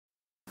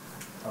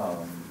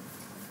Um,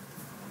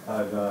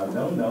 I've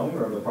known the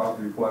owner of the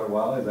property quite a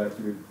while. He's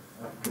actually,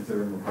 I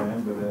consider him a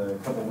friend, but a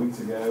couple of weeks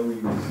ago, we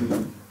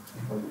received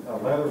a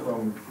letter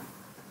from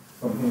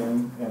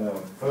him and a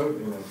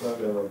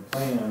photo, a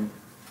plan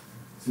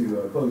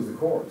to close the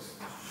courts.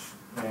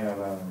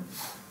 And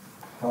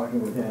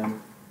talking with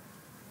him,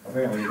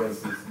 apparently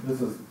this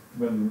has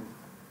been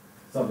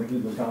something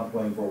he's been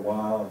contemplating for a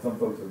while, and some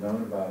folks have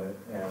known about it,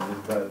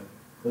 but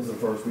this is the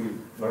first we've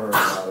heard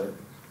about it.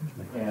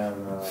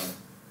 And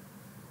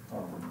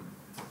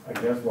I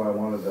guess what I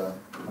wanted to,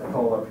 I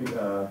called up to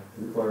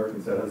the clerk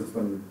and said, has this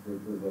been,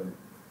 does the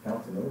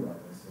council know about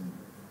this? And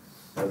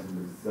has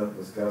it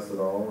discussed at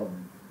all,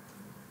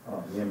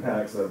 and the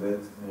impacts of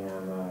it?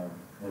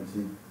 And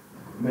she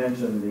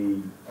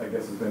mentioned I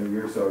guess it's been a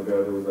year or so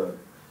ago, there was a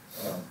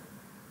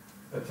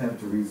attempt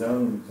to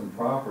rezone some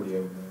property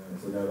over there. And I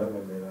said, no, that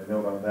wasn't it. I know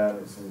about that.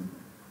 It's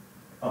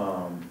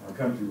on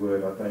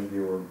Countrywood. I think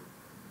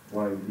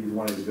he's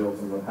wanting to build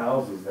some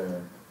houses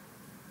there.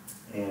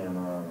 And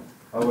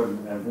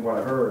and from what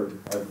I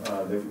heard,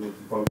 the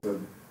folks said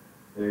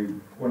they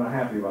were not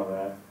happy about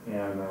that,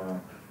 and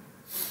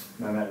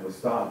that was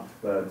stopped.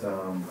 But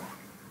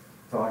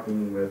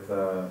talking with,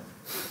 and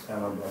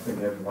I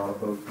think a lot of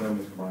folks know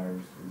Mr.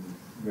 Myers. He's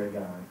a great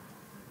guy,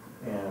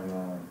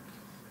 and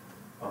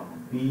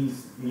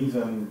he's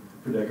in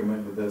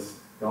predicament with this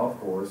golf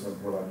course.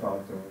 Of what I've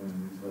talked to him,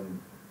 and he's been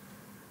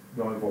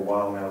going for a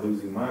while now,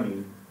 losing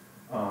money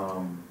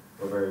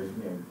for various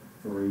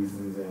for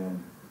reasons,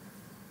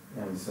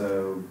 and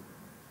so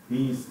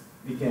he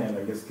can't,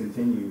 I guess,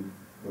 continue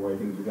the way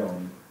things are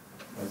going.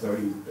 And so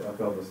I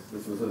felt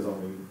this was his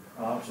only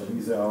option.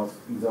 He's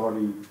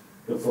already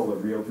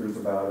consulted realtors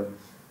about it.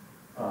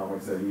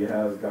 Like I said, he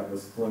has got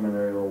this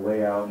preliminary little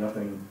layout,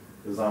 nothing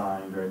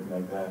designed or anything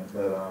like that.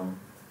 But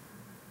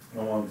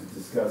I wanted to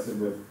discuss it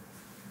with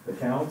the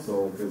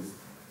council because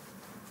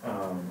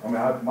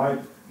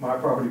my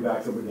property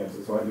backs up against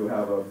it, so I do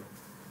have a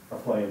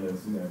play in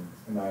this,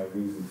 and I have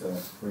reason to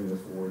bring this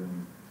forward.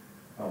 And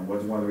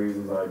was one of the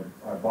reasons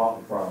I bought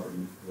the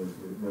property was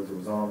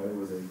it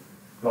was a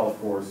golf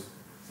course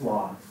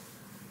lot,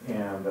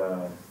 and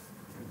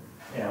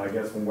I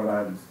guess from what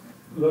I'm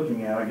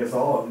looking at, I guess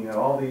all the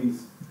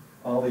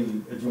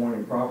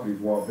adjoining properties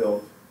were all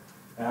built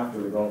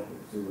after the golf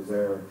course. It was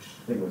there, I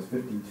think it was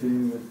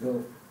 52 was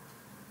built,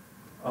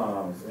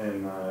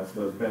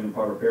 so it's been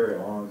part of Perry a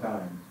long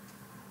time,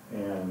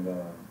 and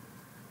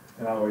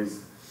I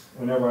always,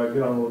 whenever I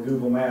get on a little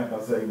Google map, I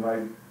say,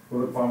 go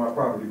look find my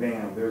property,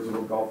 bam, there's a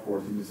little golf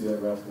course. You can see that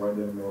rascal right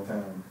there in the middle of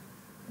town.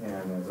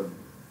 And it's a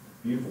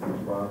beautiful piece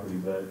of property,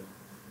 but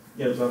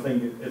yeah, so I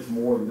think it's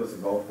more than just a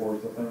golf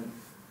course, I think.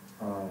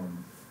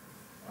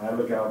 I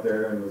look out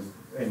there and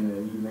in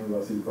the evenings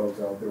I see folks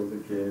out there with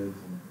the kids,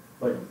 and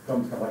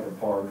comes kind of like a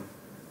park.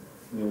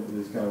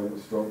 Just kind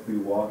of stroll through,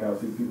 walk out,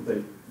 see people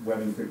take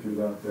wedding pictures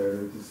out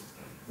there. It's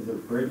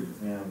pretty.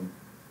 And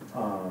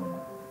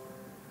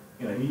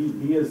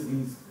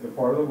he's a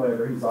part of the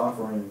letter. He's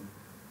offering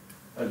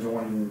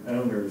adjoining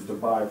owners to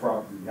buy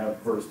property, have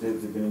first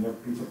dibs at getting a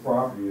piece of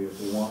property if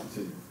they want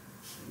to.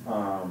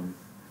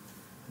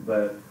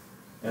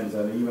 And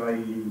so he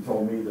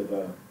told me that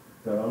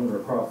the owner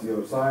across the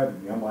other side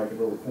of me, I'm like a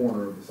little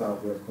corner of the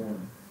southwest corner.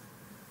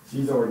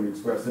 She's already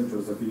expressed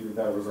interest if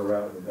that was a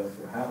route that's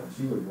what happened.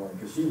 She would want,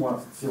 because she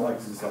likes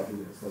this like it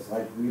is. That's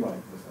like we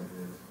like this like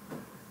it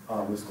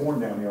is. This corn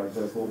down here, like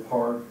this little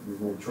park, this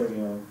little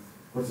trail,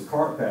 which is a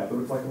cart path, but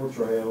it's like a little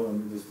trail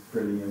and just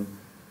pretty. And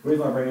the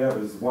reason I bring it up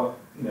is what,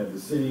 the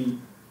city,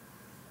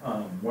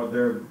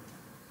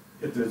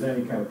 if there's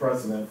any kind of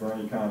precedent for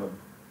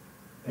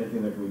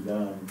anything that can be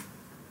done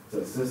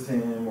to assist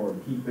him or to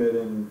keep it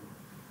in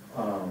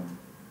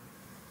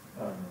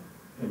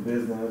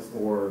business,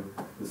 or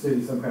the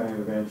city some kind of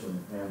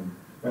intervention. And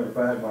matter of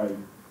fact,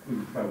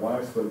 my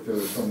wife spoke to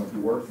someone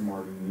who works for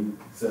Marty, and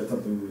he said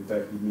something to the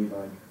effect you need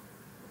like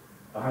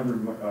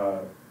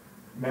 100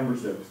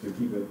 memberships to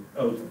keep it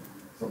open,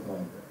 something like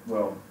that.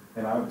 Well,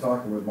 and I'm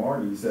talking with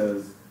Marty. He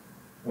says,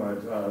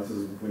 this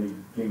is when he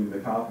gave me the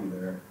copy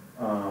there.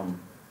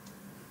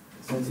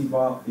 Since he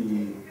bought I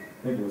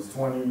think it was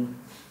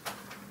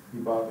he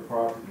bought the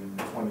property in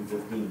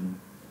 2015.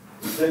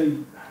 He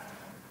said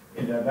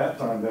and at that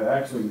time that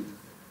actually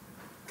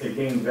it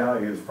gained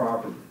value as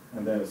property,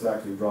 and then it's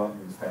actually dropped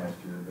in this past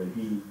year. But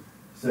he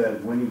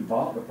said when he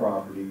bought the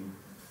property,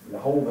 that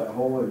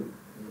whole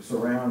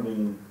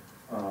surrounding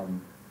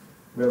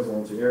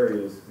residential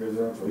areas, he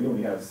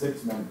only had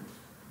 6 members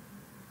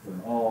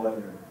from all that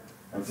area.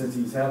 And since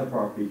he's had the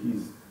property,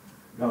 he's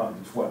gone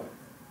to 12.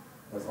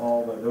 That's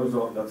all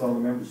that's all the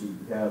membership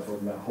he has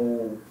from that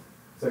whole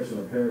section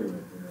of Perry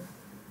right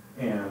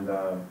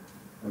there.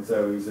 And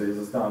so he says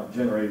it's not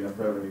generating enough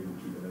revenue to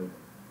keep it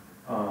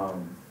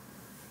open.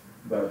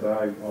 But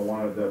I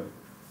wanted to,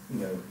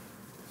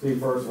 see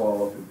first of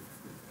all if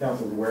the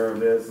council's aware of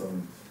this,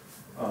 and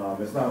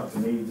it's not to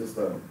me just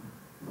a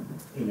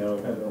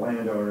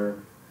landowner,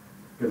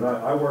 because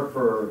I work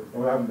for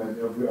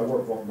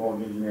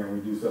Morgan Engineering.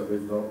 We do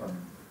subdivisions all the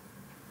time,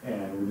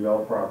 and we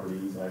develop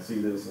properties. And I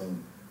see this,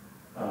 and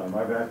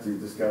I've actually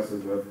discussed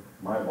it with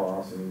my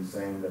boss, and he's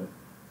saying that,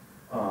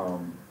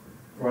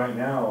 right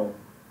now,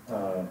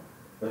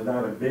 there's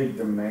not a big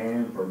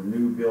demand for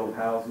new build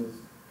houses,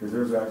 because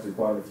there's actually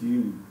quite a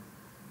few,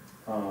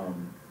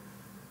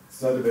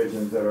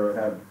 subdivisions that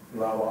have a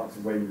lot of lots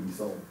waiting to be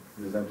sold.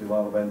 There's a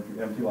lot of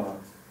empty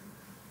lots.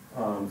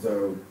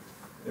 So,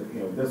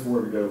 if, this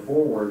were to go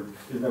forward,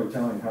 there's no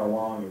telling how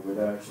long it would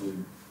actually,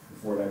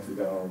 before it actually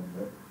got all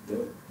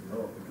built.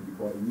 It could be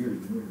quite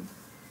years and years.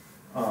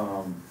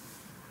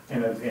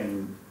 And I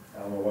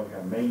don't know what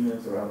kind of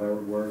maintenance or how that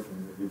would work,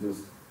 and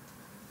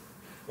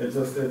it's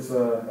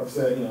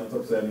upsetting, it's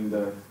upsetting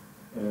to,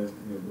 as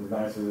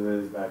nice as it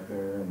is back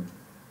there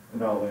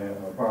and all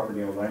that,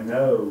 property owners. I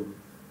know,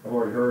 I've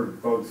already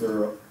heard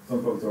some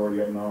folks are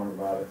already up in arms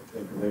about it,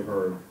 because they've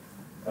heard,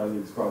 I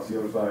think it's across the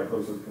other side,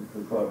 closer to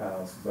the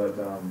clubhouse, but,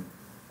 I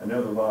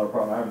know there's a lot of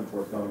problems. I haven't, of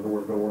course, gone door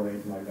to door or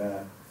anything like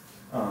that.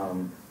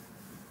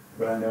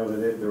 But I know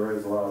that there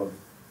is a lot of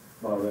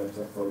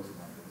upset folks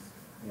about this.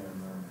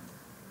 And,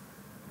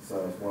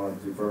 so I just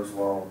wanted to, first of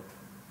all,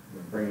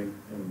 bring it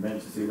and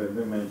mention, see if it's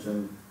been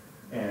mentioned.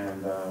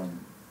 And,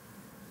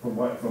 from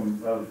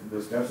other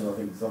discussion, I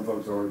think some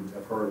folks already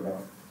have heard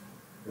about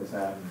this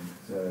happening.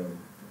 So,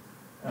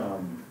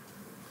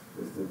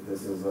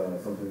 this is,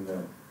 something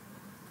that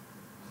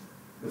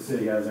the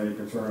city has any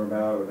concern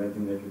about, or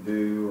anything they can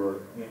do,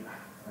 or,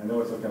 I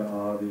know it's kind of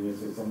odd,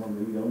 it's someone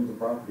who owns the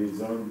property, it's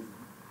zoned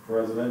for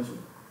residential,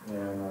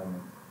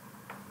 and,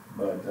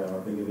 but,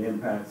 I think it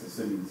impacts the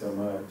city so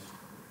much.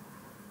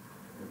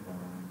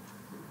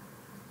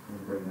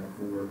 Bring that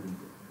forward.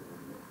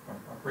 I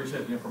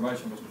appreciate the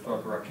information, Mr.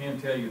 Tucker. I can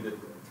tell you that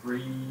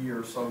 3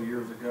 or so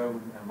years ago,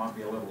 and it might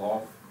be a little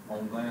off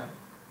on that,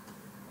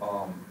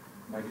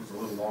 maybe it's a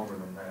little longer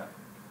than that,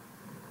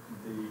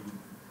 the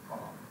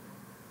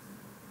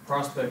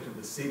prospect of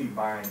the city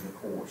buying the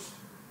course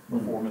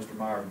before Mr.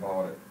 Myers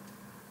bought it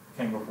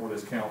came before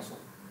this council,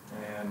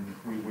 and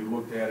we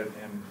looked at it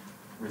and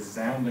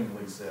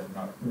resoundingly said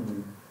no.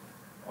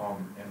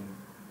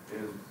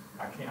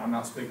 I'm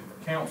not speaking for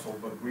council,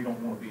 but we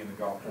don't want to be in the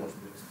golf course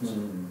business.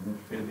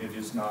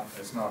 It's not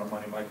a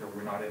moneymaker.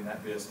 We're not in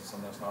that business,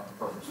 and that's not the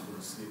purpose of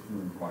the city,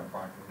 quite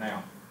frankly.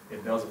 Now,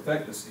 it does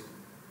affect the city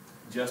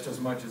just as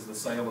much as the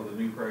sale of the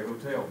New Prairie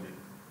Hotel did,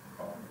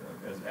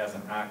 as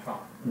an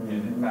icon. And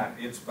in fact,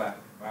 it's back.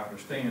 I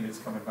understand it's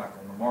coming back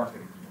on the market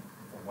again,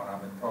 from what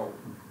I've been told,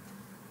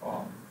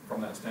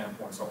 from that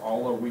standpoint. So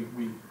although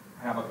we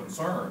have a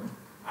concern,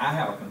 I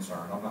have a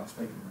concern. I'm not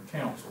speaking for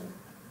council.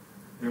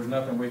 There's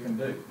nothing we can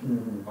do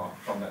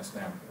from that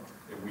standpoint.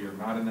 If we are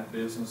not in that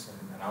business,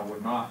 and I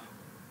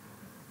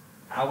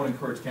would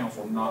encourage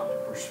council not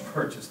to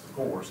purchase the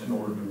course in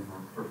order to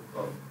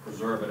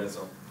preserve it as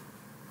a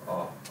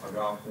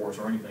golf course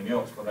or anything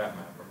else for that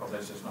matter, because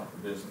that's just not the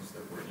business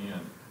that we're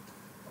in.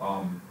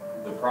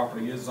 The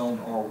property is zoned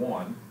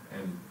R1,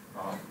 and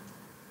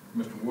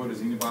Mr. Wood,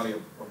 has anybody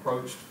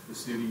approached the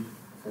city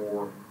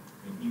for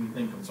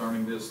anything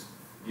concerning this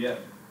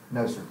yet?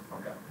 No, sir.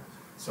 Okay.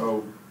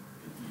 So,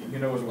 you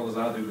know as well as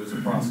I do, there's a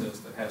process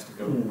that has to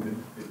go,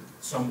 that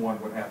someone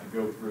would have to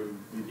go through,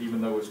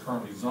 even though it's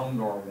currently zoned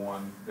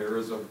R1, there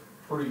is a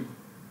pretty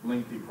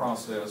lengthy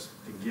process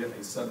to get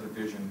a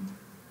subdivision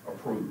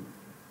approved.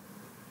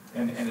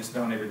 And it's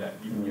done every day.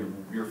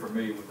 You're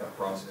familiar with that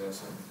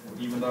process. And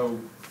even though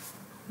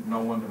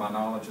no one, to my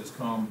knowledge, has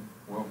come,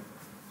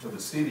 to the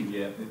city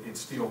yet, it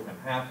still can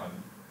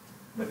happen.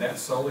 But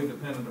that's solely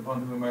dependent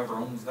upon whomever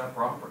owns that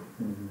property,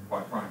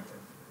 quite frankly.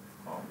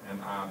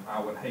 And I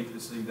would hate to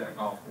see that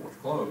golf course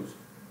closed.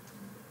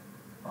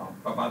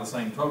 But by the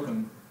same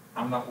token,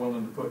 I'm not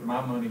willing to put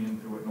my money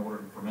into it in order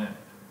to prevent it.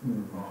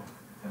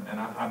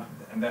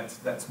 And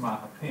that's my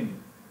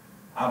opinion.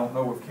 I don't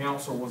know if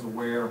council was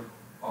aware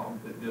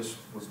that this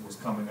was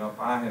coming up.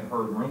 I had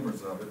heard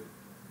rumors of it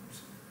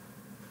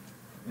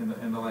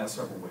in the last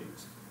several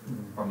weeks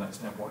from that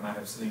standpoint, and I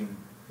have seen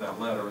that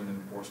letter, and then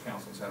of course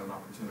council's had an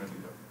opportunity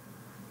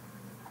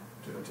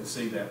to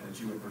see that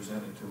you had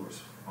presented to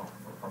us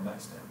from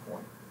that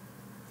standpoint.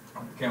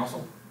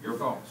 Council, your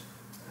thoughts?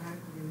 I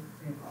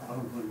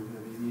don't think we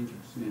have any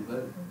interest in it,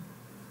 but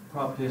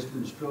property has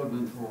been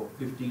struggling for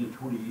 15 to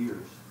 20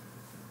 years.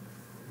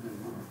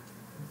 And,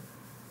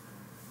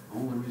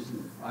 only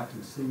reason I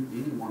can see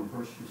anyone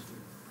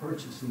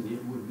purchasing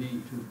it would be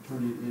to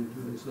turn it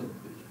into a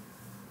subdivision.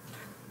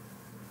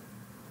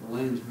 The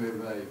land's very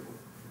valuable,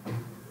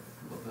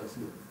 but that's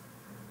it.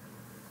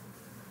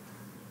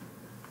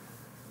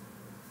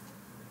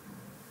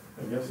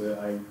 I guess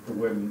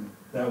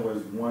that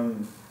was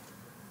one,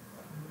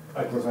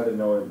 of course, I didn't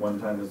know at one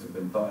time this had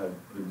been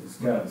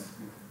discussed.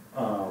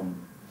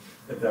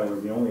 If that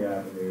was the only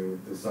avenue,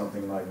 to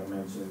something like I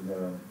mentioned,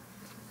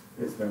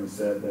 it's been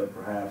said that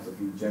perhaps if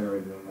you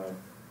generated enough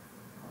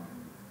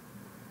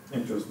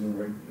interest in,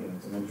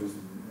 some interest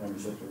in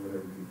memberships or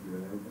whatever, you could keep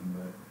it open,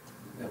 but.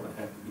 That would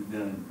have to be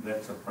done,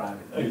 that's a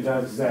private.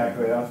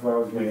 Exactly, that's what I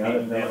was getting, I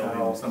didn't know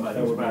how.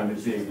 Somebody's private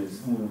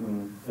business.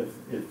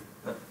 If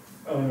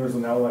owners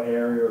in that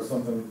area or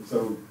something,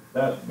 so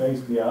that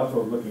basically, that's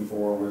what I was looking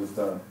for, was,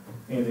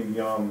 anything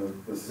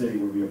beyond the city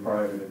would be a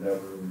private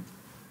endeavor. And,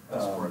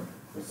 That's correct.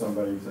 for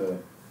somebody to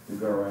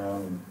go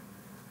around and,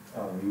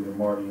 either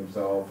Marty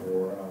himself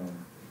or,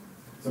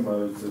 some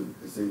others to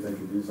see if they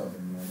could do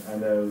something. And I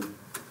know,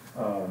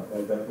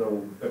 like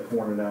that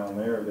corner down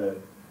there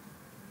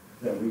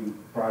that we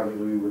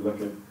privately would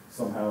look at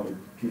somehow to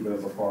keep it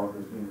as a park, or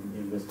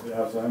in this,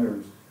 outside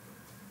there's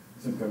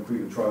some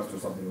concrete of trust or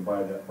something to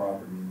buy that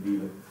property and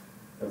leave it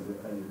as a,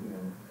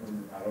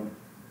 and I don't,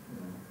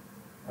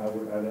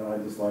 I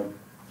just like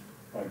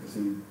to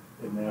see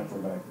it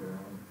natural back there.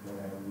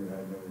 We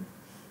have no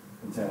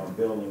in-town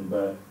building,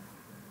 but,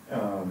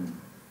 and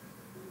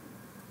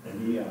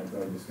I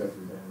discussed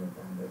with him,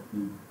 that he,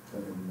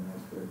 that would be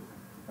nice, but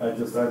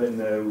I didn't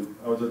know,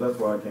 that's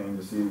why I came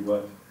to see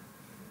what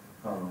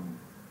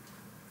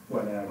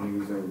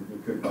avenues there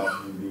could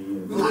possibly be,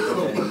 and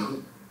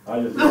I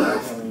would be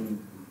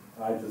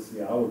sad to see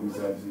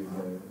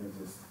it, it's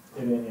just,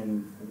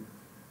 in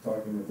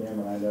talking with him,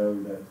 and I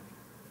know that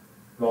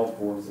golf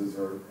courses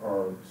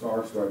are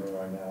struggling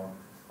right now.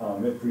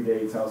 It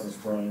predates House and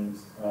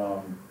Springs.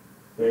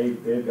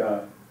 They've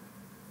got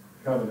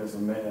covenants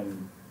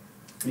and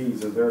fees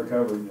that they're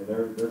covering, and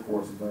their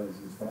courses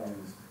is fine,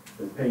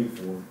 they're paid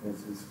for.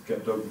 It's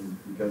kept open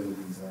because of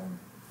these,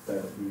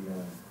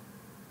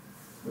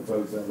 the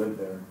folks that live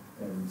there.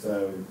 And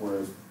so,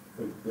 whereas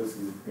this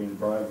is being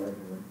private,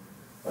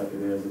 like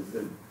it is,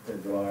 it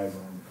relies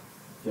on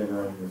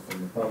generating this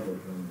from the public.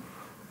 And,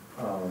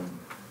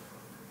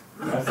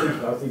 I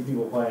see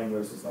people playing, but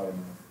it's just not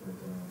enough.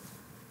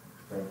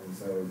 And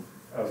so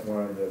I just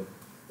wanted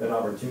that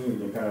opportunity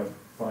to kind of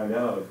find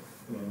out,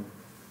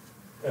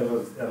 as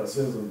a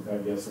citizen, I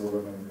guess, sort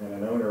of, and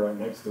an owner right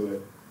next to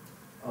it,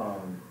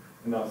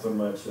 not so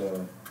much,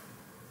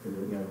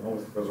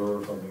 almost to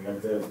preserve something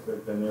like this.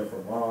 They've been there for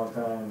a long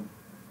time,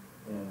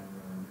 and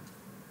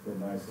it's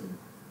nice to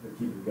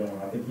keep it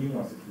going. I think he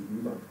wants to keep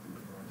it going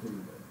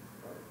too,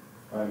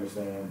 but I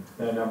understand.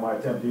 And now my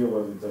attempt here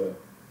wasn't to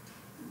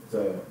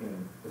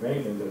if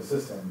anything, to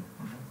assist him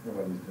in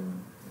what he's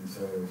doing. And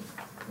so,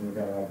 any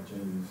kind of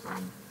opportunities. So,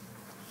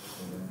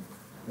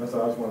 that's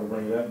all I just wanted to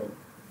bring it up, but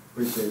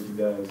appreciate you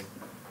guys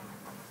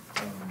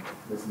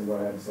listening to what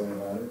I had to say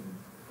about it.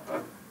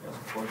 Yes,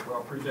 of course. Well, I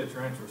appreciate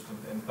your interest,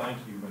 and thank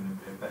you. And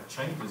if that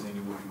changes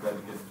any, we'll be glad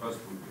to get in touch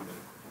with you.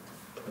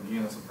 But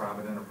again, it's a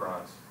private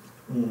enterprise.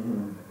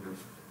 Mm-hmm.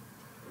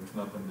 There's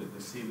nothing that the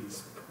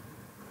city's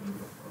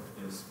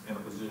is in a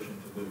position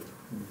to do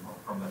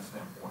from that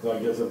standpoint. So I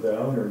guess if the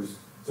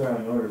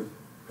surrounding owners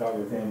got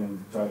with him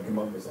and tried to come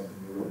up with something,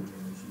 they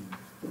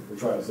would, we'll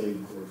try to save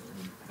the course.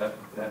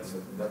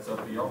 That's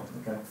up to y'all.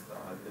 Okay.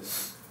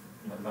 It's,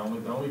 the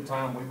only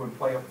time we would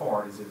play a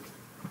part is if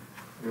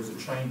there's a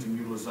change in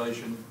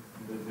utilization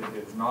that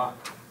is not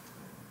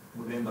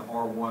within the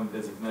R1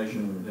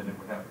 designation, then it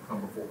would have to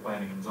come before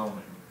planning and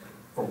zoning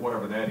for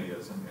whatever that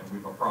is, and we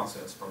have a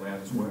process for that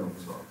as well.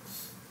 So,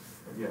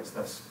 but yes,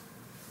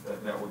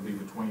 that would be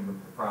between the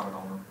private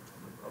owner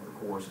of the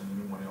course and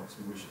anyone else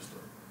who wishes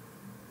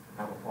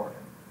to have a part in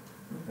it.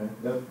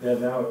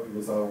 Okay. Now,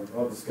 because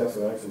I'll discuss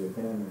it actually with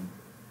him and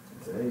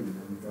say, hey,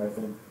 I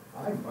think,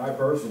 I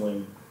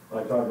personally,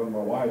 like talking with my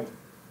wife,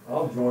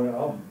 I'll join it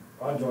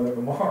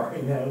tomorrow,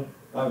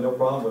 I have no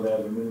problem with that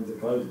if it means it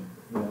closing.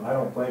 I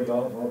don't play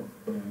golf,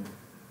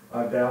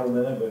 I've dabbled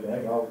in it, but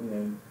heck,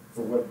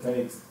 for what it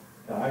takes,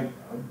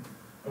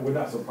 it would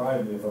not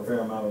surprise me if a fair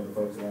amount of the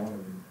folks around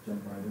would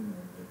jump right in there.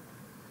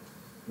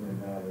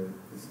 Now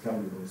it's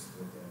come to this,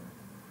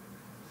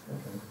 but,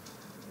 okay,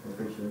 I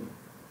appreciate it.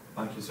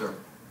 Thank you, sir.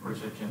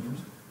 Appreciate your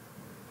interest.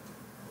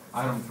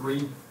 Item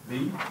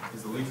 3B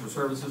is the Leisure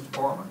Services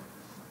Department.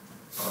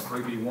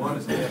 3B1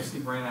 is an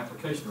FC grant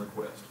application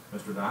request.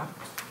 Mr. Dye.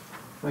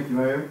 Thank you,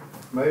 Mayor.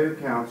 Mayor,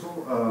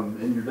 Council,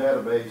 in your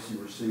database, you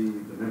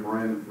received a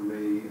memorandum from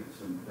me and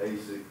some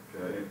basic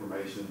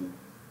information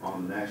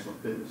on the National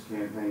Fitness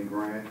Campaign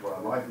grant. What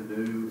I'd like to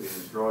do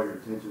is draw your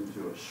attention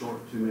to a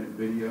short 2-minute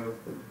video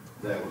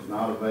that was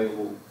not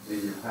available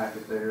in your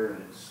packet there,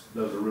 and it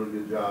does a really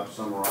good job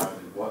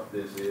summarizing what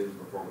this is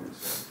before we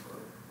discuss it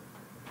further.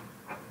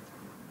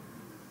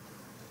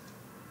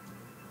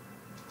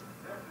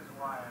 This is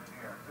why I'm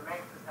here, to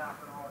make this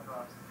happen all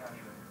across the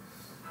country.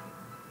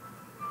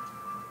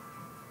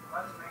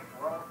 Let's make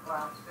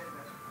world-class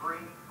fitness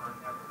free for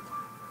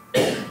everyone.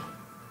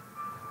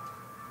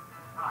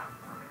 Hi,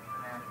 I'm Rich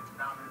Fernandez,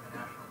 founder of the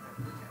National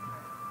Fitness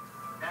Campaign.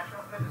 The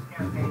National Fitness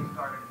Campaign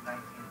started in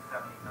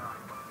 1979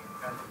 when we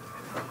invented the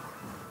fitness court.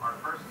 Our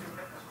first 2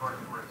 fitness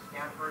courts were at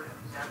Stanford and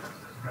San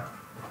Francisco.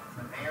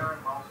 The mayor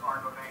and Wells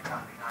Fargo Bank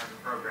got behind the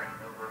program.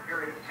 Over a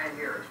period of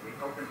 10 years, we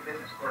opened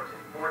fitness courts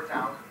in 4,000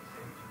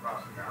 cities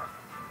across America.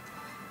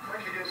 We're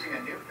introducing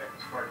a new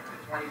fitness court for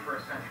the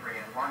 21st century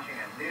and launching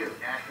a new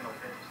national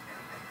fitness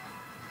campaign.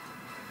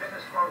 The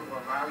fitness court will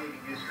allow you to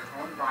use your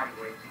own body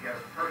weight to get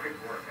a perfect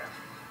workout.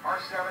 Our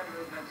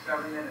 7-movement,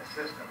 7-minute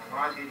system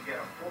allows you to get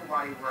a full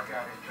body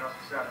workout in just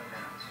 7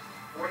 minutes.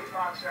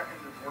 45 seconds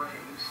of work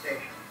at each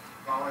station,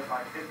 followed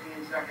by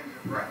 15 seconds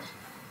of rest.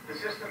 The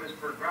system is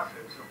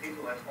progressive, so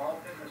people at all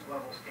fitness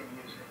levels can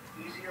use it.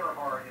 Easy or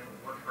hard, it'll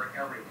work for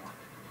everyone.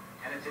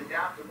 And it's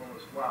adaptable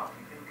as well.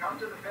 You can come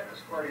to the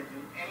fitness court and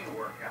do any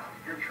workout.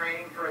 If you're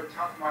training for a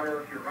Tough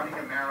Mudder, if you're running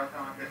a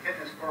marathon, the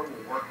fitness court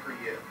will work for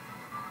you.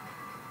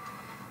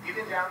 You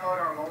can download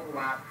our mobile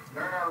app,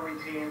 learn our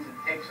routines, and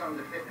take some of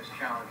the fitness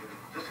challenges.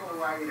 This will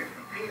allow you to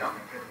compete on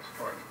the fitness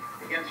court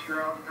against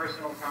your own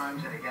personal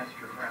times and against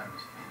your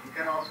friends. You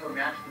can also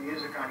match the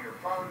music on your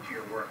phone to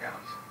your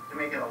workouts to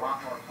make it a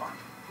lot more fun.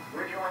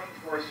 We're joining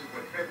forces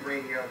with Fit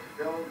Radio to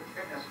build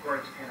fitness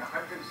courts in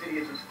 100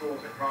 cities and schools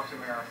across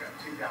America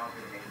in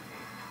 2018.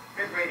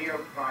 Fit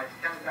Radio provides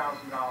 $10,000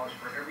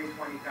 for every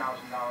 $20,000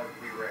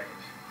 we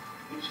raise.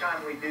 Each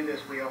time we do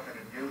this, we open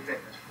a new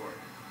fitness court.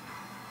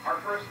 Our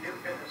first new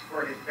fitness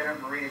court has been at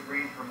Marina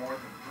Green for more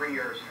than 3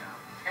 years now.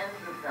 Tens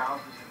of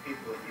thousands of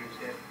people have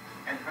used it,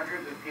 and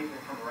hundreds of people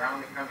from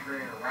around the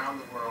country and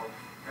around the world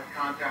have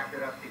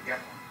contacted us to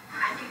get one.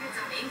 I think it's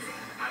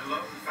amazing. I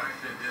love the fact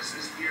that this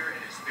is here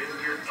and it's been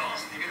here. It's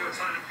awesome. You can do a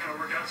ton of kind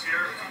of workouts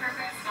here. It's a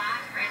perfect spot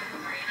right in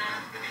the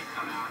marina. Then you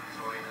come out,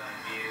 enjoy the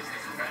views,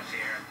 get some fresh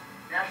air.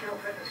 National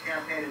Fitness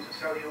Campaign is a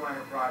social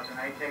enterprise,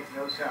 and I take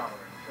no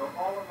salary. So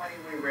all the money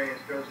we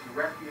raise goes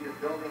directly to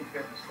building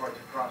fitness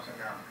courts across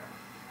America.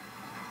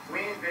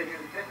 We envision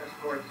fitness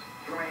courts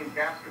joining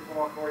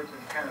basketball courts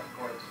and tennis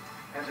courts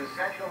as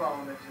essential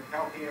elements of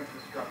healthy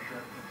infrastructure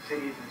in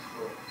cities and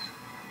schools.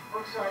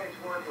 We're excited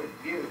to work with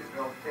you to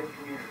build fit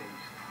communities.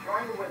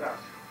 Join with us,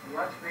 and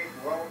let's make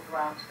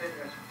world-class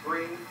fitness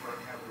free for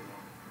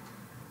everyone.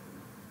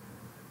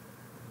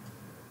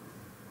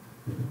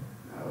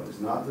 Now, it's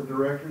not the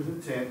director's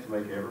intent to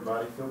make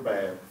everybody feel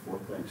bad before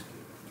Thanksgiving.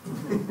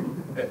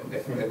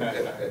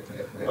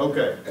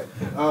 Okay,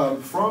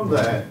 from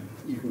that,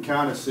 you can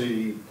kind of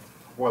see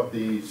what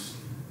these,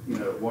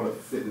 what a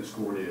fitness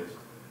court is.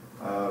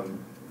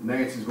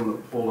 Nancy's going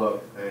to pull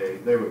up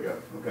there we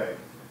go, okay.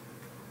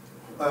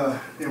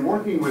 In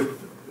working with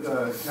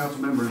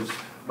council members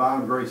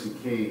Bynum, Grace,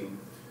 and King,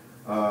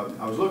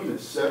 I was looking at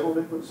several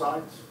different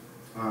sites.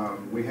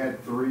 We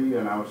had 3,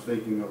 and I was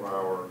thinking of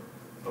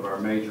our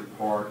major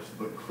parks,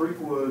 but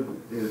Creekwood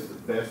is the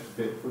best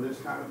fit for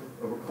this kind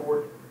of a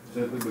court,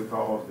 simply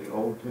because the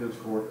old tennis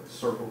court that's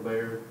circled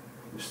there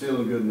is still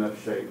in good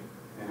enough shape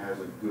and has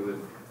a good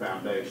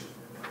foundation.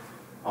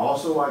 I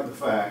also like the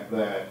fact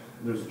that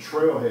there's a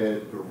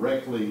trailhead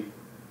directly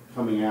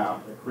coming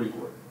out at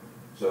Creekwood.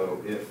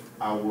 So if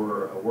I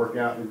were a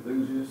workout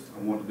enthusiast, I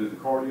want to do the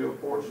cardio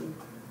portion,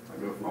 I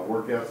go from my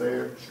workout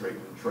there straight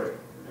to the trail.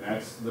 And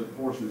that's the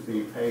portion that's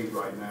being paved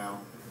right now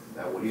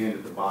that will end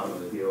at the bottom of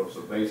the hill.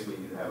 So basically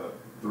you'd have a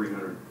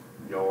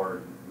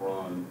 300-yard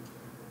run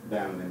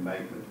down an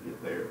embankment to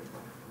get there.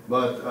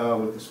 But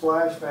with the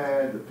splash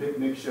pad, the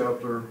picnic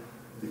shelter,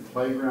 the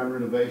playground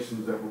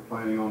renovations that we're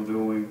planning on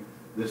doing,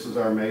 this is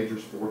our major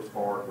sports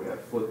park. We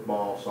have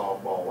football,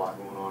 softball, a lot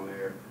going on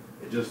there.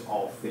 It just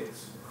all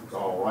fits. It's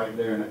all right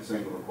there in that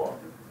single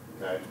quadrant,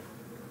 okay?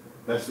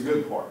 That's the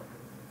good part.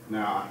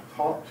 Now, I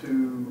talked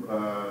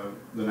to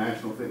the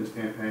National Fitness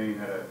Campaign,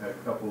 had a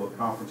couple of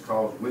conference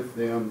calls with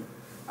them.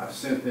 I've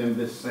sent them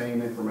this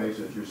same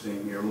information that you're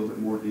seeing here, a little bit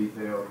more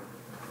detailed.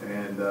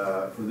 And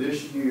for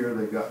this year,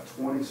 they've got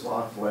 20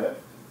 slots left.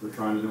 They're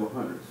trying to do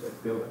 100, so they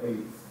filled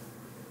 80.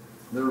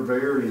 They're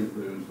very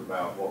enthused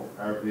about what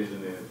our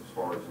vision is as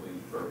far as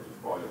leisure services,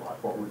 quality of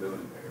life, what we're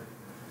doing there.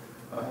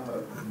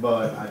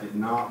 But I did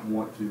not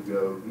want to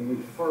go any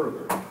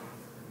further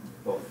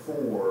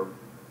before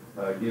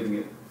giving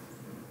it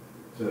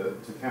to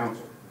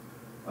council.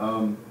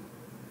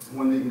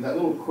 When that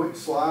little quick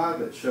slide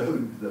that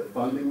showed the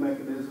funding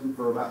mechanism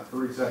for about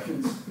 3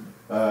 seconds,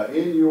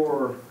 in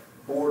your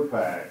board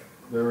pack,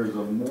 there is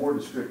a more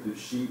descriptive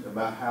sheet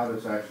about how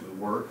this actually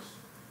works.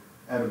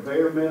 At a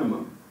bare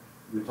minimum,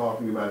 you're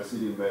talking about a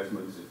city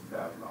investment of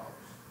 $60,000,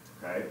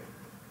 okay?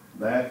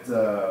 That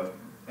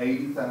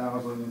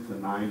 $80,000 to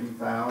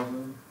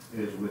 $90,000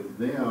 is with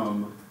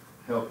them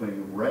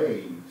helping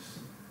raise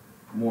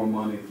more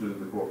money through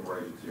the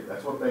corporations here.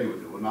 That's what they would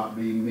do. It would not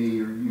be me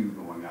or you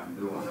going out and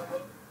doing it,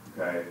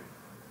 okay?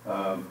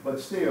 But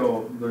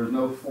still, there's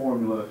no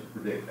formula to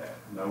predict that.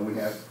 You know, we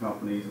have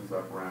companies and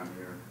stuff around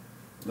here.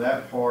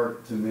 That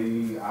part, to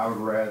me, I would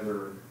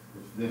rather,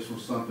 if this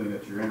was something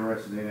that you're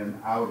interested in,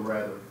 I would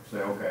rather say,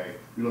 okay,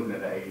 you're looking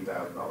at an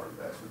 $80,000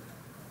 investment.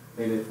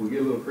 And if we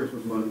get a little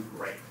Christmas money,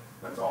 great,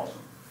 that's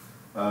awesome.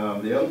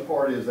 The other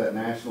part is that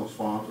national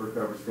sponsor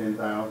covers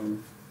 $10,000.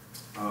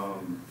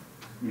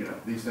 You know,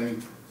 these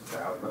things,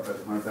 that's a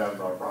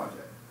 $100,000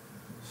 project.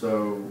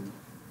 So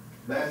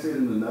that's it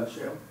in a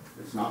nutshell.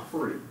 It's not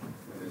free,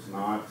 and it's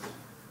not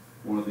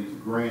one of these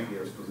grant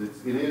deals, because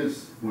it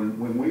is,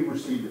 when we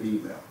receive the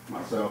email,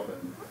 myself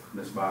and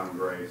Ms. Bynum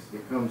Grace,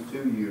 it comes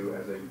to you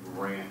as a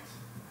grant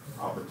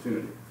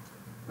opportunity.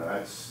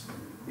 Now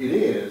it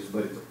is,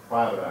 but it's a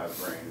privatized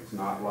grant. It's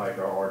not like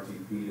our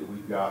RTP that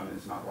we've gotten.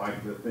 It's not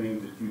like the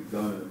things that you've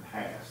done in the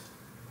past.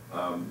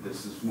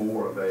 This is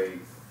more of a,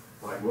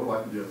 like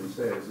the gentleman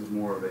said, this is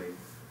more of a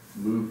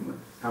movement,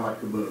 kind of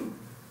like Kaboom.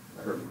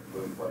 I heard the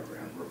Kaboom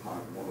playground, we're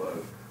applying for one of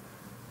those.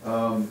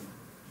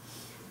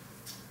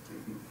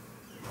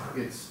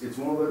 it's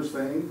one of those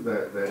things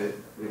that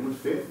it would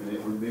fit, and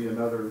it would be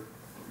another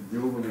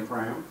jewel in the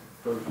crown,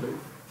 so to speak.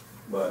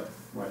 But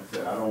like I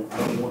said, I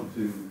don't want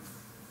to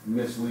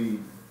mislead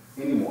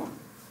anyone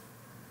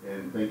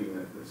in thinking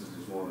that this is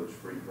just one of those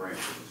free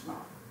grants, because it's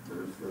not.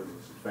 There's a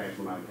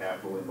substantial amount of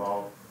capital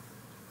involved,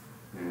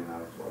 and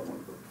that's what I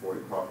want to put before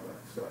you talk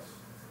about, discuss,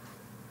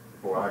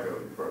 before I go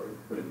any further,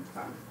 put in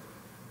time.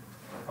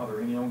 Are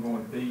there any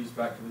ongoing fees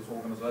back to this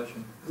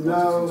organization?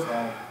 No,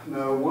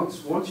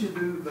 once you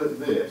do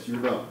this,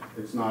 you're done.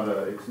 It's not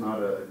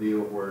a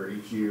deal where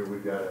each year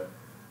we've got to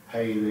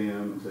pay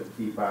them to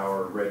keep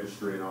our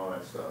registry and all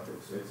that stuff.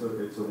 It's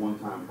a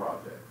one-time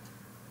project.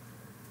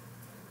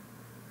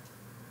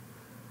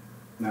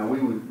 Now,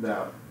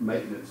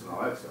 maintenance and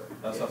all that stuff.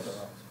 That's up to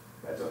us.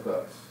 That's up to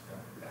us.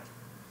 Yeah.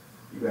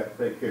 You have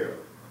to take care of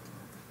it.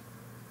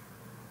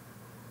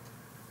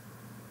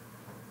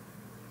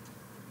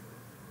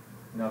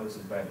 You know, this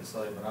is bad to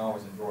say, but I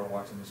always enjoy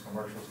watching these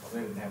commercials because they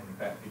didn't have any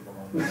fat people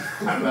on there.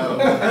 I know.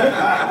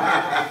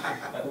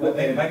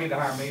 They need to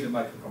hire me to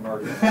make a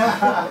commercial.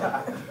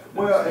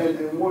 Well,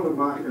 and one of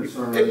my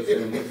concerns,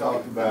 and we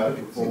talked about it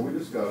before we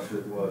discussed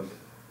it, was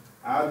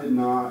I did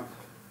not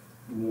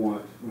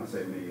want, when I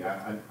say me,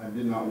 I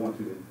did not want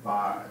to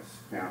advise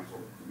council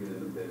to get in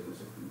the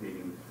business of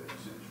competing with the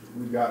fitness industry.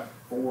 We've got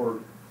 4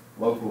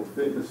 local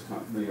fitness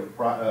company,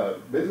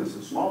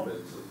 businesses, small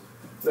businesses,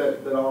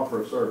 that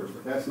offer a service,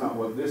 but that's not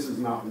what, this is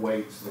not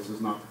weights, this is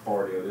not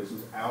cardio, this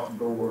is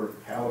outdoor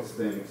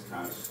calisthenics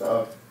kind of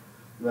stuff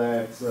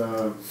that, is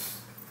a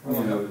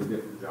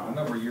different A genre.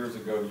 number of years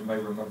ago, you may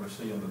remember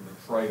seeing the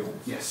trails.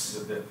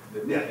 Yes.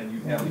 Yeah. And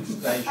you have these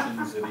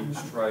stations at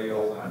each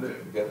trail.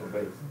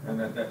 And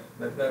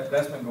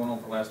that's been going on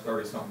for the last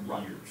 30-something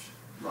years.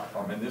 Right.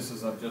 And this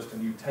is just a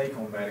new take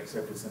on that,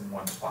 except it's in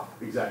one spot.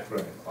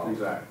 Exactly,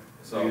 exactly.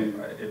 So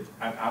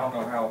I don't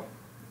know how,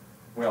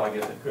 well, I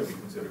guess it could be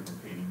considered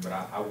competing, but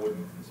I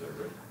wouldn't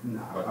consider it.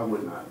 No, But I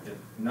would not.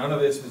 None of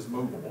this is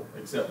movable,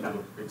 except for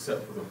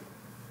the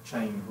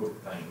chain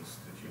hook things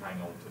that you hang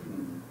on to.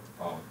 Mhm.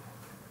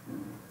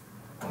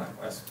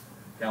 That's,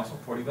 council,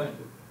 what do you think?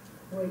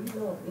 Well,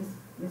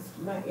 it's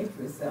my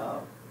interest,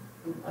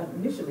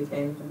 initially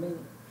came to me,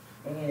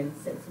 and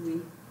since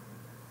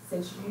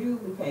you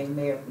became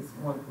mayor of this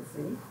wonderful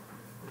city,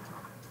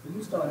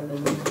 you started a new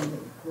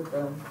movement with,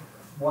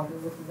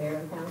 walking with the mayor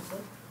and council.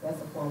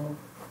 That's a form of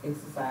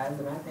exercise,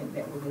 and I think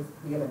that would just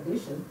be an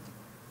addition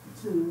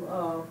to,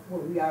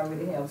 what we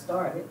already have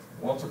started.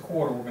 Once a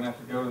quarter, we're gonna have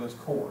to go to this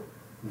court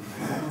in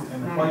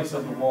the place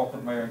of the walk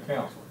with mayor and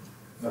council.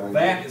 Now,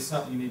 that is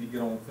something you need to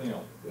get on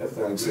film. That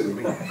sounds good to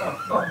me.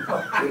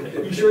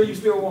 You sure you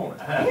still want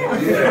it?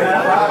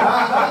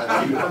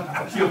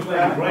 She'll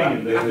play the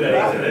brain that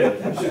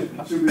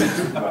Should be a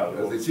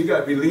supervisor. She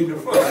gotta be leading the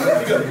front. She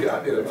gotta be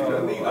out there. She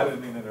gotta lead. I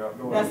didn't mean to interrupt.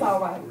 Go ahead. That's all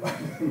right.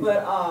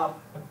 But,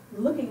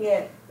 looking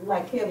at,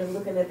 like Kevin,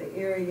 looking at the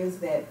areas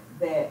that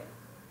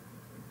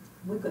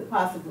we could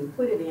possibly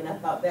put it in, I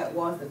thought that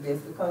was the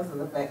best because of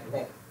the fact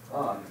that,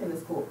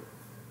 tennis court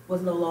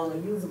was no longer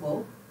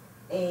usable,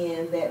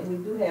 and that we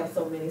do have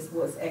so many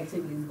sports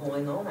activities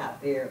going on out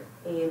there.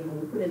 And when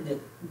we put in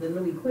the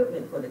new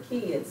equipment for the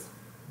kids,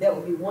 that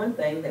would be one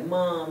thing that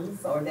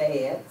moms or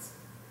dads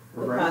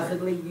could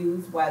possibly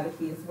use while the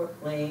kids were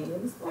playing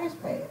in the splash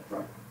pad.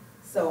 Right.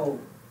 So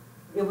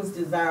it was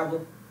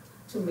desirable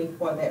to me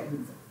for that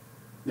reason.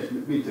 Yeah,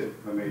 me too.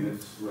 I mean, Me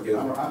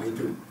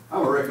too.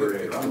 I'm a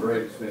recreator. I'm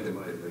ready to spend the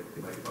money to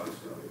make fun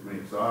stuff. I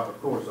mean, so of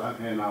course, I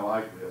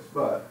like this,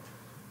 but,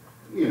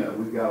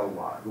 we've got a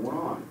lot going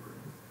on.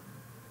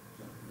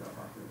 So, we've got a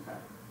lot of things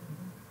happening.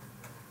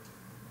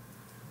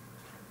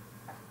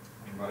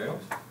 Anybody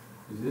else?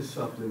 Is this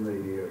something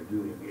they are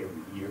doing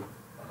every year?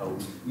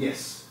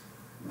 Yes.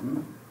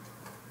 Mhm.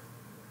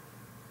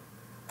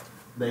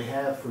 They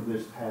have for the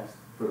past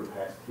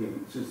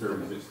 10, since their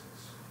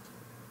existence.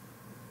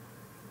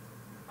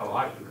 I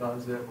like the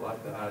concept,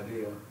 like the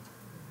idea.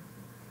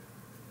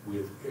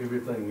 With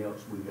everything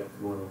else we got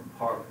going on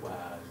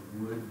park-wise,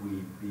 would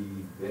we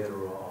be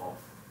better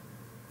off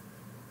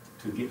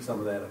to get some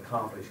of that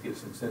accomplished, get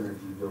some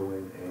synergy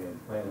going, and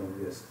plan on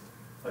this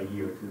a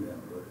year or 2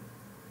 down the road?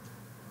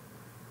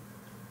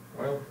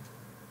 Well,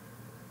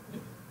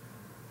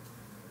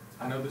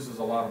 I know this is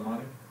a lot of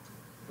money,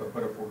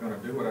 but if we're gonna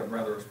do it, I'd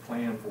rather us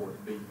plan for it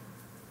to be,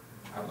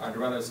 I'd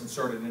rather us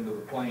insert it into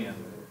the plan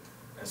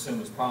as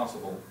soon as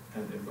possible,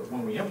 but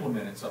when we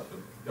implement, it's up to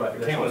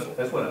the council.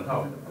 That's what I'm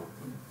talking about.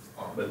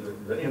 But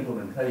the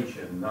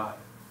implementation, not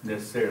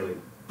necessarily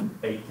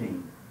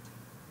 18.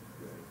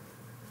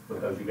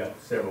 Because you got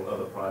several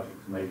other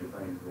projects, major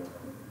things going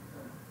on.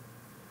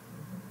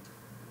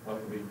 Well,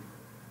 it can be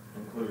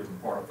included in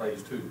part of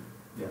phase 2.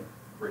 Yeah.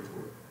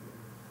 Bridgewood.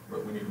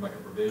 But we need to make a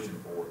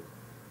provision for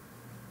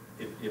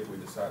it if we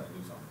decide to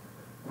do something.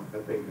 I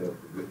think that's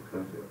a good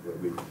concept that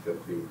we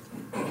discussed here.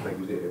 Like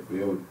you said, if we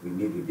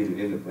need to get it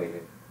in the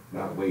plan,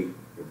 not wait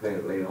and plan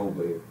it later on,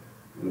 but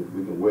we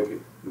can work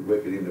it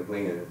in the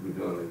plan as we're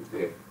doing, like you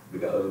said. We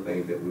got other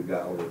things that we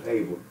got on the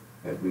table.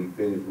 As we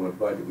finish one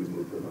project, we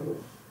move to another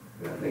one.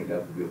 And I think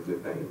that would be a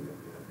good thing. I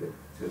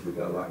since we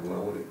got a lot going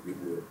on, it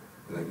would,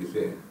 and like you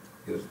said,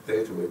 it'll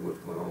accentuate what's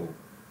going on.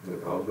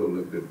 And also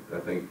look at, I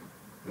think,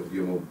 if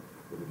you want,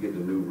 if we get the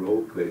new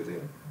road cut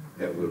in,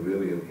 that will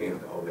really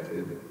enhance all that,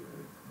 isn't it?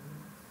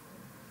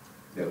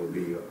 That will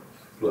be a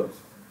plus.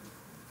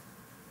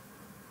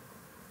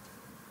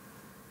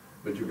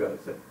 But you gotta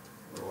say.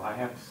 What do I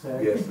have to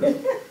say? Yes, sir.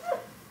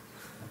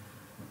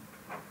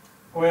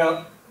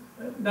 Well,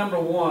 number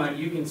one,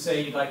 you can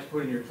say you'd like to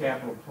put in your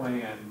capital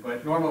plan,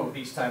 but normally with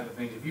these type of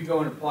things, if you go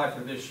and apply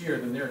for this year,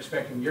 then they're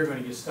expecting you're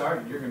gonna get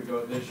started, you're gonna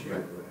go this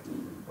year,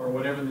 or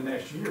whatever the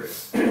next year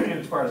is. And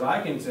as far as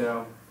I can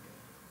tell,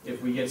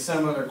 if we get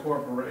some other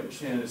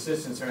corporation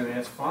assistance or anything,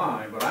 that's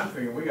fine, but I'm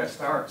figuring we got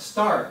to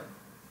start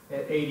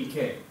at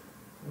 80K.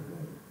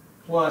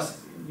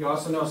 Plus, you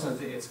also know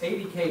something, it's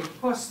 80K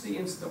plus the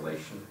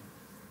installation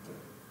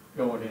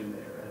going in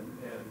there, and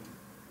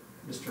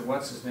Mr.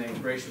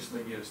 What's-his-name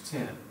graciously gives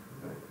 10,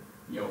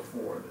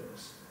 for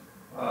this.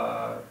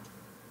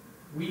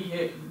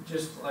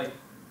 Just like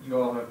you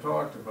all have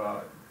talked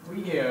about,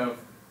 we have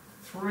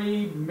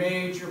 3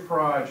 major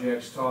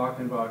projects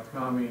talking about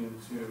coming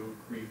to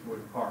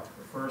Creekwood Park.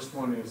 The first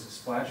one is the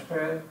splash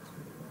pad.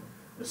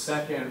 The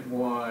second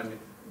one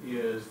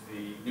is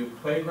the new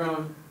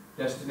playground,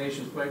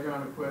 destination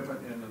playground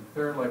equipment, and the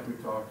third, like we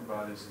talked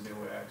about, is the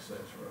new access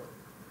road.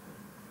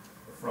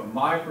 From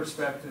my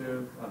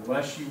perspective,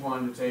 unless you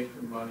want to take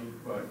the money,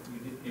 but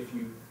if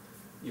you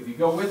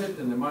go with it,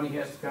 then the money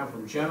has to come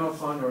from general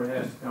fund or it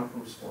has to come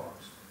from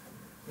SPLOST.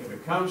 If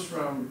it comes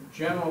from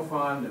general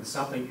fund, then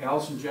something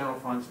else in general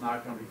fund is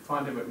not going to be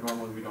funded, but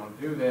normally we don't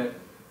do that.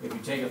 If you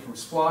take it from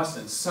SPLOST,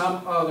 then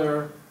some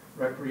other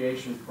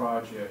recreation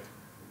project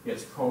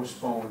gets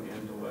postponed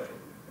and delayed.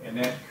 And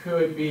that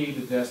could be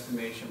the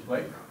destination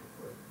playground.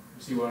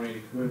 You see what I mean?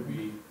 It could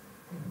be,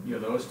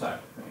 those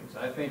type of things.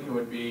 I think it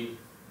would be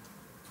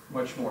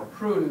much more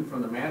prudent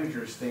from the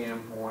manager's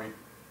standpoint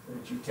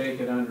that you take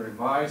it under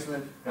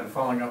advisement, kind of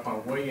following up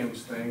on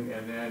William's thing,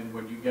 and then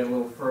when you get a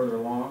little further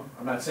along,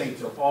 I'm not saying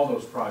until all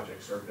those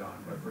projects are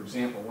done, but for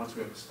example, once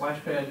we have the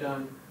splash pad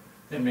done,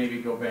 then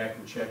maybe go back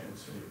and check and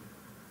see,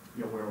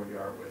 where we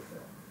are with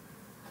that.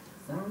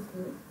 Sounds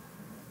good.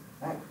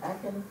 I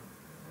can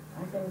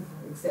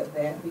accept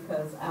that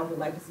because I would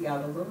like to see all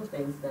those other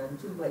things done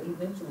too, but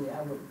eventually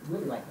I would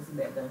really like to see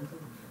that done too.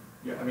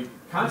 Yeah, I mean,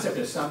 concept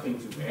is something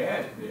to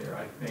add there.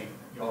 I think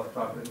y'all have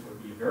thought that it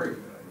would be a very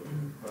good idea,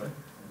 but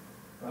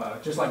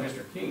just like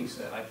Mr. King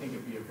said, I think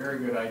it'd be a very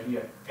good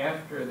idea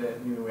after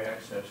that new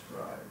access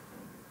drive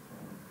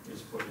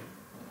is put in.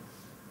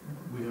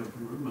 We have,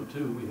 remember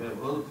too, we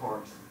have other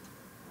parks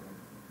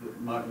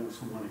that might want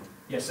some money.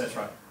 Yes, that's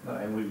right.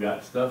 And we've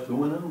got stuff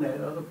going on that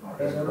other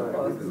part. And other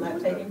parks, it's not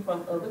taken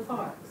from other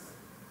parks.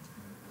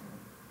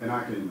 And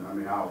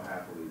I'll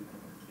happily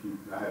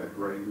I had a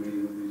great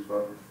meeting with these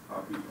folks.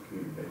 I'll keep the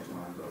communication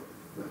lines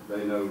open.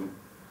 They know,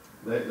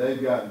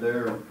 they've got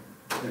their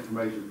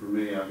information from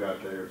me, I've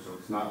got theirs, so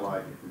it's not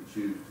like if we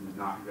choose to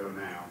not go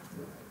now,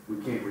 we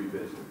can't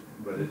revisit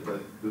it. But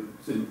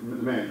the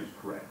manager's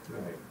correct.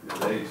 Right.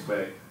 They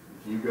expect,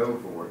 if you go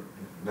for it,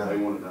 they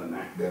want it done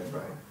now. That's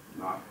right.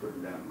 Not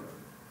putting down the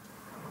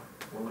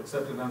road. We'll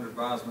accept it under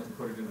advisement and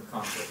put it in the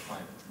concept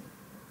plan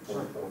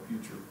for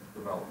future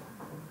development.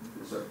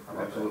 Yes, sir. How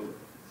about that? Absolutely.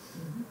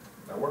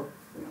 That work?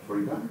 Thanks for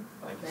your time.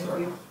 Thank you, Thank sir.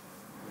 you.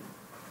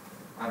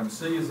 Item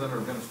C is under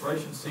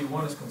administration.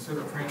 C1 is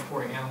consider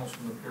transporting animals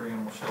from the Perry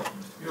Animal Shelter.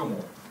 Mr.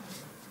 Gilmore.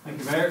 Thank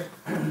you, Mayor.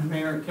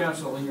 Mayor and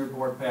Council, in your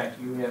board pack,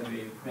 you have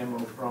a memo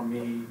from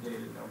me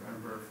dated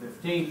November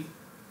 15th,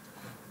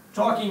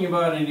 talking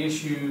about an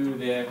issue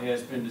that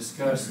has been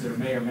discussed. There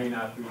may or may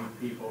not be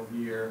people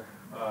here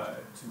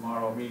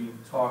tomorrow meeting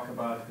to talk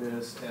about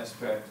this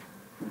aspect,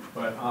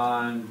 but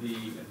on the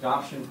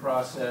adoption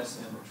process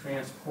and the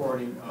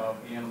transporting of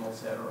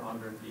animals that are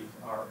underneath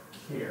our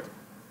care.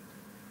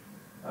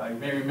 You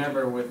may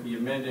remember with the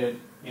amended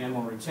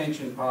animal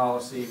retention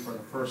policy, for the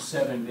first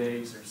 7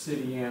 days they're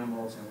city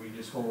animals and we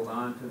just hold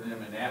on to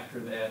them, and after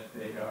that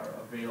they are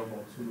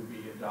available to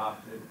be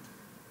adopted,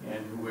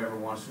 and whoever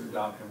wants to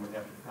adopt them would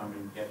have to come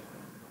and get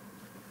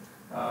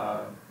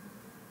them.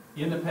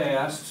 In the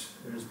past,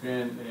 there's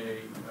been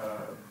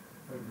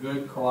a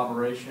good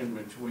collaboration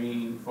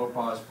between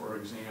FOPAS, for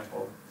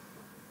example,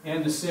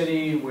 and the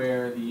city,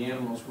 where the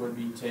animals would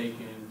be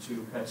taken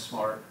to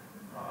PetSmart,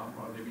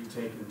 or they'd be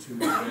taken to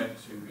the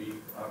vet to be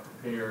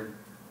prepared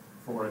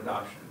for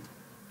adoption.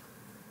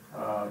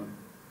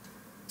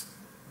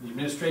 The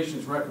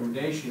administration's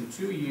recommendation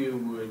to you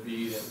would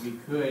be that we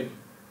could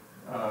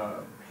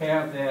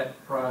have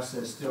that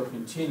process still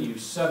continue,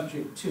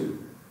 subject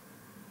to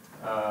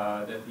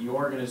that the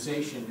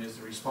organization is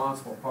the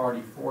responsible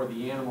party for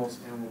the animals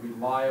and will be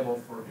liable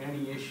for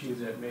any issues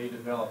that may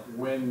develop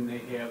when they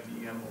have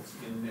the animals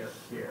in their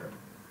care.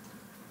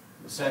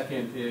 The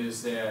second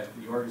is that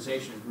the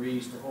organization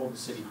agrees to hold the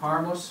city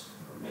harmless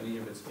for many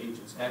of its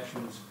agents'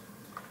 actions.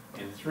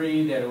 And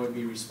 3, that it would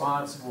be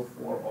responsible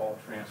for all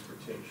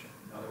transportation.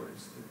 In other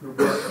words, the group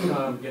has to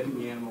come, get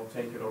the animal,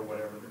 take it, or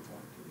whatever they're going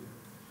to do.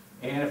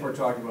 And if we're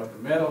talking about the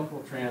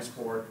medical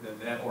transport, then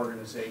that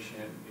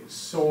organization is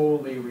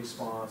solely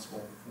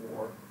responsible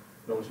for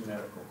those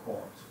medical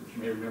costs, which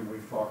you may remember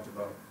we've talked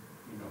about,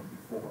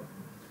 before.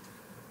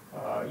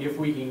 If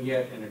we can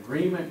get an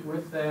agreement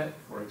with that,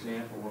 for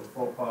example, with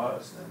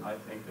FOPAS, then I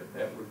think that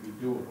that would be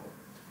doable.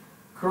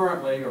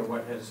 Currently, or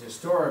what has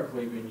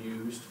historically been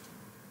used,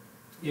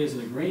 is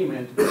an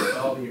agreement.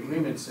 All the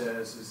agreement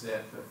says is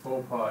that the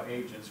FOPA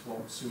agents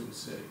won't sue the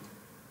city,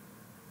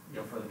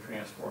 for the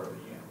transport of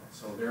the animal.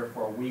 So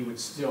therefore, we would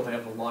still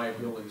have the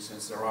liability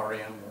since they're our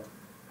animal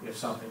if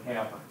something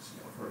happens.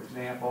 For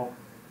example,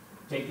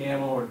 take the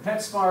animal over to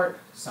PetSmart,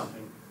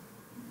 something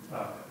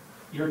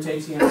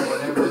irritates the animal,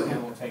 whatever, the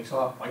animal takes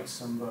off, bites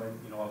somebody,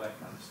 all that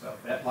kind of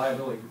stuff. That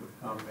liability would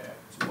come back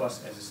to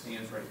us as it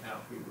stands right now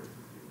if we were to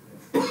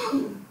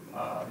do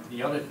that.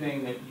 The other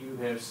thing that you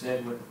have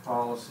said with the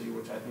policy,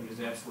 which I think is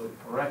absolutely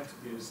correct,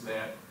 is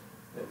that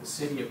the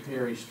city of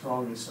Perry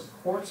strongly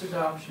supports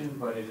adoption,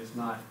 but it is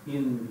not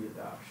in the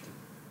adoption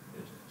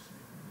business.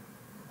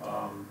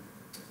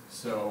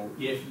 So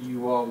if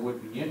you all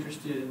would be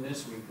interested in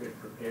this, we could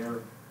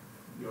prepare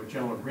a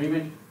general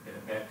agreement, get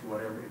it back to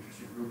whatever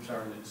interested groups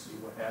are, and then see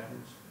what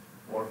happens.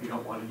 Or if you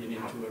don't want to get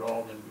into it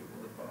all, then we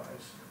will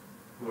advise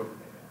whoever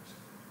may ask.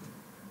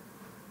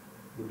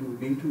 Well, do we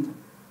need to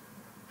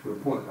a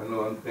point, I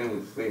know I understand what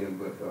you're saying,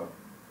 but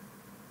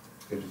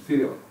it's a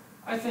city.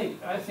 I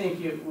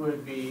think it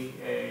would be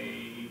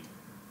a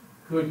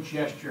good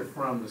gesture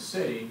from the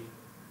city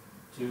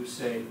to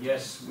say,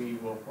 yes, we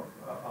will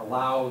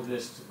allow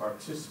this to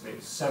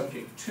participate,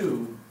 subject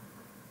to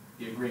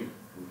the agreement.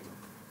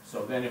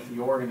 So then if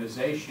the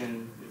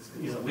organization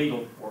is a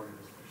legal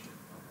organization,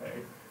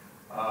 okay,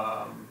 or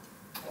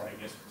I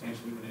guess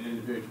potentially even an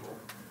individual,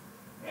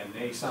 and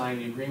they sign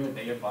the agreement,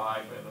 they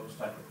abide by those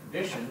type of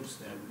conditions,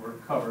 then we're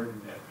covered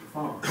and that'd be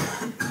fine.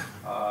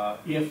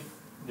 If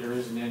there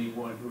isn't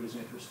anyone who is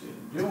interested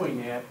in doing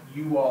that,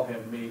 you all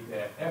have made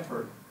that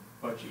effort,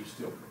 but you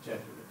still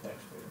protected the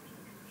taxpayers'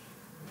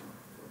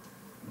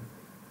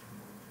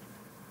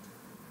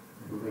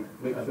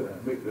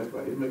 Makes sense,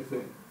 right, it makes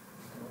sense.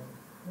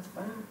 That's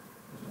fine. I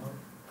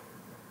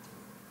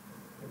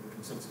think the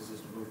consensus is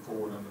to move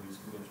forward under these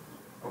conditions.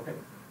 Okay.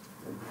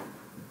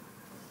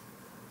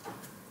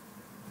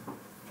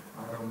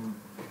 Item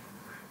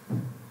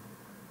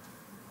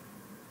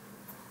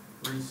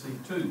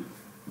 3C2,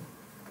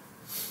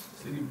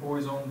 city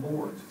employees on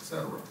boards,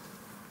 etc.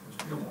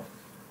 Mr. Gilmore.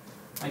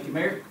 Thank you,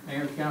 Mayor.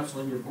 Mayor and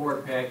Council, in your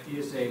board pack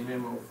is a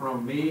memo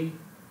from me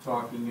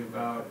talking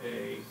about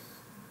a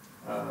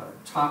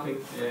topic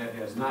that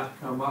has not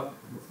come up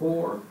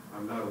before.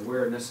 I'm not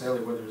aware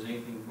necessarily whether there's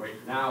anything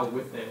right now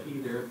with that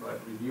either,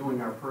 but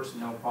reviewing our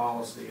personnel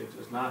policy, it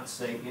does not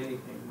say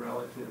anything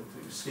relative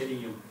to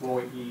city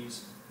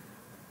employees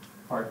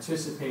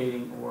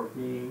participating or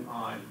being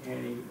on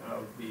any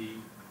of the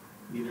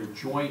either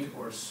joint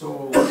or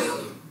sole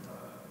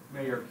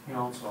mayor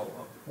council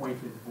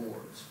appointed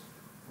boards.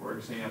 For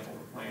example,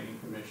 the Planning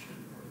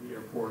Commission or the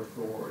Airport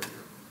Authority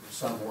or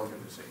some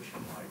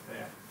organization like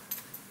that.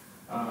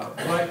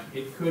 But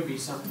it could be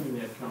something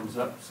that comes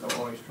up, so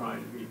always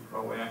trying to be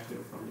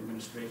proactive from the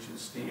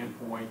administration's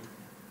standpoint.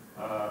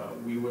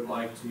 We would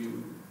like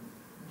to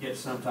get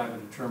some type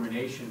of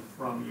determination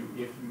from you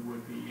if you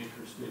would be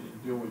interested in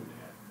doing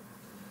that.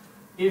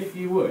 If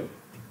you would,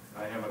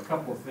 I have a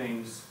couple of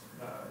things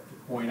to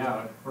point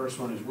out. First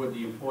one is, would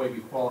the employee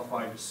be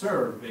qualified to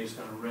serve based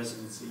on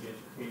residency,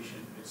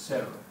 education,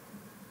 etc.?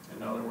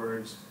 In other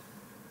words,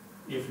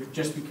 if you're,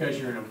 just because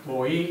you're an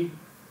employee,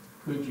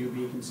 could you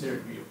be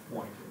considered to be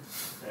appointed?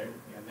 Okay?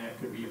 And that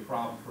could be a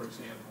problem, for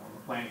example, on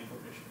the Planning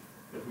Commission,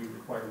 if we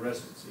require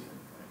residency in the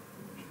Planning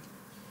Commission.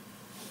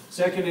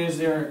 Second, is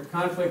there a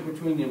conflict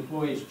between the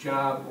employee's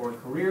job or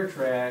career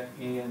track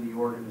and the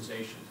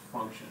organization's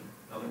function?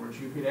 In other words,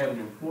 you could have an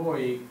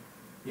employee,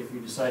 if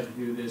you decide to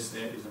do this,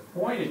 that is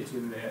appointed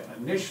to that.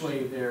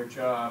 Initially, their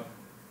job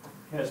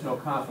has no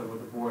conflict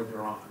with the board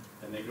they're on.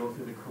 And they go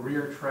through the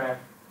career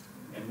track,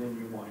 and then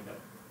you wind up.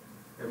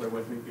 Everybody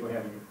with me, you're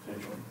having a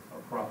potential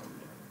problem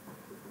there.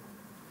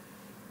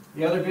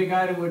 The other big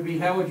item would be,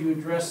 how would you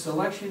address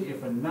selection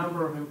if a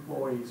number of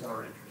employees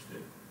are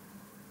interested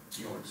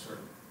in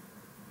serving?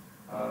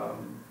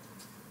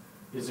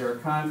 Is there a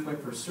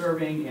conflict for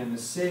serving and the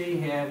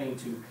city having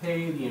to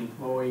pay the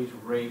employee's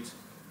rate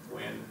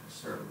when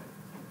serving?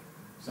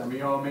 Some of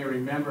y'all may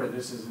remember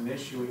this is an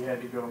issue we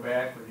had to go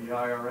back with the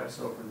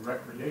IRS Open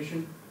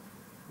Recreation.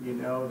 You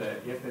know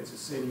that if it's a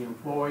city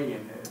employee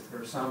and if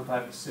there's some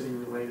type of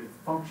city-related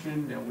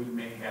function, then we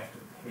may have to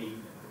pay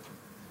them.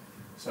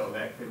 So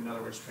that could, in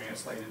other words,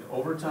 translate into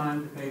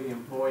overtime to pay the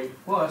employee,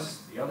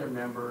 plus the other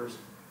members.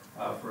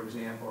 For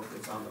example, if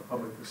it's on the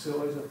Public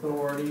Facilities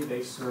Authority,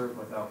 they serve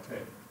without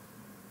pay.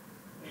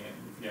 And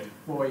if you have an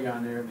employee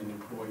on there, then the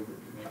employee would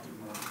be making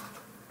money.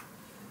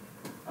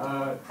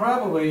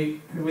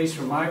 Probably, at least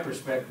from my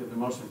perspective, the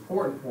most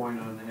important point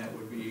on that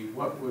would be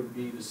what would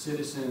be the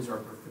citizens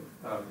or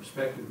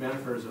prospective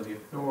benefits of the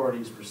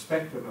authorities,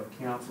 respective of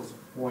councils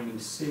appointing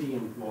city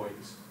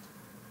employees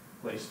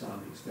placed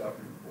on these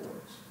governing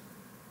boards.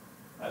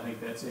 I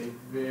think that's a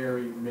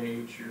very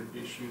major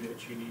issue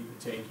that you need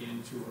to take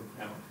into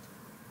account.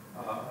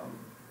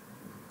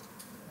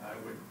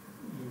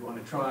 You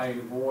want to try and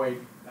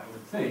avoid, I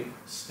would think,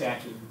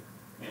 stacking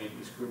any of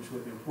these groups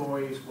with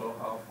employees. Well,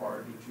 how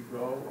far did you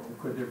go? Or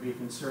could there be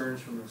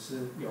concerns from the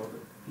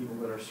people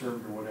that are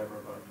served or whatever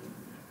about doing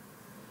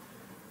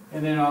that?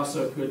 And then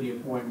also, could the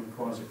appointment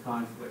cause a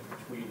conflict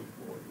between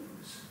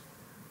employees?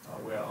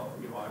 Well,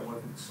 I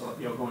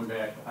wasn't, going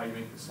back to how you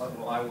make the select,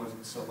 well, I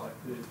wasn't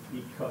selected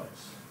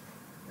because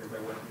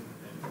everybody went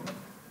in,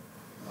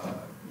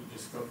 you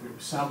just go through.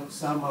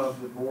 Some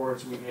of the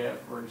boards we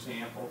have, for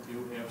example,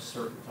 do have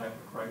certain type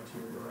of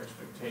criteria or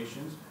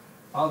expectations.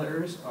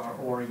 Others are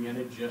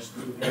oriented just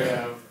to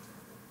have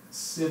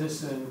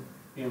citizen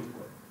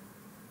input,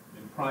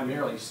 and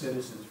primarily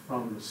citizens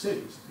from the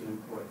city's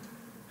input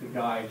to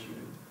guide you,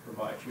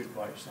 provide you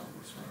advice on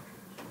these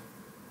functions.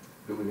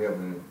 Do we have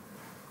any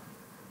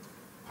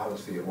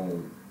policy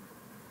on,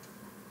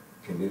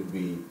 can this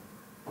be,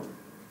 or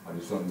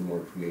is something you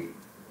want to create?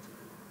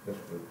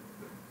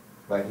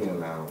 Right here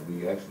now,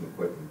 we asking the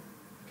question,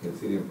 can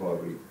city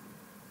employees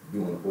be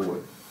on the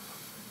board?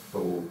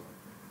 So,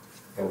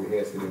 have we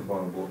had city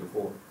employees on board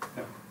before?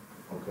 No.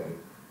 Okay,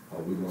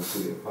 are we going to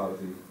create a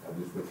policy? I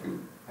just what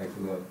you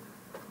asking us,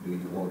 do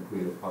you want to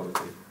create a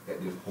policy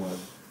at this point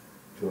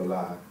to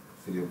allow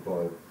city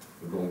employees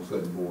to go on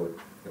certain boards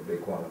if they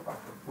qualify?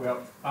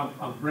 Well,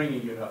 I'm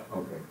bringing it up.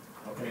 Okay.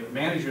 Okay, the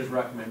manager's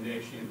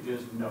recommendation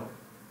is no.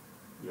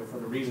 For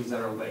the reasons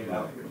that are laid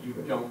out here, you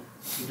don't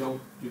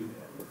do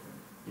that.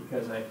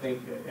 Because I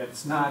think that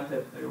it's not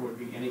that there would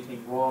be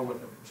anything wrong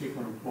with a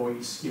particular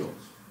employee's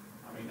skills.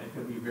 I mean, they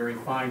could be a very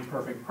fine,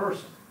 perfect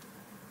person.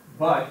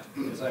 But,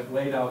 as I've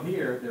laid out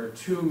here, there are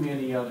too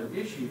many other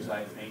issues,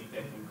 I think,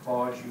 that can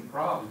cause you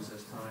problems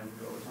as time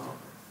goes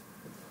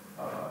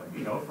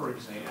on. For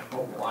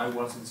example, well, I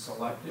wasn't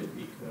selected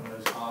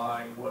because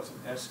I was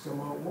an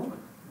Eskimo woman.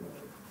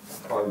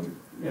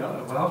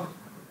 Well,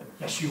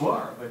 yes you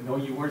are, but no,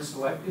 you weren't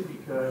selected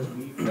because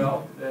we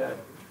felt that,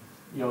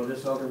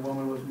 this other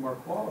woman was more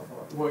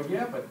qualified. Well,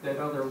 yeah, but that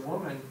other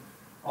woman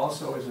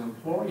also as an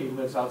employee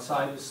lives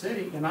outside the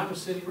city, and I'm a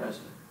city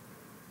resident.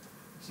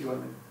 See what I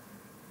mean?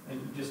 And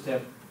you just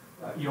have,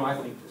 I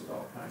think just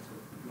all kinds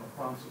of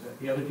problems with that.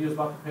 The other deal is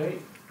about the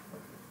pay,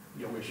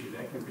 issue.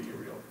 That can be a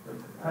real. The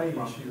pay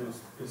issue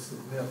is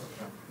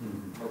significant,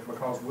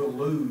 because we'll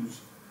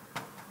lose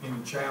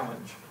any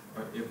challenge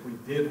if we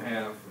did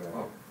have,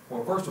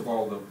 well, first of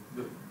all,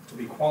 to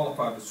be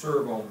qualified to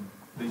serve on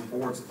these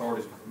boards,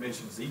 authorities, and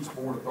commissions, each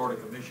board,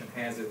 authority, commission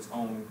has its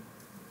own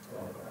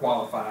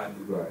qualified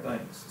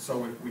things.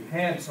 So if we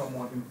had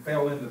someone who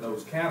fell into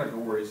those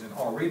categories, and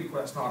already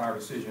that's not our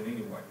decision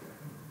anyway,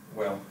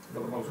 well, for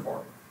the most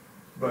part,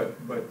 but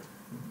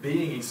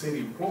being a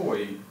city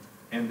employee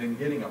and then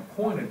getting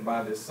appointed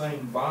by the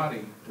same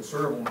body to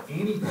serve on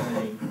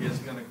anything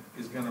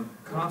is gonna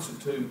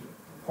constitute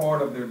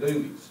part of their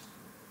duties.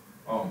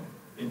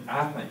 And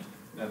I think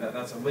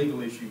that's a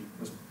legal issue,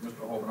 Mr.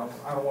 Holman.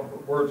 I don't want to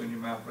put words in your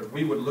mouth, but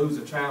we would lose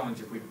a challenge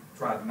if we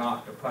tried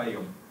not to pay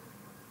them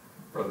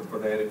for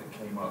that if it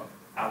came up,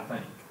 I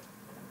think.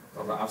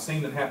 I've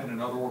seen it happen in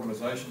other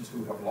organizations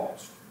who have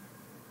lost.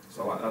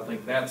 So I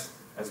think that's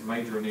as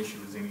major an issue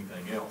as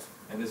anything else.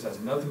 And this has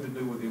nothing to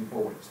do with the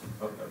employees,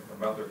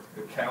 about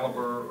their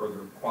caliber or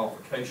their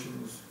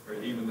qualifications or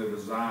even their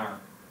desire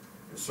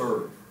to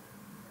serve.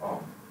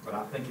 But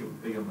I think it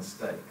would be a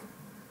mistake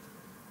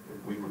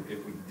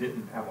if we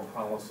didn't have a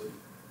policy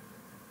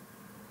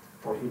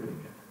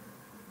prohibiting it.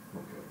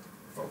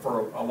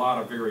 For a lot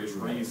of various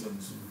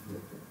reasons,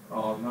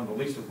 none the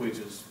least of which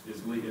is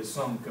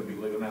some could be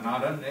legal. Now,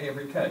 not in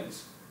every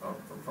case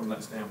from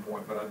that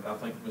standpoint, but I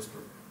think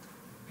Mr.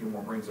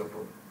 Gilmore brings up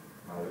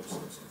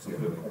some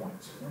good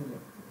points.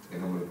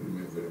 And I'm going to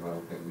agree with him. I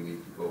don't think we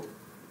need to go,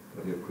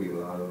 but it'll create a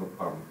lot of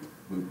problems.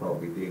 We'll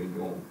probably be dead and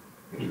gone,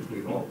 and it'll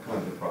create all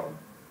kinds of problems.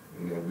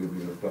 And then we'll be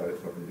going to start at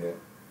something that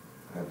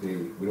I tell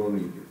you, we don't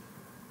need it.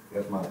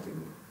 That's my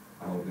opinion.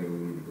 I don't think we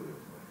need to go this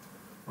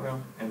way.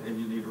 Well, and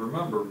you need to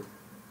remember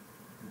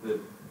that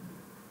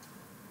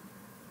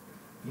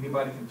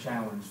anybody can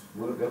challenge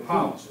the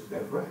policy.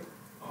 That's right.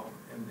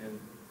 And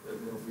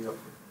it'll be up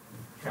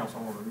to council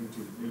on a need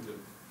to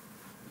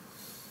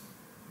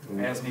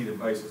as needed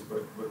basis,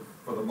 but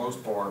for the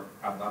most part,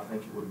 I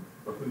think it would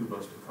behoove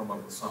us to come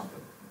up with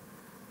something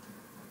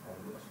on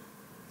this.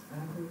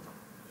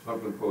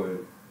 Something for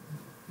it,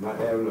 not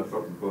having or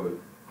something for it,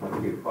 trying to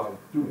get a policy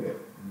to have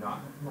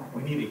it.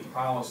 We need a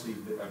policy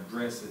that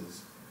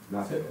addresses,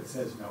 Not that. It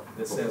says no.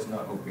 that says no.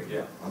 Okay.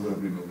 Yeah. I'm going to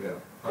agree with that,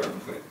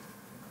 100%.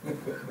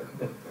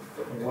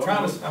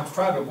 I'm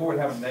trying to avoid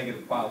having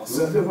negative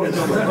policy. But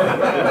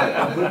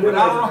I don't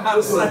know how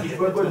to say it.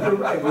 But you're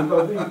right,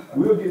 because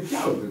we'll get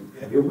challenged.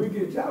 If we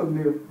get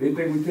challenged, they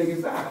think we take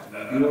it side.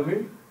 You know what I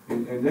mean?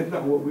 And that's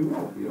not what we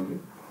want, you know what I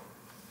mean?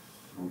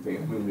 Okay,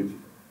 I'm with you.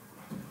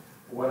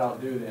 What I'll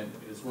do then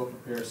is we'll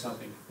prepare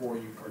something for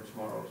you for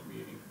tomorrow's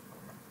meeting.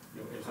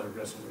 It's a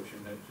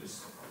resolution that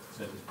just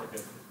says it's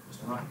prohibited.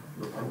 Mr. Knight?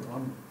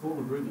 I'm full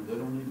agreement, they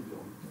don't need to go.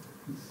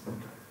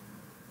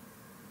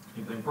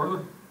 Anything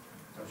further?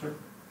 No, sir.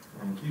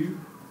 Thank you.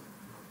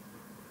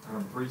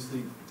 Item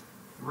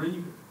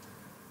 3C3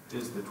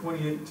 is the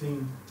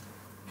 2018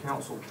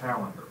 council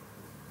calendar.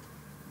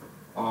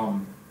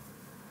 Trying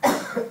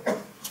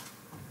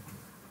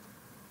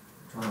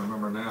to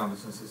remember now,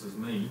 since this is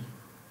me.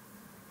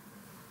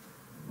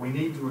 We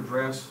need to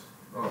address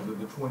the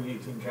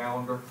 2018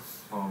 calendar,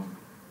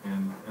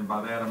 and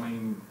by that I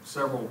mean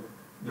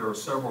there are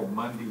several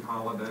Monday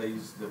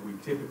holidays that we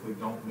typically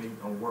don't meet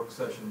on work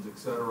sessions, et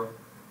cetera.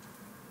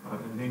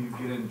 And then you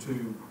get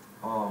into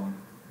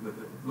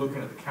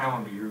looking at the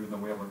calendar year,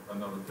 then we have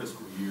another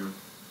fiscal year.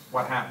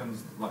 What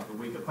happens like the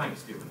week of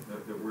Thanksgiving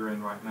that we're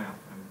in right now?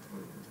 And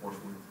of course,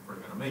 we're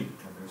going to meet.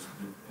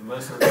 And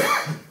unless there's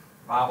a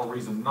Bible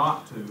reason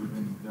not to,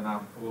 then I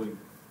fully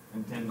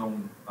intend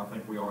on, I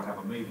think we ought to have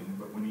a meeting.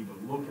 But we need to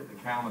look at the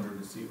calendar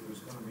to see if there's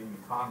going to be any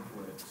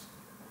conflicts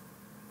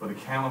for the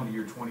calendar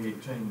year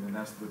 2018, and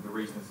that's the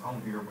reason it's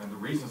on here. And the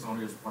reason it's on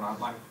here is what I'd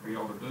like to be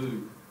able to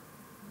do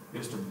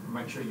is to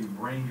make sure you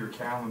bring your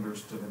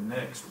calendars to the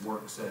next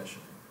work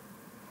session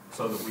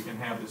so that we can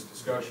have this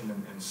discussion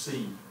and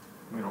see,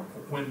 you know,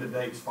 when the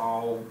dates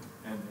fall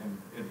and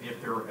if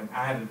there are, and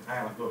I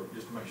haven't looked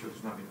just to make sure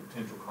there's not any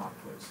potential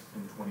conflicts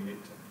in 2018.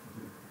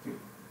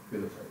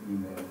 Give us an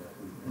email that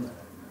we can.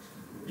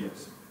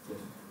 Yes.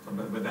 So,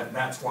 but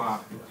that's why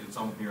it's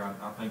on here.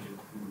 I think it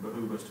would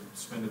behoove us to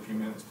spend a few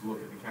minutes to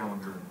look at the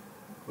calendar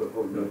for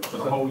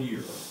the whole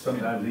year.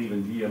 Sometimes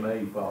even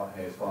GMA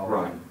has fallen.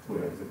 Right.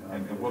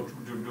 And we'll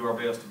do our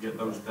best to get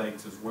those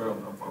dates as well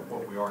of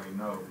what we already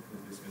know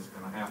is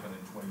going to happen in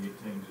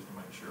 2018, just to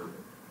make sure.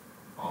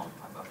 I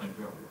think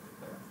we'll look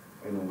at that.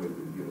 Ain't no way we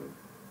can get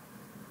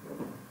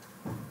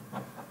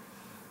it.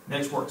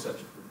 Next work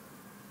session.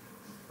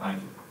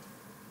 Thank you.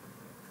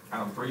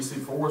 Item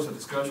 3C4 is a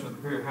discussion of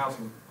the Perry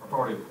Housing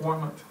Authority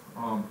appointment.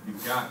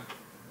 You've got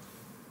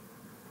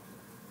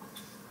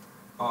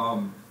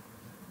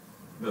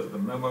the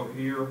memo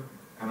here,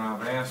 and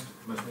I've asked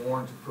Ms.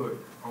 Warren to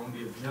put on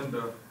the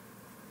agenda,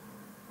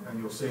 and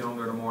you'll see it on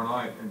there tomorrow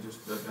night, and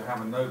just to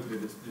have a note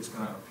that it's just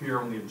going to appear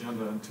on the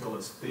agenda until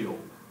it's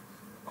filled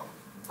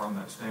from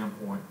that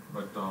standpoint.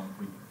 But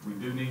we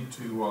do need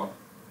to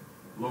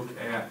look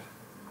at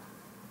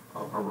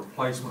a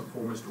replacement for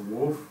Mr.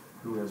 Wolf,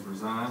 who has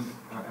resigned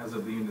as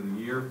of the end of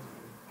the year.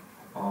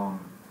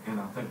 And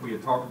I think we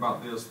had talked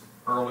about this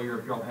earlier.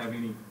 If y'all have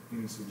any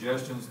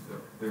suggestions,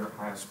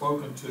 I have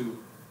spoken to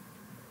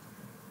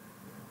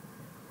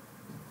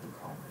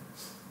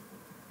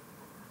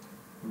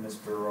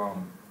Mr.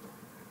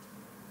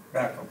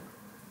 Beckham,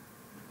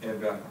 Ed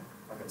Beckham.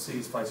 I could see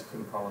his face, I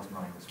couldn't call his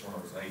name. It's one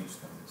of those age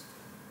things.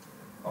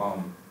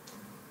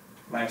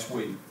 Last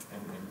week,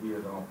 and he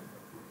had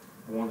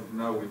wanted to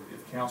know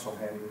if council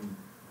had any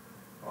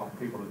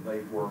people that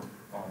they were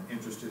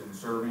interested in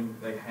serving.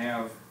 They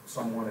have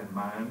someone in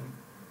mind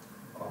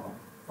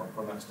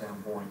from that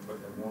standpoint, but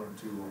they wanted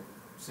to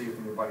see if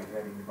anybody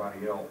had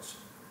anybody else.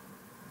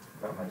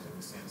 If that makes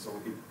any sense. So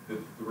the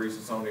reason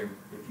it's on there,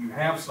 if you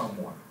have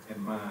someone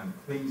in mind,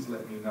 please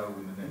let me know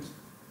in the next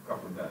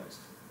couple of days,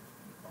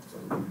 so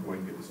we can go ahead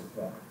and get this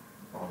appointment.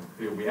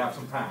 We have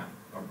some time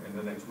in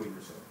the next week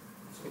or so.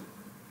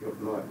 If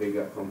not, they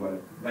got somebody.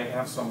 They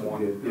have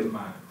someone in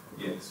mind,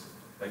 yes,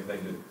 they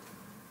do.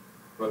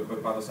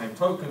 But by the same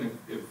token,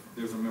 if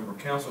there's a member of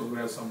council who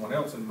has someone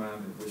else in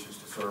mind that wishes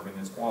to serve and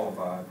is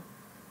qualified,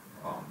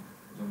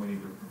 then we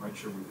need to make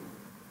sure we do.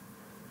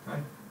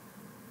 Okay?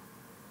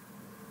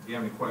 If you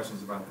have any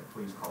questions about that,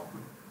 please call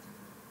me.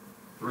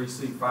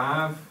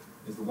 3C5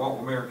 is the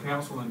Walton Mayor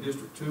Council in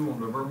District 2 on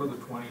November the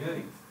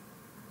 28th.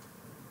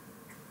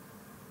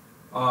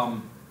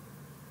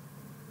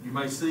 You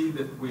may see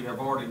that you've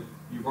already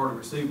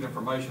received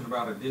information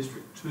about a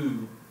District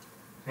 2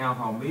 town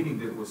hall meeting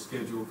that was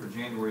scheduled for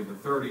January the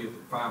 30th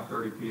at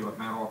 5:30 p.m. at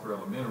Mount Arthur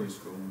Elementary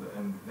School,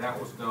 and that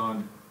was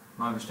done,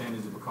 my understanding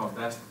is because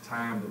that's the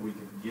time that we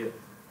could get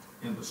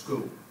into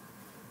school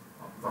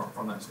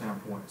from that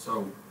standpoint.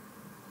 So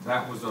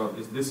that was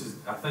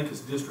I think it's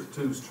District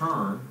 2's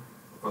turn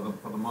for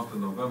the month of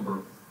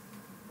November.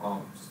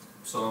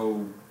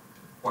 So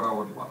what I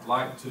would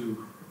like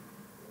to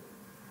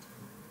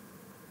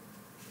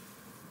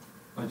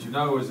let you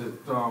know is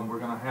that we're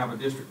going to have a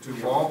District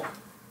 2 walk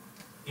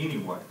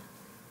anyway,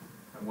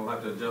 and we'll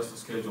have to adjust the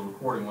schedule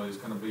accordingly. It's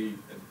going to be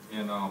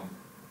in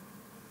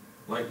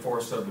Lake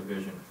Forest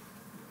Subdivision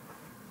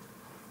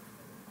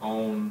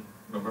on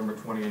November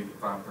 28th at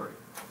 5:30.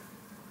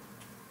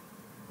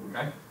 Okay?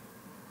 Any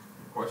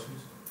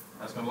questions?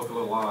 That's going to look a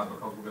little odd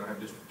because we're going to have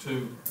District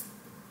 2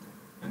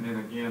 and then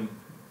again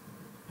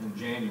in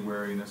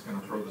January, and that's going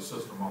to throw the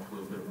system off a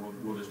little bit.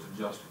 We'll just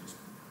adjust it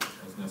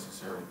as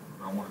necessary.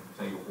 But I wanted to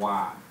tell you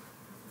why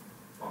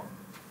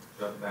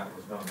that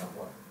was done that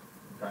way.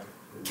 Okay.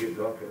 Get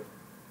dark at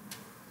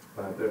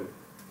 5:30.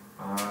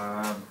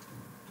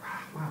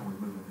 Why are we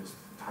moving this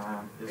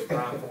time? It's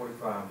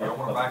 5:45. Y'all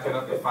want to back it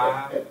up to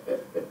 5?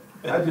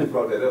 I just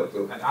brought that up,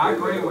 so. And I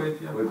agree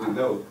with you. But you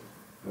know.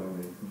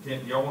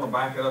 Y'all want to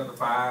back it up to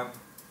 5?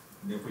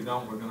 And if we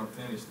don't, we're going to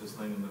finish this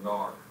thing in the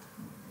dark.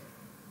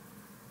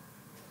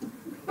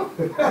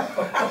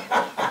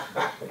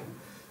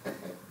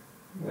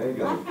 I ain't I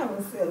got, have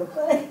a silly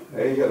thing.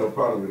 I ain't got no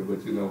problem with it,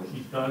 but you know,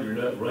 She's conjuring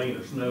up rain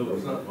or snow or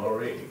something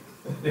already.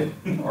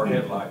 Or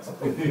headlights.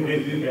 I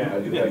just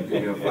gotta give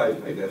me a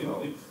flight, like that's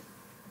all.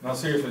 Now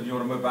seriously, do you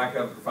wanna move back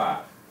up to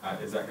 5?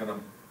 Is that gonna?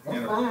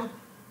 That's fine.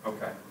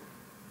 Okay.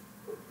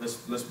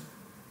 Let's,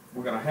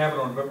 we're gonna have it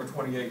on November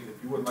 28th.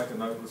 If you would make a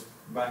note, let's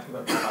back it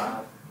up to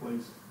 5,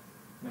 please,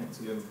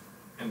 Nancy,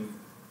 and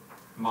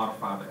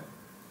modify that.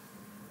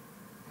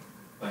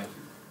 Thank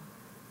you.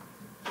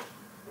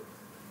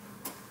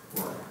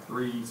 For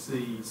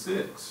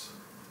 3C6,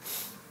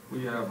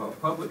 we have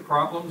Public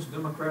Problems,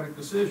 Democratic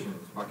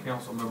Decisions by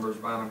Council Members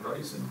Bynum,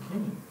 Grace, and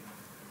King.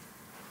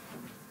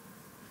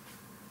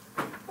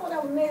 Oh,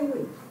 that was next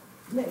week.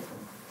 Next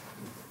one.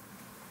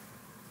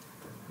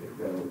 If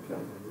that don't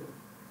count,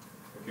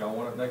 If y'all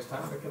want it next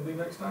time, it can be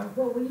next time.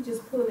 Well, will you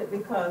just pull it,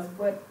 because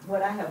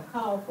what I have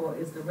called for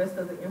is the rest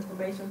of the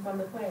information from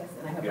the class,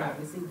 and I have Yeah. not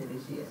received it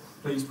as yet.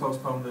 Please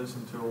postpone this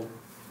until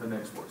the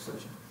next work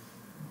session.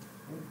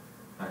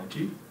 Thank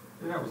you.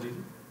 Yeah, that was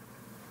easy.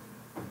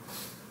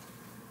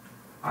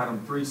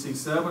 Item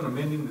 3C7,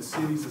 amending the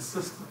city's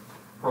assistant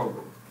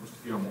program.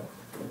 Mr. Gilmore.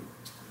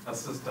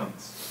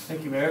 Assistance.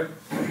 Thank you, Mayor.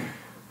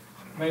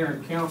 Mayor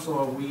and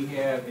council, we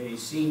have a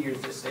seniors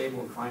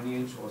disabled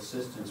financial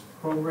assistance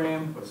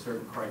program with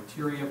certain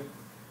criteria.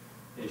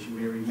 As you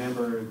may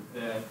remember,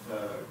 that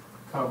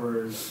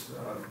covers,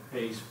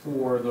 pays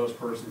for those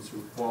persons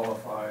who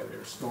qualify,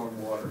 their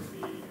stormwater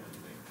fee and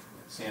the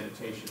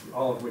sanitation fee,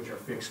 all of which are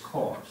fixed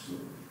costs.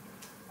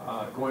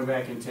 Going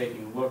back and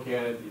taking a look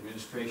at it, the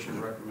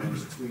administration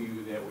recommends to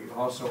you that we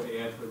also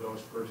add for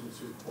those persons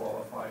who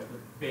qualify the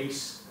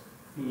base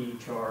fee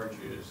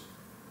charges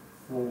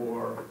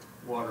for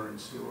water and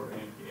sewer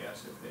and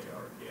gas if they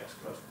are a gas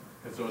customer,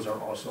 because those are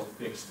also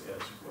fixed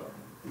as well.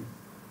 You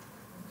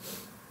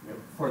know,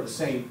 for the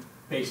same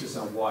basis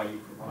on why you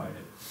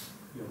provided,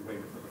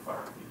 waiver for the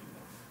fire fee,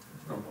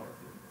 stormwater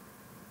fee.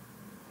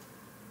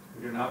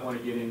 We do not want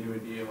to get into a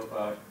deal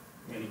about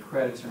any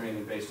credits or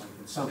anything based on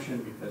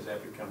consumption, because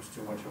that becomes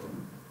too much of a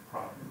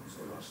problem, so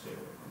we're going to stay away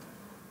from that.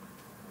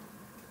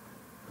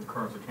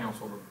 Concurrence of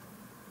council to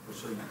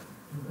proceed.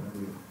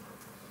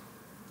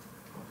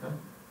 Okay,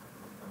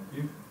 thank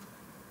you.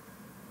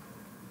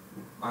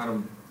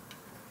 Item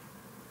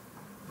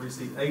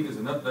 3C8 is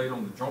an update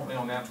on the jointly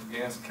owned natural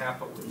gas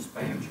capital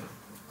expansion.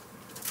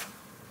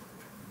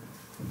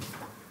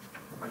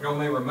 Like y'all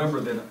may remember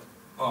that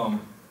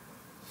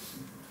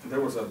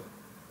there was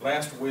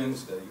last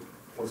Wednesday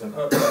was an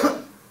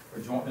update for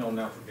jointly owned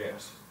natural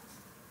gas.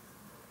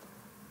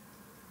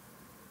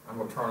 I'm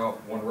gonna turn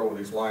off one row of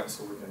these lights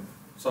so we can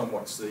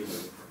somewhat see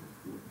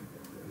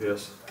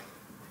this.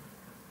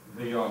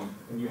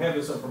 And you have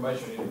this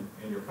information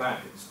in your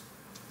packets.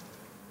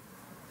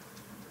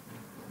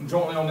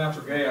 Jointly owned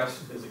natural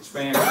gas is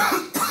expanding.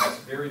 That's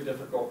very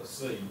difficult to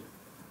see.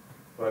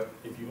 But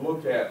if you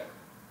look at,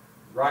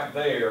 right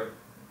there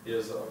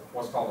is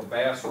what's called a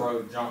Bass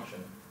Road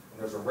Junction.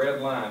 And there's a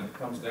red line that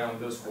comes down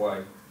this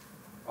way,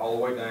 all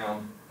the way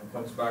down, and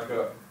comes back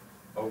up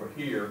over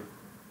here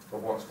to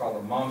what's called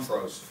the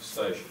Montrose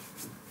Station.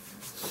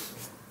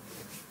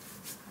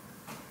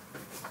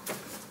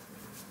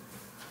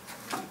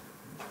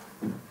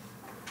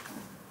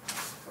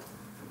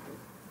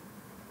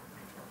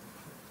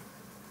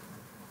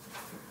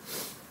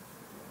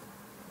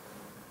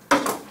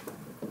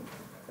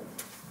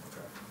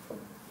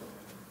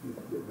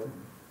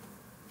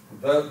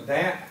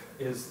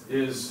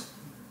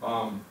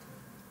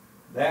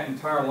 That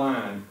entire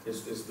line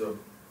is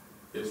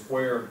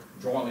where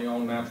jointly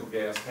owned natural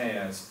gas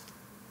has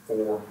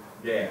for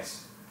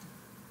gas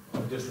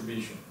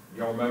distribution.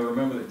 Y'all may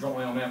remember that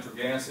jointly owned natural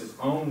gas is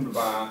owned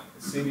by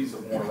the cities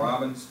of Warner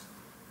Robins,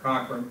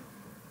 Cochran,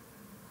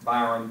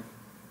 Byron,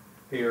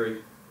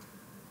 Perry,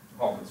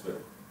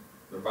 Hawkinsville.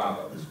 There are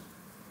 5 of us.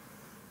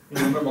 You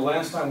remember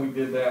last time we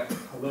did that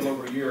a little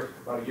over a year,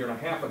 about a year and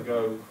a half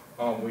ago,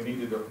 we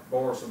needed to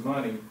borrow some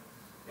money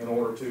in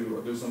order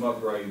to do some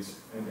upgrades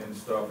and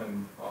stuff,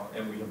 and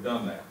we have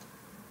done that.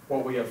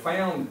 What we have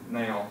found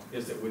now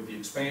is that with the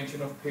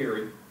expansion of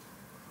Perry,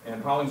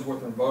 and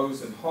Hollingsworth and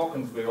Bose and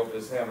Hawkinsville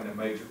is having a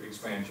major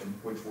expansion,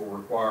 which will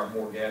require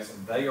more gas,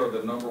 and they are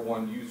the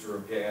 #1 user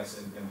of gas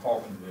in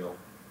Hawkinsville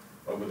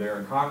over there.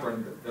 And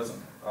Cochran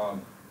doesn't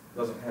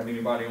have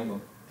anybody on the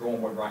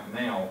drawing board right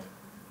now,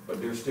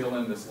 but they're still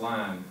in this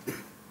line.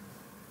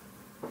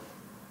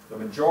 The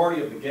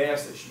majority of the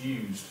gas that's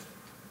used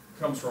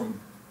comes from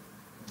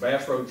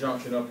Bass Road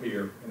Junction up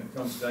here, and it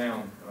comes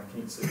down, and I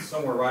can't see,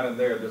 somewhere right in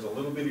there, there's a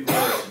little bitty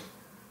road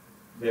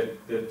that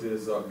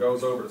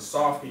goes over to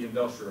Softy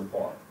Industrial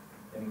Park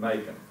in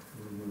Macon.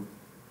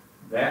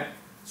 That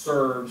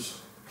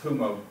serves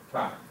Kumho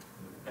Tire,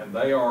 and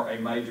they are a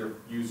major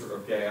user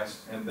of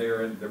gas, and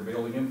they're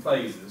building in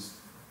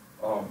phases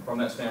from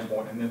that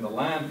standpoint, and then the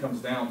line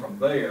comes down from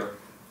there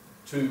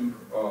to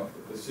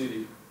the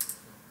city,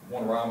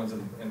 Warner Robins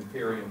and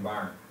Perry and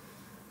Byron.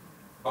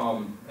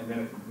 And then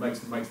it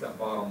makes that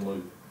bottom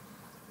loop.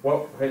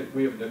 what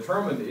we have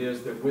determined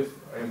is that with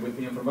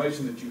the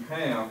information that you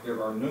have,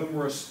 there are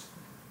numerous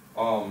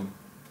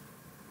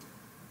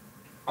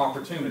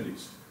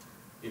opportunities,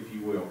 if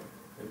you will.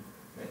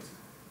 Nancy,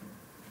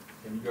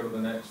 can you go to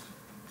the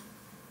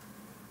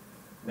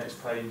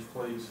next page,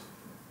 please?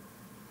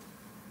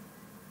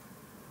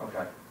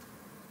 Okay.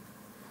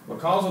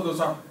 Because of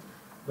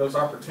those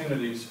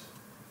opportunities,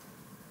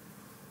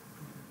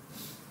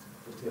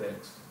 just hit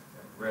X,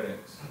 red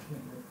X.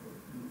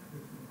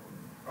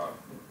 All right.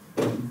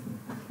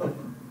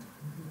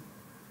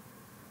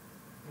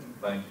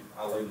 Thank you.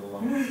 I'll leave it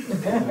alone.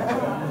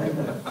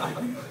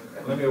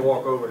 Let me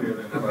walk over here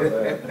then. How about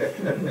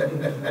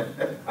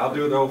that? I'll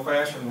do it the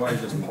old-fashioned way,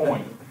 just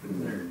point.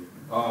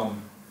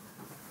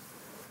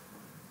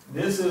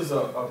 This is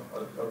a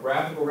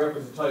graphical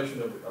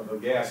representation of the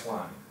gas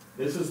line.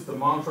 This is the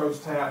Montrose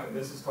tap, and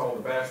this is called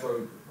the Bass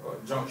Road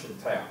Junction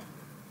tap.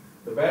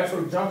 The Bass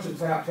Road Junction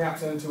tap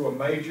taps into a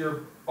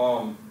major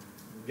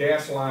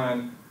gas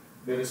line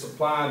that is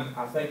supplied,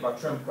 I think, by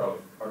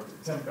Trimco, or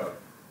Timco.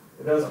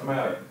 It doesn't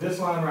matter. This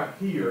line right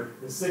here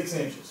is 6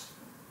 inches.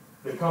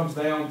 It comes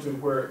down to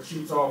where it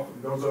shoots off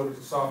and goes over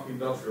to Soft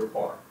Industrial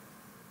Park.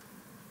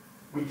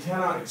 We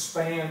cannot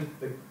expand,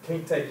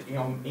 can't take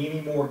on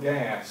any more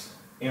gas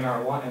in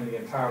our line, in the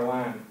entire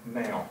line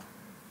now.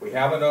 We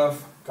have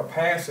enough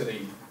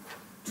capacity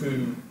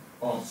to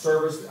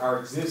service our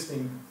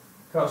existing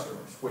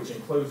customers, which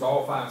includes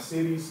all 5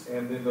 cities,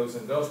 and then those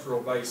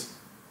industrial base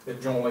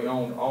that jointly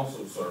owned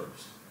also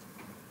serves.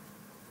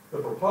 The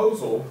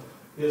proposal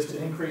is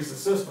to increase the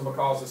system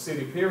because the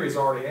city of Perry's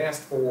already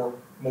asked for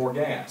more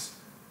gas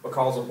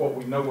because of what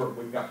we know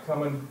we've got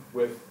coming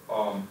with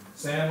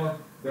Sandler.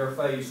 Their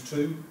phase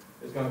 2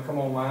 is going to come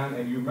online,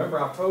 and you remember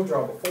I've told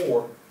y'all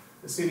before,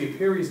 the city of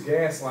Perry's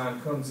gas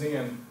line comes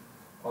in,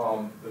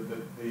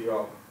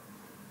 the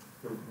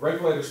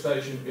regulator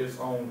station is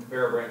on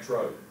Bear Branch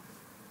Road.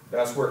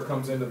 That's where it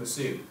comes into the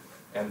city.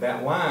 And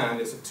that line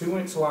is a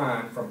 2-inch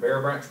line from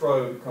Bear Branch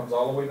Road, comes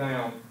all the way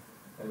down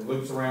and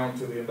loops around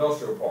to the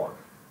industrial park.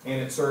 And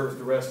it serves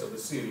the rest of the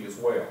city as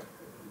well.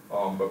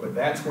 But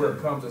that's where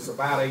it comes. It's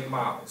about 8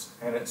 miles.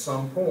 And at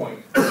some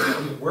point,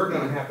 we're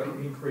going to have to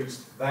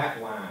increase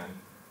that line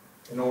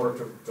in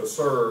order to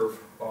serve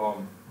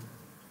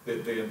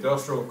the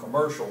industrial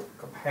commercial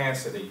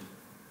capacity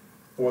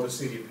for the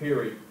city of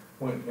Perry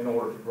in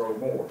order to grow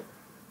more.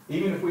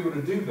 Even if we were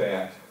to do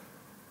that,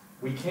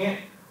 we can't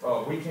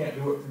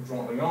do it from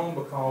jointly owned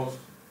because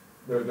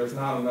there's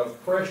not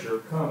enough pressure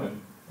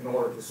coming in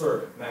order to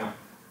serve it. Now,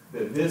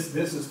 this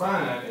is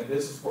fine, and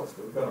this is what's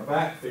going to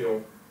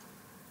backfill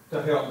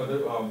to help.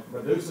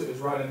 Medusa is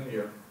right in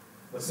here,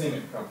 the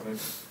cement company,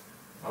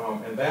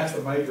 and that's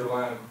the major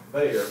line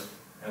there,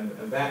 and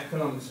that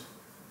comes,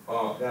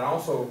 that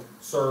also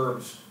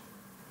serves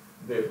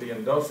the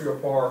industrial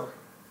park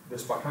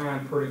that's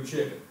behind Pretty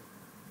Chicken,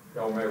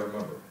 y'all may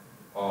remember,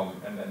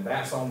 and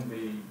that's on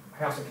the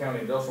Houston County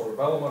Industrial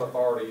Development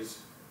Authority's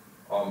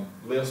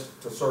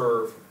list to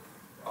serve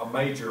a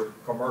major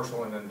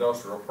commercial and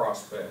industrial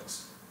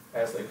prospects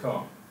as they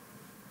come.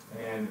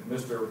 And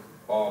Mr.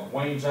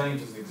 Wayne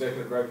James is the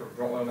Executive Director of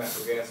Jointly Owned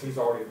Natural Gas. He's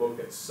already looked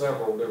at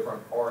several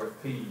different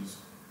RFPs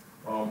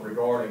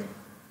regarding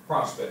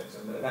prospects,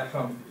 and that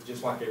comes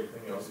just like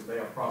everything else. They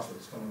have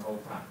prospects coming the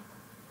whole time.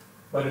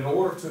 But in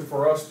order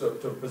for us to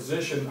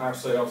position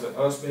ourselves, and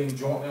us being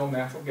jointly owned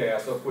natural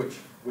gas, of which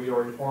we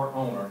are a part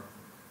owner,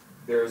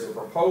 there is a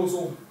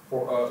proposal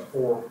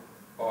for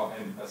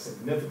a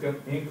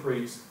significant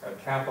increase, a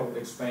capital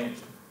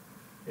expansion.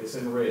 It's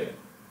in red.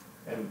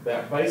 And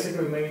that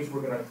basically means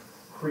we're going to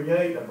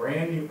create a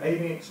brand new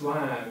 8-inch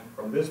line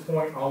from this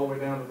point all the way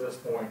down to this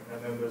point,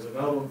 and then there's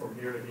another one from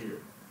here to here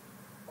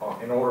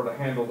in order to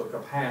handle the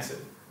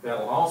capacity.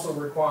 That'll also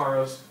require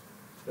us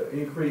to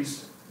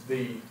increase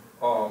the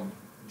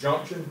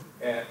junction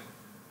at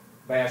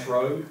Bass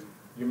Road.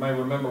 You may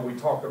remember we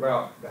talked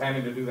about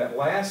having to do that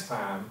last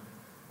time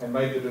and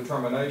made the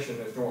determination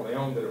as jointly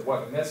owned that it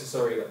wasn't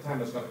necessary at that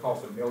time. It's going to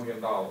cost $1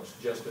 million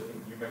just to,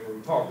 you remember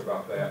we talked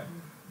about that,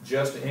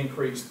 just to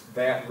increase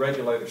that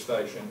regulator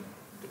station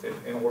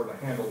in order to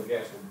handle the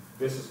gas.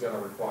 This is going to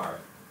require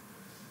it.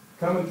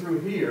 Coming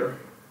through here,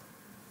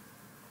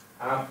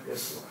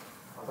 it's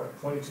I think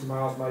 22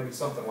 miles, maybe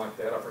something like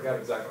that. I forgot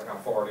exactly how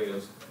far it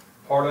is.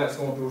 Part of that's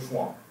going through a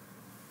swamp.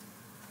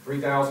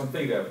 3,000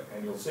 feet of it,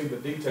 and you'll see the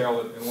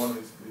detail in one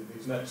of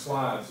these next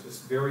slides. It's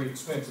very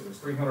expensive. It's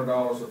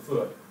 $300 a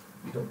foot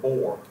to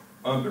bore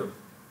under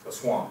the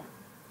swamp.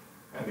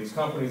 And these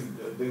companies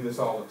do this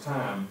all the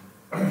time.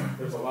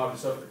 There's a lot of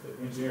stuff that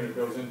engineering that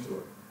goes into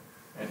it.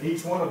 And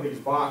each one of these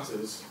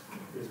boxes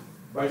is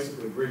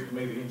basically agreed to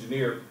me. The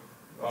engineer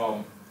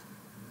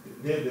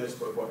did this,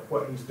 but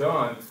what he's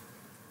done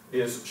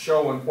is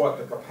showing what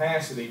the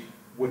capacity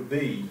would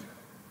be,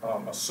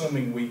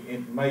 assuming we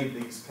made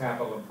these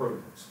capital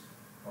improvements.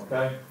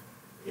 Okay?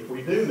 If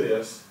we do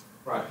this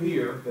right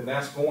here, then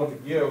that's going to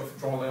give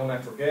jointly owned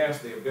natural gas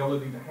the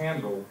ability to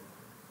handle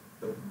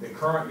the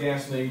current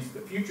gas needs,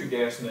 the future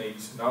gas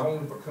needs, not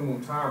only for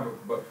Kumho Tire,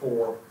 but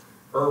for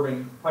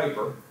Irving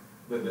Paper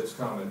that's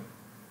coming,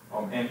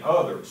 and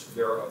others.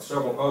 There are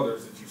several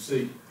others that you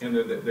see in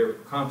there that they're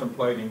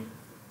contemplating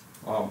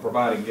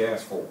providing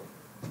gas for.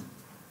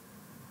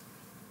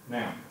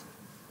 Now,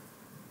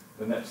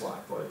 the next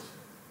slide, please.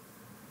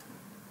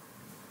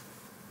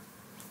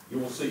 You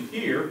will see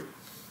here,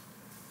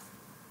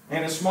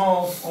 and it's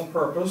small on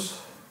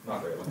purpose,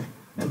 not really.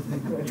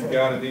 You've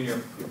got it in your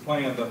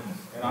plan,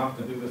 and I have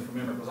to do this from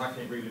memory because I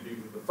can't read it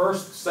either. The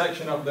first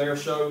section up there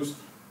shows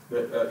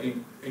that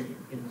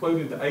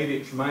including the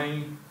 8-inch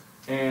main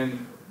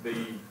and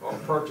the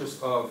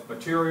purchase of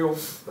material,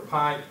 the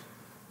pipe.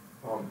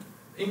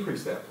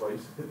 Increase that,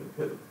 please.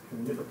 Can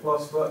you hit the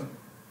plus button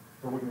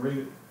so we can read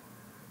it?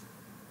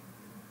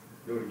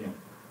 Do it again.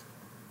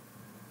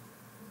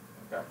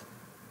 Okay.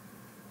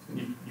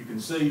 You can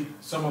see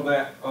some of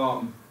that,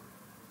 the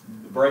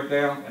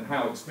breakdown and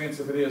how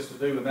expensive it is to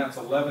do, and that's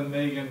 11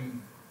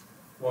 million,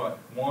 what,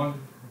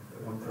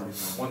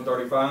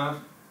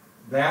 135?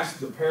 That's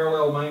the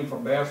parallel main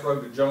from Bass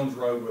Road to Jones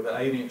Road with an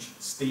 8-inch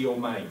steel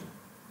main.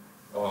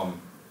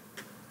 And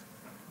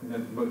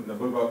then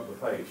move up the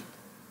page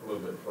a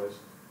little bit, please.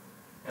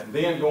 And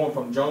then going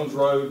from Jones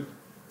Road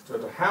to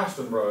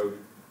Houston Road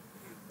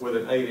with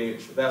an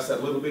 8-inch, that's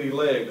that little bitty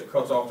leg that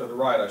cuts off to the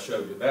right I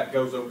showed you. That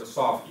goes over to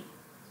Sofky.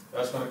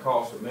 That's going to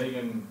cost $1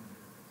 million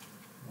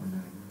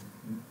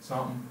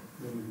something,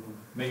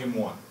 $1.1 million.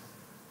 And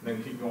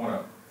then keep going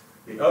up.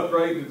 The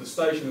upgrade to the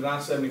station at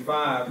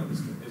I-75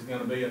 is going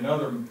to be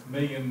another $1.2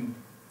 million.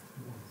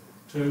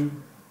 The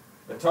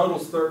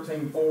total's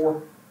 $13.4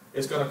 million.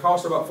 It's going to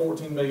cost about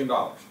 $14 million,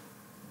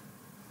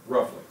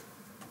 roughly,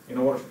 in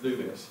order to do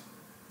this.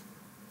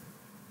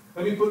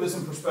 Let me put this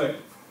in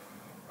perspective,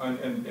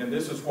 and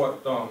this is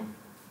what the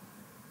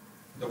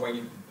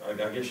way I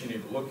guess you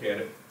need to look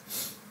at it.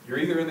 You're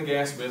either in the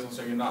gas business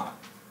or you're not.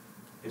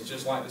 It's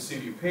just like the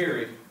city of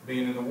Perry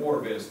being in the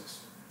water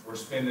business. We're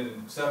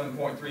spending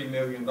 $7.3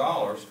 million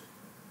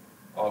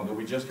that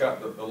we just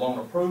got the loan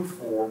approved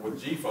for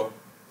with GFA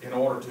in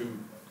order to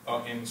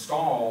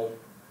install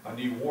a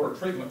new water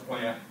treatment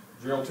plant,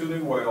 drill 2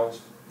 new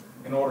wells,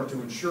 in order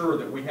to ensure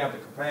that we have the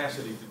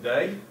capacity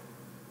today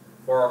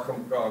for our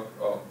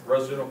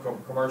residential,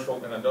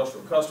 commercial, and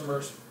industrial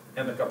customers,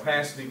 and the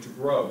capacity to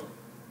grow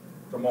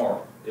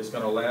tomorrow. It's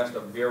going to last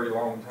a very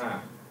long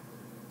time.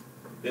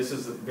 This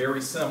is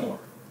very similar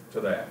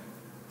to that.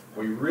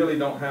 We really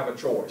don't have a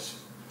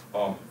choice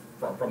from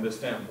this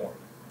standpoint.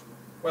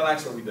 Well,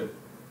 actually we do.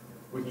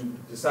 We can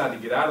decide to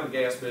get out of the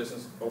gas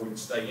business, or we can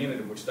stay in it.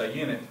 If we stay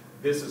in it,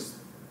 this is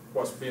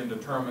what's being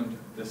determined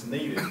that's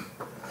needed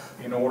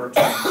in order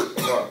to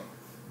grow.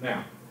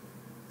 Now,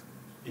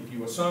 if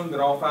you assume that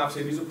all 5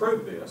 cities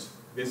approve this,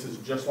 this is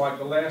just like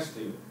the last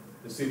deal.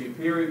 The city of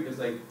Perry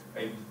is a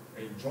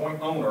joint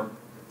owner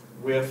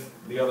with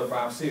the other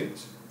 5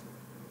 cities.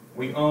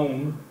 We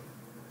own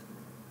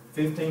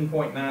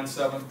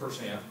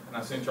 15.97%, and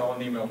I sent y'all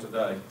an email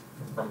today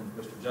from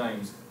Mr.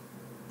 James,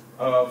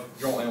 of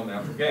jointly owned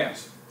natural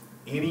gas.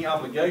 Any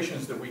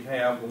obligations that we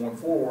have going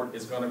forward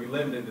is going to be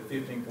limited to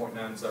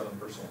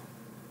 15.97%.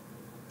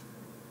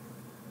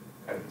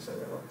 I didn't say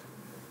that right.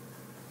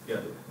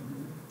 Yeah,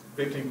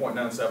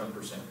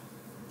 15.97%.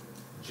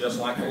 Just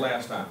like the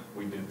last time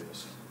we did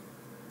this.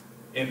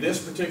 In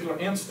this particular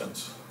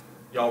instance,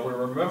 y'all will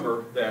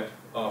remember that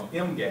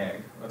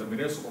MGAG, or the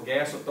Municipal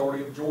Gas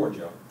Authority of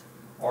Georgia,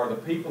 are the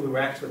people who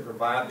actually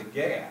provide the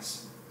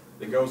gas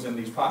that goes in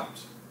these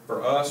pipes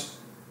for us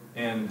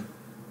and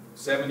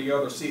 70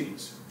 other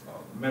cities,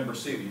 member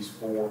cities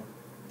for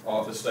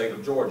the state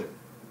of Georgia.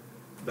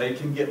 They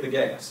can get the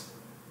gas,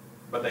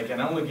 but they can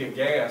only get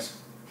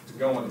gas to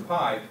go in the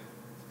pipe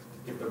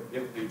if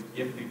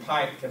the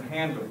pipe can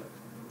handle it.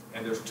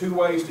 And there's 2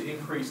 ways to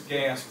increase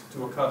gas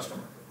to a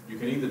customer. You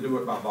can either do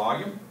it by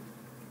volume,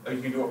 or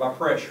you can do it by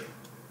pressure.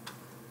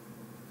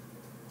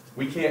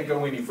 We can't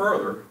go any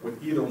further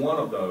with either one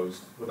of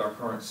those with our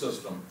current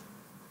system.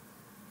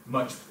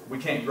 We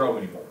can't grow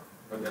anymore.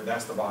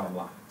 That's the bottom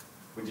line.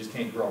 We just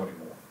can't grow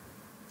anymore.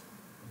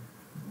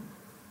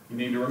 You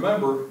need to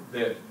remember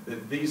that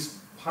these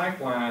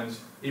pipelines,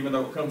 even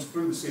though it comes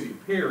through the city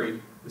of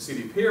Perry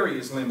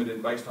is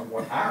limited based on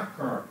what our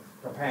current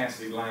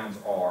capacity lines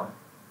are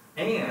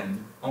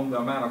and on the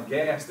amount of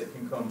gas that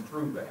can come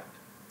through that.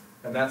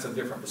 And that's a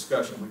different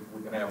discussion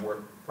we can have.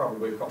 We're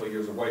probably a couple of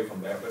years away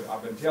from that, but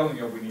I've been telling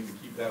you we need to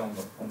keep that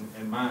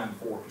in mind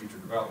for future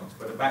developments.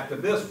 But back to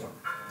this one.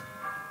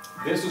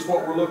 This is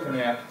what we're looking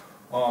at.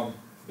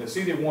 The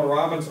city of Warner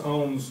Robins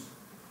owns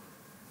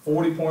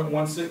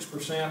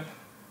 40.16%,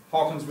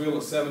 Hawkinsville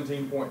is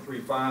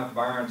 17.35%,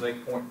 Byron's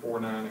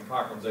 8.49%, and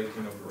Cochran's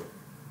 18.03%.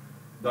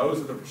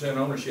 Those are the percent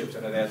ownerships,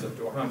 and it adds up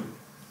to 100.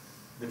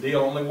 The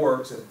deal only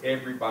works if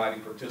everybody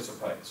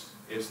participates.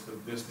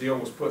 This deal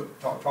was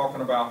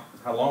talking about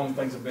how long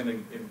things have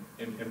been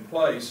in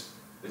place.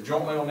 The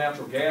jointly owned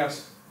natural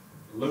gas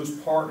loose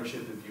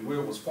partnership, if you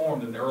will, was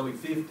formed in the early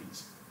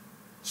 50s,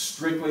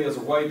 strictly as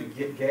a way to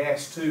get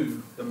gas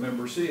to the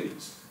member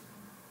cities.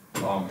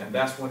 And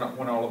that's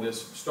when all of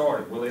this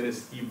started. Well, it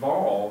has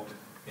evolved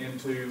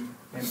into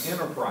an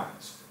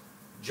enterprise.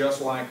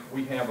 just like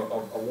we have a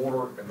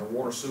water and the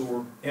water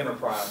sewer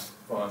enterprise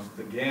fund,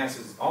 the gas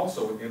is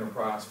also an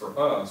enterprise for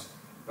us,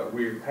 but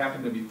we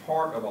happen to be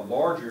part of a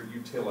larger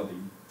utility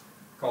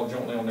called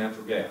Jointly Owned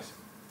Natural Gas.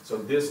 So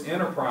this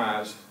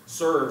enterprise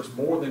serves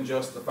more than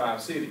just the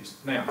 5 cities.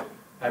 Now,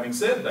 having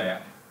said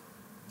that,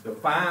 the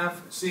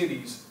 5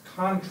 cities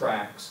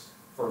contracts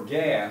for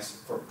gas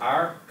for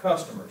our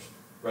customers,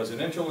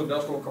 residential,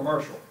 industrial,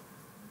 commercial,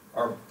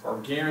 are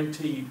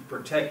guaranteed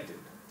protected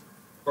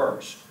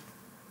first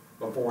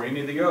before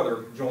any of the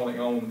other jointly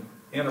owned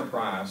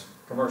enterprise,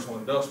 commercial,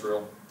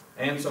 industrial,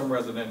 and some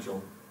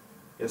residential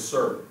is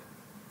served.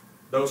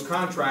 Those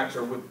contracts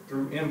are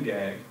through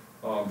MGAG,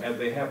 as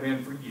they have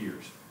been for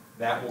years.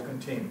 That will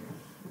continue.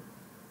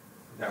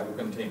 That will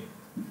continue.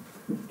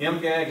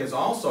 MGAG has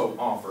also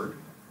offered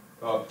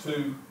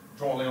to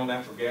jointly owned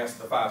natural gas,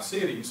 the 5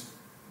 cities,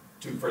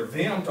 for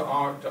them to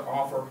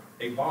offer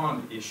a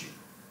bond issue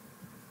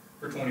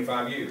for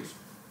 25 years.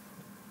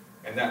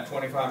 And that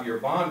 25-year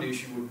bond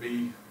issue would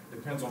be,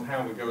 depends on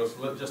how we go, it's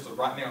just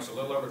right now it's a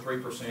little over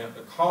 3%.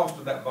 The cost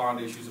of that bond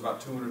issue is about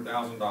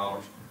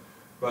 $200,000.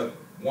 But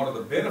one of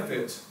the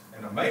benefits,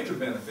 and a major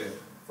benefit,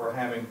 for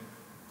having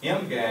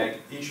MGAG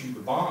issue the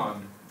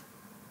bond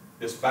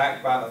that's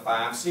backed by the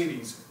 5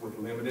 cities with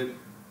limited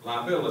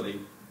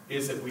liability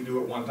is that we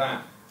do it one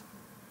time.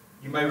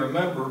 You may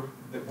remember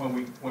that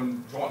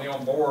when jointly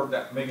on board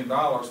that $1 million,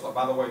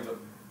 by the way,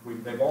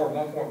 they borrowed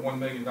 $1.1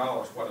 million,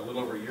 what, a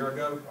little over a year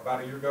ago,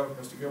 about a year ago,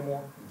 Mr.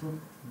 Gilmore? Mm-hmm.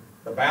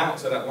 The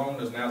balance of that loan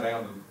is now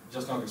down to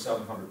just under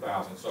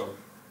 $700,000. So,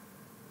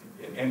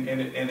 and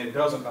it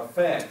doesn't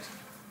affect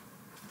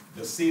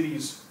the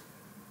city's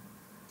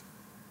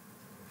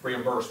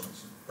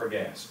reimbursements for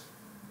gas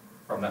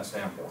from that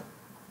standpoint.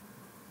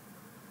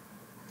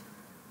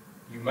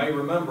 You may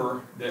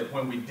remember that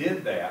when we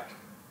did that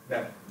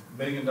 $1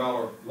 million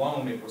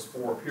loan, it was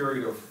for a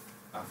period of,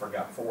 I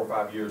forgot, 4 or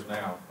 5 years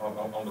now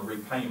on the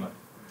repayment.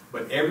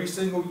 But every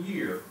single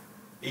year,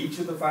 each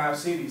of the 5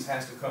 cities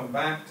has to come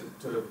back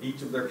to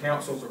each of their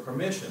councils or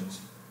commissions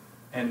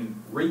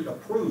and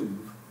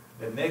reapprove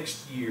the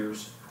next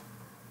year's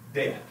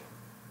debt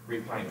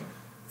repayment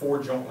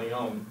for jointly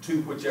owned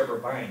to whichever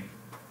bank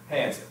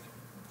has it.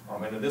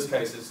 And in this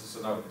case, this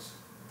is Synovus,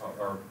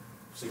 or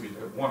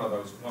one of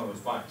those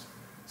banks.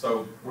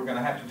 So we're going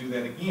to have to do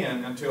that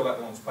again until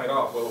that loan's paid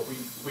off. Well,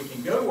 if we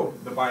can go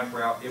the bank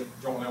route, if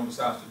jointly owned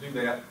decides to do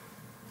that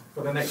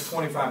for the next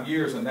 25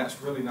 years, and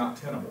that's really not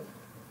tenable.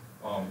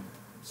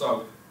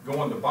 So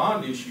going the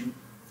bond issue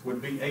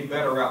would be a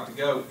better route to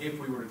go if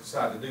we were to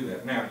decide to do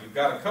that. Now, you've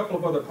got a couple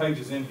of other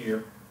pages in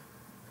here.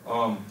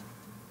 Go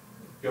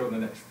to the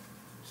next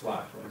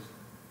slide, please.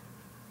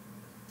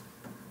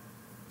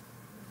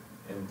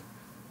 And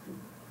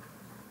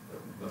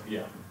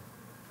yeah.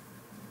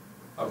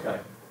 Okay.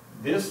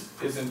 This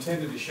is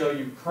intended to show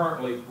you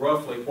currently,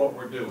 roughly, what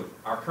we're doing.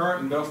 Our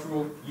current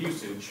industrial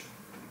usage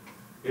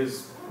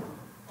is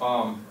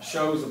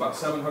shows about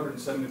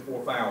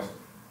 774,000.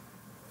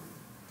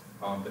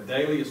 The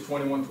daily is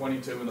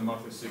 2122 and the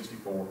monthly is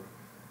 64.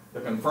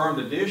 The confirmed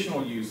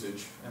additional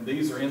usage, and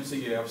these are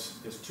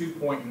NCFs, is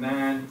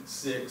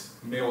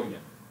 2.96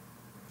 million.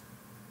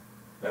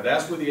 Now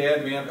that's with the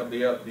advent of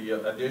the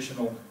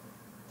additional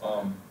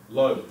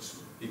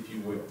loads, if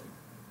you will.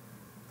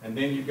 And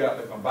then you've got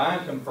the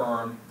combined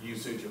confirmed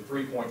usage of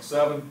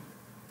 3.7,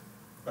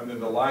 and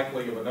then the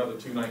likely of another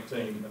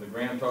 219, and the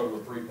grand total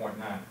of 3.9.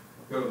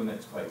 Go to the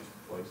next page,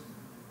 please.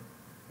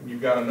 And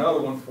you've got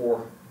another one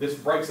for, this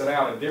breaks it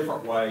out a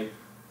different way.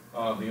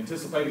 The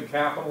anticipated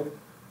capital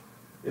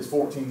is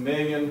 $14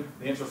 million.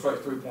 The interest rate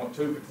is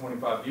 3.2 for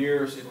 25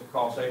 years. It will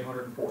cost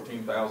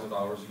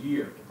 $814,000 a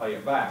year to pay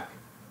it back.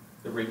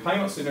 The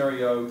repayment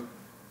scenario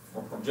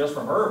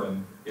from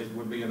Urban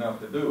would be enough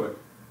to do it.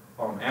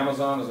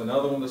 Amazon is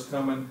another one that's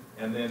coming,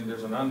 and then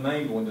there's an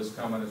unnamed one that's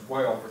coming as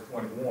well for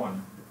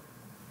 21.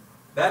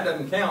 That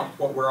doesn't count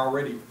what we're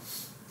already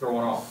throwing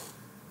off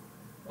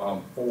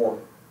for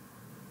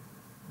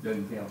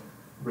Doesn't count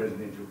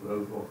residential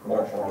growth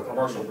or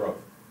commercial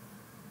growth.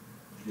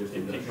 Just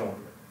keep going.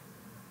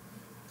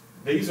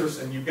 These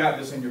are, and you've got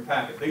this in your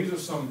packet, these are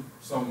some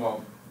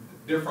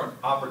different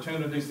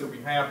opportunities that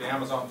we have. The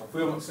Amazon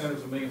Fulfillment Center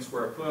is 1 million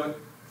square foot.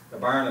 The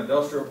Byron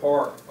Industrial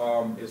Park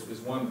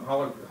is one.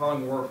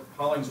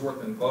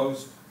 Hollingsworth and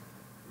Bose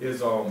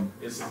is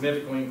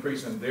significantly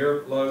increasing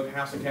their load.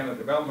 Housing Canada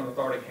Development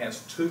Authority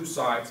has 2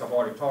 sites I've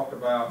already talked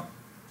about.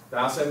 The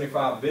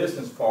I-75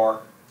 Business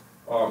Park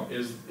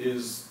is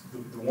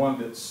the one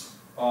that's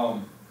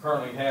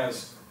currently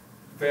has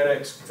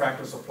FedEx,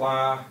 Tractor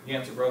Supply,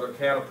 Yancey Brother,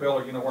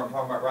 Caterpillar. You know where I'm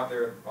talking about, right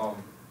there.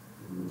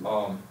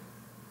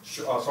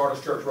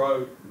 Sardis Church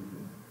Road.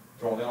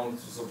 Jointly owned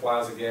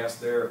supplies of gas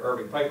there.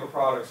 Irving Paper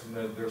Products, and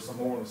then there's some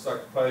more on the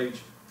second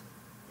page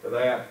to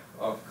that.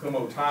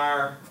 Kumo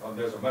Tire,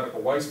 there's a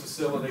medical waste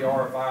facility,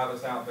 RFI,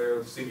 that's out there.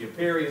 The City of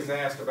Perry has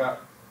asked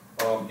about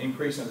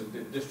increasing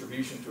the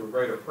distribution to a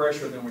greater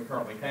pressure than we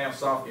currently have.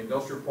 Softy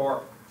Industrial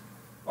Park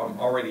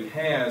already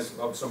has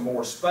some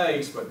more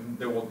space, but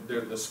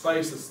the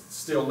space that's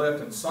still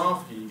left in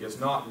Softy is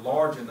not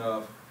large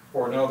enough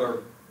for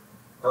another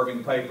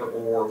Irving Paper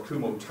or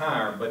Kumho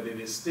Tire, but it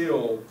is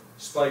still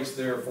space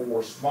there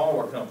for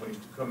smaller companies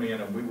to come in,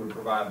 and we would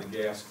provide the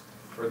gas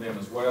for them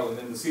as well. And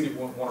then the city of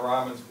Warner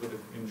Robins,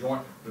 in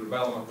joint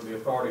development with the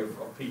authority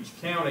of Peach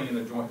County in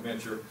a joint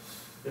venture,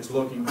 is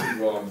looking to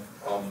have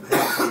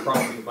some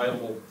property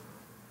available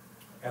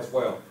as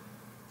well.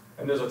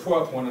 And there's a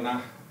 12th one,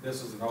 and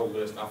this is an old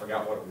list, and I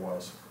forgot what it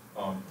was.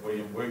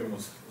 William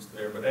was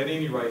there, but at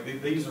any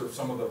rate, these are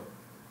some of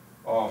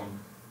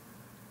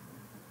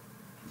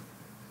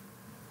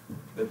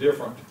the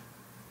different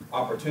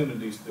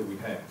opportunities that we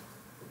have.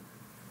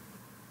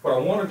 What I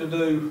wanted to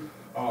do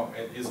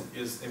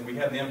is, and we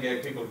had the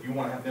MGA people, if you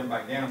want to have them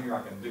back down here,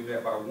 I can do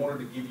that, but I wanted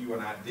to give you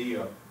an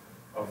idea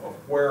of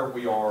where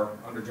we are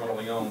under General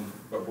Leon,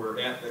 but we're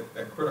at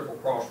that critical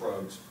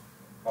crossroads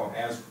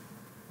as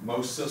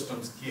most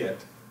systems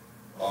get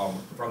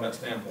from that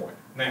standpoint.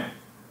 Now,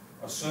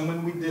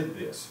 assuming we did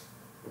this,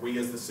 we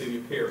as the city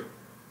of Perry,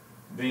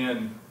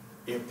 then,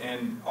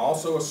 and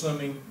also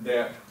assuming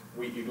that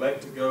we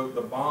elect to go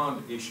the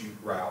bond issue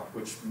route,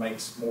 which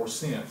makes more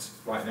sense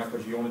right now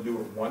because you only do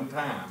it one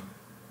time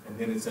and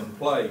then it's in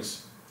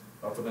place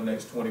for the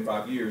next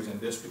 25 years.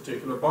 And this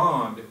particular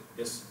bond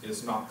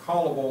is not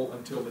callable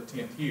until the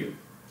 10th year,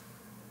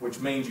 which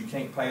means you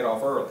can't pay it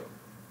off early.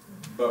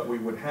 But we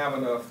would have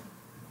enough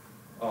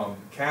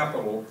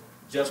capital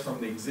just from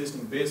the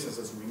existing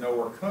businesses we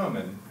know are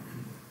coming,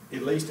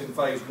 at least in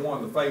phase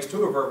one. The phase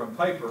two of Urban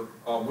Paper,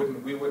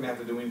 we wouldn't have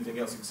to do anything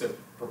else except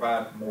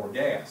provide more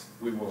gas.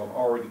 We will have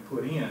already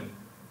put in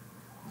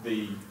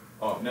the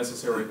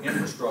necessary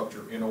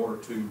infrastructure in order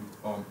to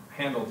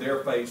handle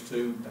their phase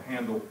two, to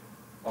handle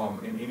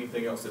and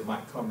anything else that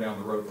might come down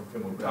the road from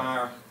Kumho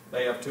Tire.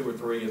 They have 2 or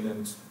 3, and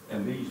then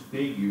and these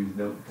figures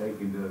don't take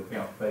into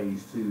account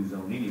phase twos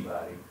on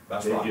anybody.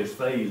 That's They're right. just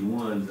phase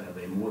ones, and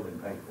they more than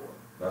pay for it.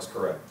 That's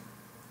correct.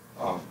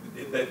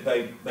 They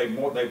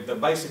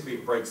basically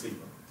it breaks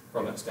even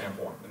from that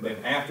standpoint. And then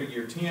after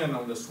year 10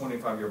 on this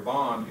 25-year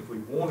bond, if we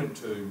wanted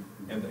to,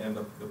 and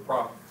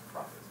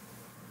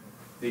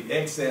the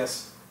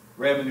excess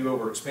revenue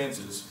over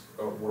expenses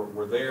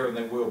were there and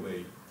they will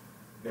be,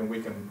 then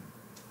we can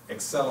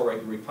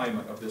accelerate the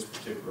repayment of this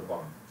particular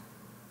bond.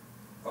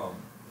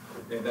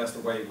 And that's the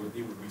way it would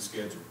be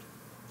scheduled.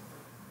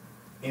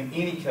 In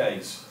any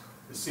case,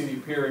 the city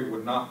of Perry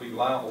would not be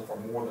liable for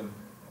more than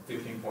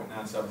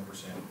 15.97%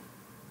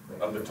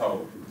 of the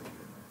total,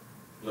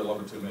 a little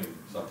over 2 million.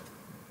 So,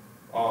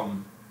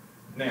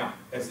 now,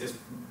 as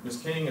Ms.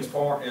 King, as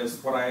far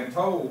as what I am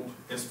told,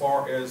 as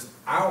far as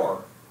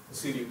the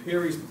city of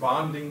Perry's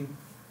bonding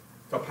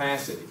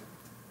capacity,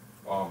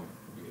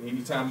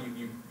 anytime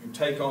you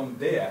take on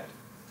debt,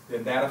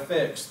 then that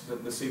affects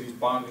the city's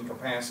bonding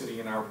capacity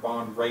and our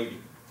bond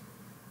rating.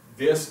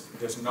 This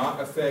does not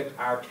affect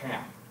our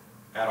cap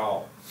at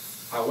all.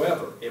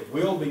 However, it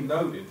will be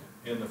noted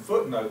in the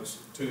footnotes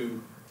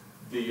to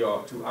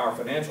our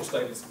financial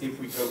statements, if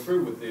we go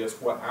through with this,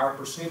 what our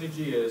percentage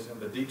is and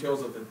the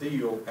details of the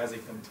deal as a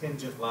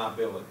contingent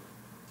liability.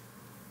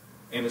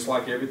 And it's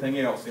like everything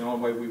else, the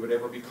only way we would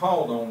ever be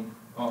called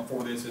on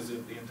for this is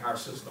if the entire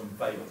system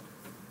failed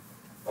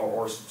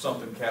or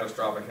something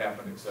catastrophic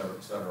happened, et cetera,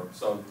 et cetera.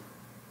 So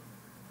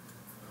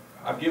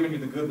I've given you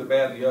the good, the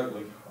bad, the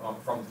ugly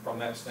from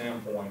that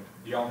standpoint.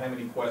 Do y'all have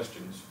any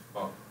questions?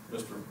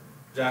 Mr.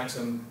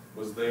 Jackson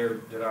was there.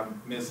 Did I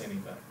miss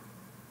anything?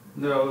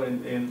 No,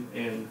 and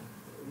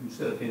you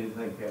said if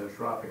anything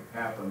catastrophic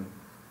happened,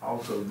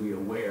 also be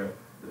aware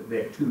that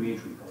there are 2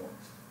 entry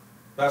points.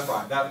 That's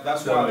right.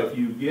 That's so why. If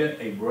you get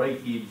a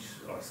breakage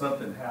or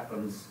something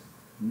happens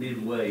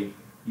midway,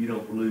 you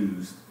don't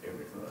lose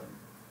everything.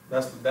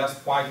 That's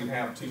why you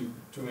have two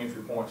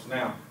entry points.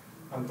 Now,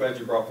 I'm glad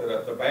you brought that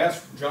up. The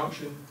Bass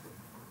Junction,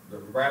 the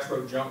Bass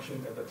Road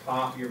Junction at the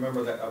top, you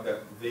remember that of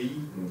that V?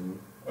 Mm-hmm.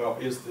 Well,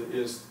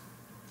 is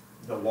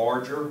the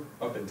larger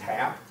of the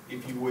tap,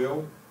 if you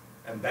will,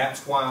 and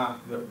that's why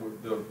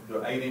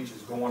the 8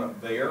 inches going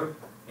up there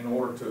in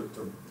order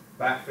to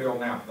backfill.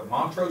 Now, the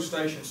Montrose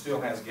station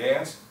still has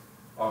gas,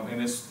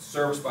 and it's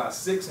serviced by a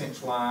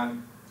 6-inch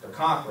line to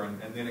Cochran,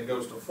 and then it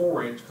goes to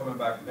 4-inch coming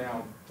back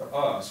down to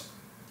us.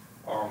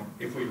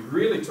 If we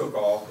really took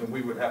off, then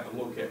we would have to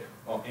look at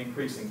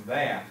increasing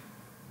that,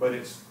 but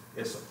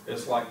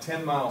it's like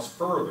 10 miles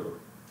further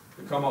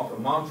to come off the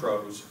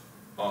Montrose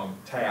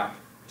tap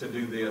to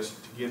do this,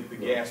 to get the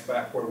gas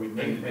back where we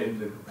need it. And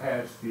the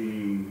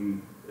capacity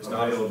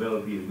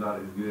availability is not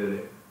as good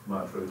at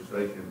Montrose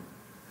Station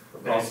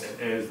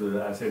as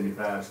the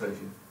I-75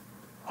 station.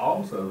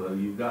 Also, though,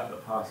 you've got the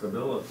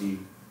possibility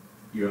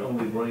you're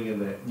only bringing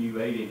that new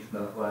 8-inch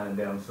nut line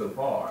down so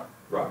far.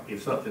 Right.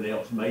 If something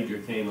else major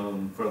came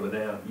on further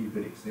down, you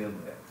could extend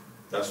that.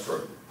 That's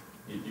true.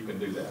 You can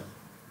do that.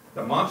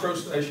 The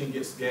Montrose station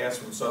gets gas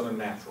from Southern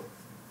Natural.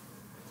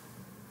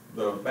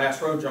 The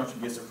Bass Road Junction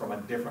gets it from a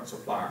different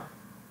supplier.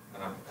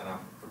 And I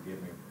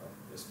forgive me,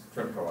 it's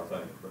Trimco, I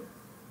think.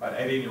 But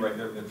at any rate,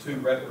 they're 2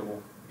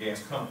 reputable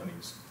gas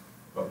companies.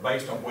 But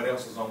based on what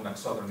else is on that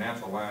Southern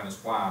Natural line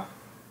is why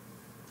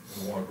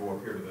we want to go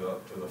up here to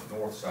the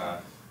north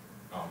side.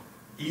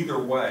 either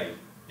way,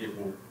 it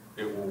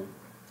will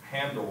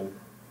handle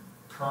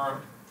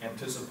current,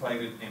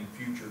 anticipated, and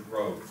future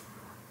growth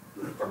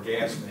for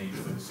gas needs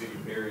for the city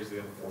of Perry, the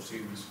other 4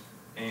 cities,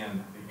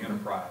 and the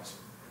enterprise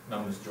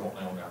known as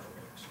jointly owned natural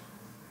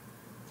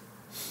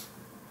gas.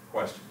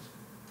 Questions?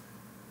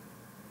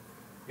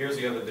 Here's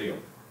the other deal.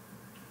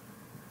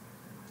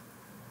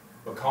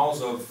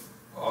 Because of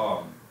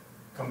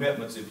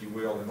commitments, if you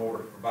will, in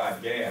order to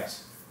provide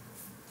gas,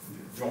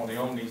 jointly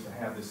owned needs to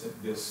have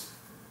this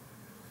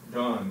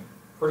done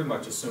pretty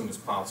much as soon as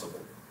possible.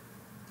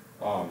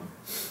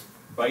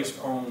 Based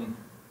on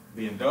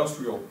the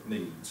industrial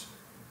needs,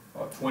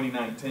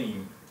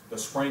 2019, the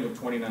spring of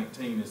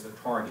 2019 is the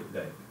target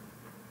date.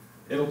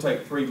 It'll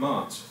take 3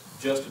 months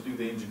just to do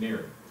the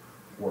engineering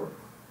work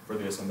for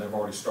this, and they've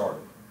already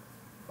started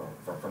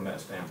from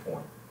that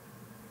standpoint.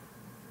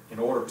 In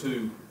order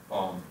to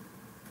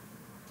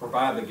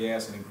provide the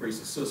gas and increase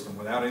the system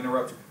without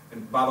interruption,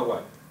 and by the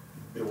way,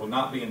 there will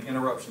not be an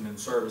interruption in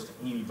service to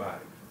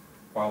anybody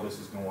while this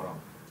is going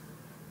on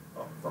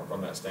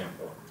from that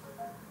standpoint.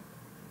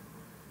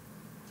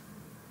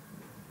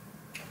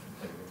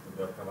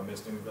 Have I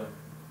missed anything?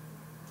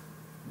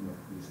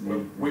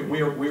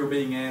 We are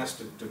being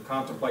asked to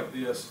contemplate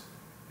this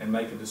and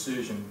make a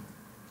decision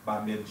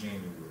by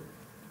mid-January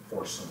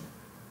or soon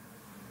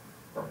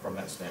from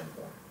that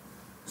standpoint.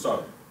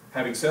 So,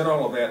 having said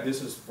all of that,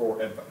 this is for,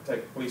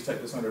 please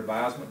take this under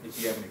advisement. If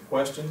you have any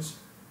questions,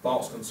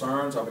 thoughts,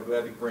 concerns, I'll be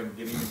glad to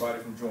get anybody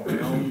from Jointly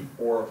Owned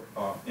or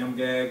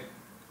MGAG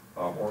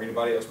or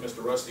anybody else.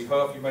 Mr. Rusty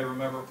Huff, you may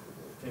remember,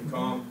 can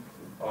come.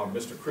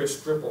 Mr. Chris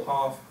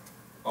Strippelhoff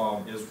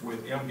is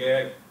with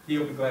MGAG.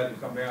 He'll be glad to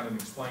come down and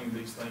explain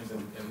these things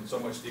in so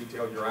much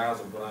detail your eyes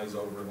will glaze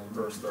over in the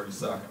first 30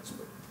 seconds.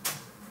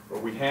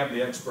 But we have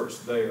the experts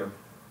there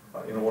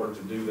in order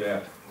to do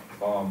that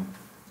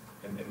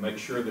and make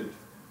sure that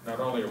not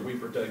only are we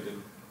protected,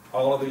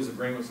 all of these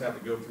agreements have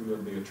to go through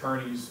the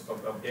attorneys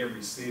of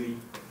every city,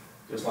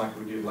 just like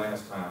we did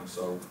last time.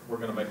 So we're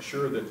going to make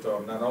sure that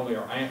not only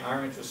are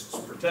our interests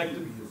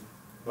protected,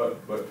 but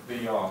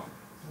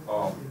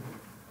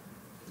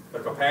the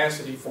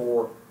capacity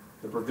for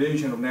the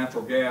provision of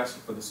natural gas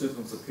for the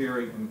citizens of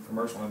Perry and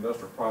commercial and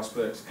industrial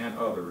prospects and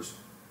others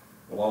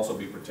will also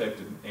be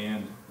protected,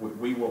 and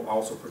we will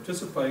also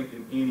participate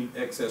in any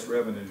excess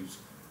revenues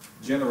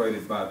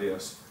generated by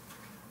this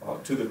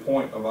to the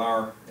point of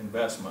our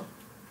investment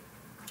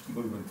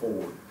moving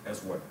forward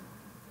as well.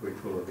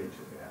 Which will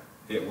eventually happen.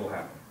 It will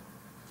happen.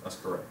 That's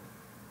correct.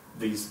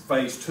 These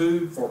phase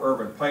 2 for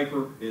urban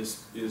paper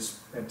is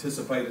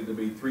anticipated to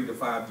be 3 to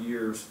 5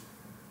 years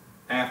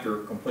after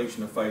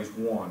completion of phase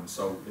 1.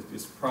 So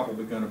it's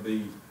probably going to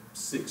be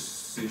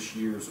 6-ish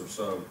years or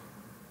so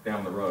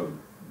down the road.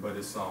 But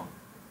it's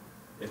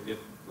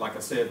like I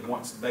said,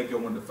 once they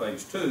go into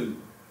phase 2,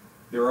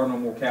 there are no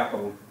more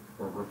capital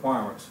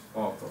requirements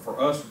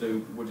for us to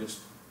do. We'll just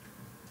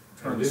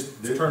turn the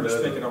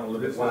spigot on a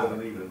little bit wider. This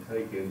doesn't even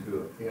take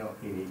into account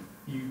any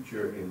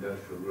future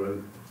industrial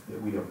growth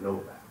that we don't know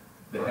about,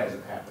 that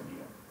hasn't happened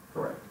yet.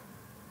 Correct.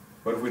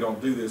 But if we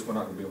don't do this, we're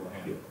not going to be able to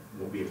handle it.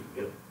 We'll be able to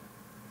get it.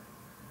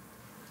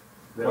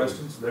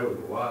 Questions? There was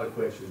a lot of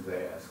questions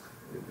asked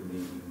at the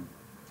meeting,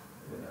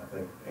 and I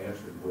think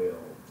answered well.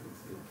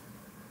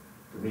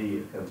 To me,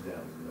 it comes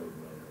down to no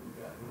brainer. We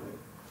got it.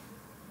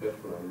 That's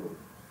what I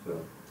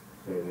would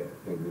say that.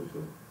 I think it's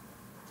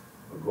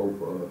a goal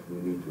for us. We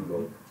need to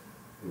go.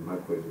 And my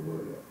question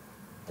was that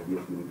I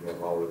guess we need to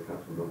have all the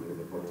council members in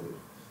the front of this.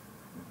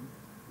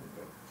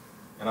 Okay.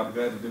 And I'd be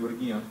glad to do it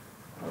again.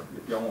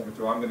 If y'all want me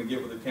to, I'm going to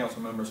get with the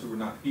council members who are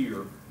not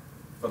here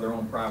for their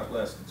own private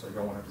lessons, so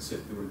y'all won't have to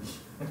sit through it.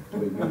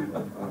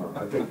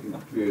 I think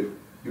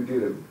you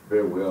did it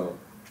very well.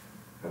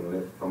 And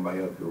let somebody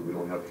else do it. We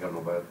don't have to have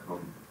nobody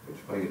come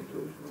explain it to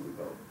us.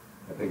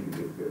 I think you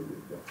did a very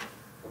good job.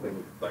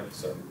 Thank you,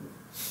 sir.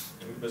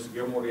 Mr.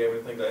 Gilmore, do you have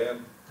anything to add?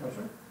 No,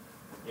 sir.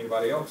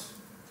 Anybody else?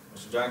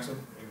 Mr. Jackson,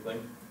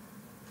 anything?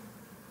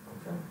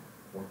 Okay.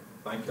 Well,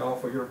 thank y'all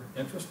for your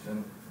interest,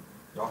 and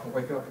y'all can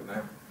wake up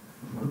now.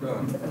 We're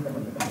done.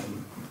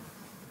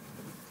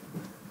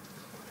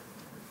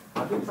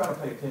 I do try to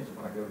pay attention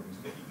when I go to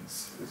these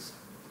meetings.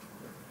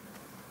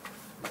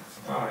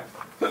 All right.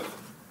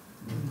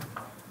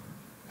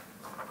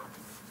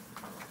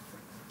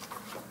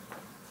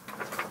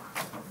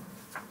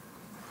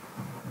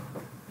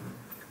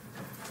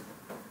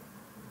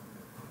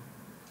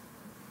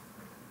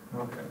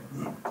 Okay.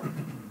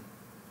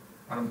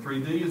 Item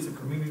 3D is the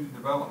Community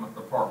Development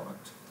Department.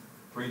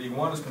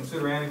 3D1 is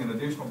consider adding an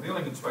additional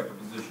building inspector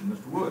position.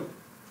 Mr. Wood.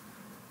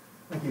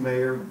 Thank you,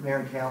 Mayor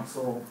and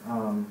Council.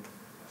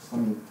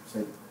 Let me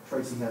say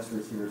Tracy Hester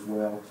is here as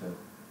well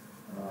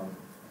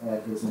to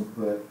add his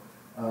input.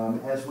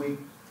 As we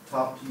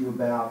talked to you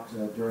about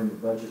during the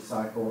budget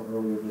cycle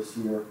earlier this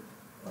year,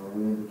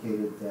 we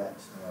indicated that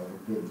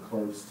we're getting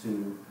close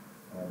to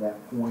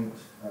that point,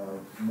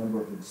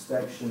 number of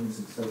inspections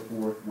and so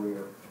forth,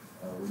 where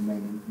we may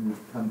need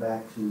to come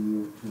back to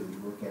you to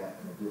look at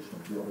an additional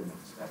building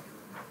inspector.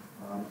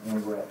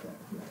 And we're at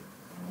that point.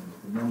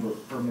 The number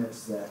of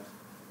permits that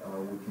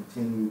we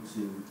continue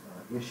to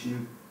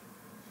issue.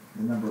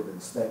 The number of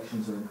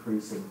inspections are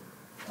increasing.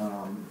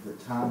 The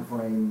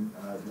timeframe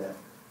that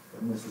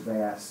Mr.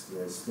 Bass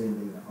is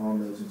spending on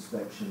those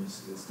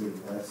inspections is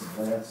getting less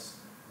and less.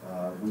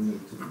 We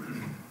need to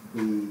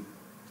be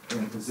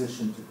in a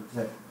position to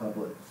protect the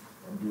public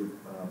and do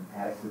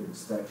adequate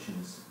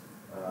inspections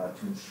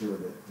to ensure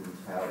that these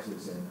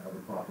houses and other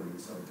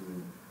properties are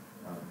being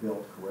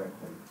built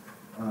correctly.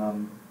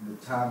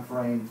 The time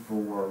frame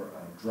for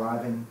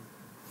driving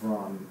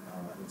from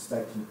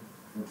inspection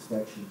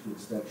to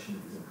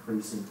inspection is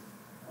increasing,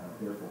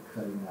 therefore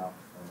cutting out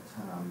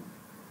time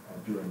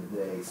during the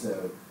day.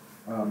 So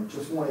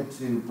just wanted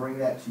to bring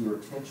that to your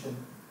attention.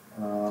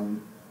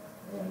 And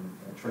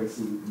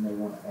Tracy, you may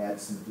want to add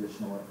some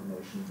additional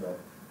information,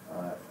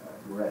 but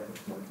we're at the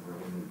point where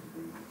we need to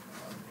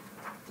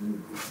be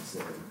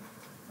considering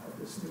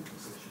this new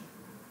position.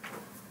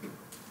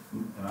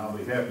 And I'll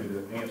be happy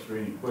to answer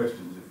any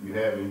questions if you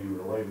have any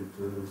related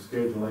to the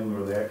scheduling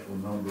or the actual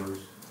numbers.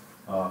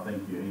 I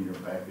think in your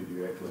package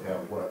you actually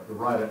have the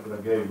write-up that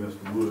I gave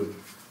Mr. Wood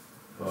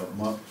a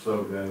month or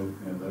so ago,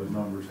 and those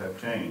numbers have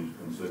changed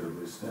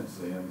considerably since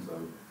then, so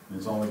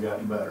it's only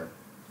gotten better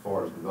as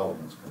far as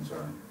development's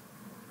concerned.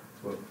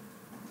 Well,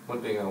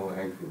 one thing I want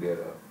to ask you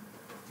that,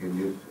 in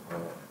this,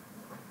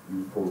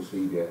 you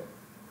foresee that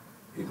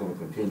it's going to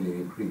continue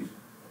to increase,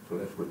 so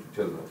that's what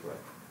you're telling us,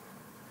 right?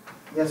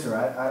 Yes, sir.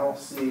 I don't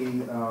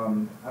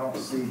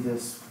see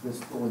this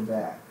pulling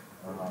back.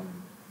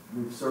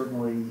 We could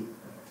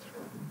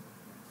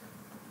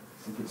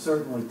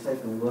certainly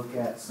take a look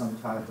at some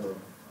type of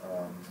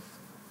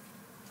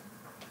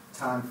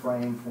time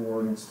frame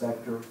for an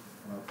inspector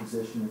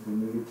position if we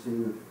needed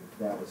to, if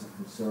that was a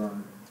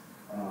concern.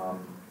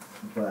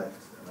 But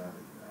I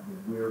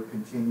mean, we're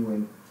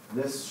continuing.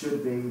 This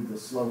should be the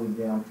slowing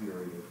down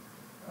period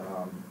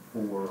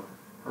for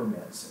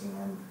permits,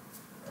 and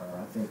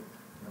I think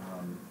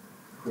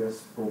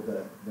Chris pulled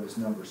those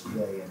numbers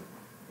today, and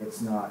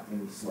it's not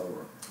any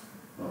slower.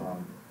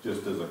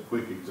 Just as a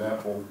quick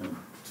example, in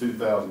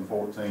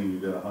 2014 you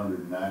did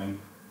 190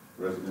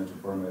 residential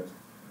permits,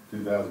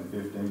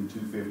 2015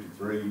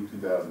 253,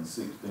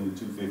 2016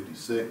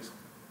 256,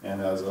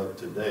 and as of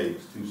today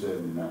it's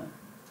 279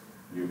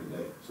 year to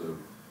date. So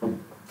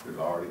there's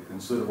already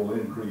considerable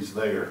increase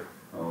there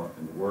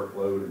in the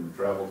workload and the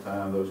travel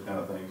time, those kind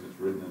of things that's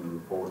written in the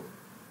report.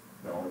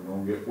 They're only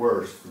going to get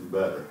worse than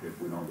better if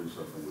we don't do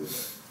something with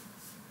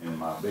it. And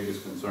my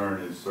biggest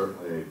concern is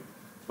certainly a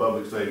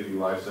public safety,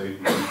 life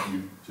safety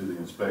issue to the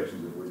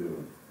inspections that we're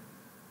doing.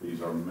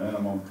 These are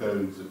minimum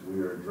codes that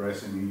we are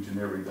addressing each and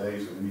every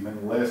day, so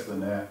anything less than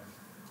that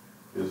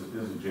is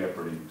a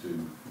jeopardy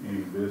to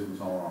any business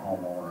owner,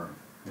 homeowner,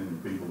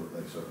 and the people that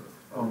they serve.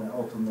 And it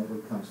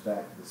ultimately comes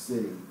back to the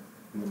city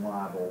being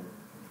liable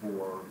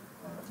for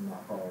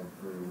not following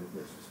through with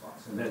this And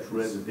responsibility. that's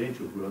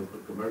residential growth,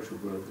 but commercial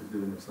growth is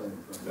doing the same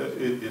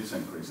thing. It's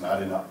increasing. I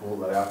did not pull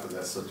that out because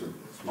that's such a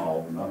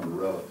small number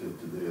relative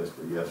to this,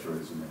 but yes, sir,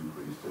 it's an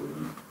increase too.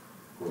 And of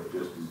course,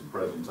 just as the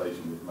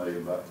presentation was made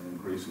about the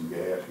increase in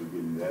gas, we're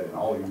getting that in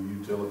all your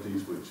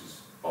utilities, which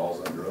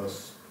falls under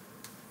us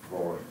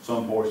for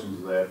some portions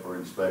of that for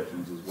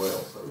inspections as well.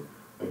 So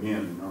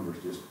again, the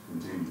numbers just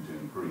continue to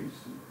increase.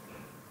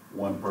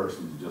 One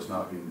person's just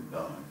not getting it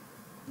done.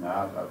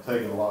 Now, I've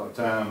taken a lot of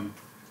time,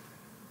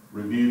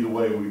 reviewed the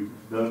way we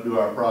do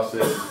our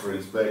processes for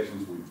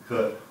inspections.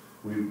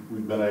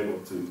 We've been able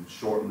to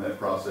shorten that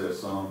process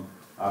some.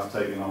 I've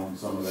taken on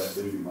some of that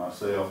duty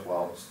myself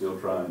while still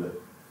trying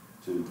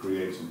to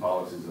create some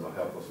policies that'll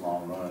help us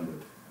long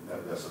run,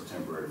 but that's a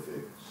temporary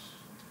fix.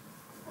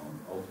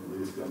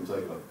 Ultimately, it's going to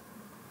take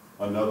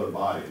another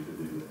body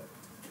to do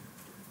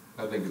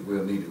that. I think it's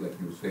well needed, like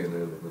you were saying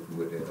earlier, Mr.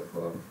 Wood,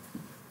 that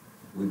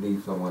we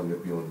need someone to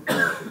be on the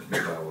ground to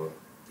keep our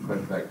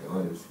contractor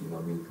honest, you know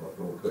what I mean, because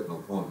don't cut no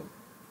corners.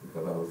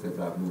 Because since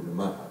I've moved in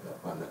my house,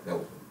 I found out that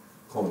was some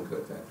corner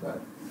cuts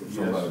outside. If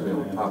somebody been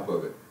on top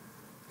of it,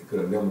 it could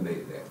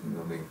eliminate that, you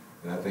know what I mean?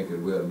 And I think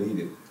it's well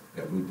needed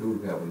that we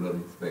do have another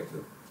inspector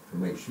to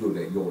make sure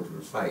they go to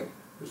the site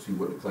to see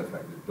what the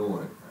contractor is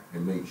doing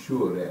and make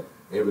sure that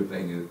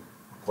everything is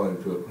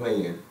according to a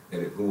plan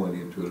that is going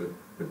into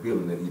the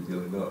building that he's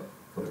building up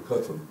for the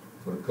customer.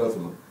 For the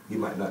customer, he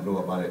might not know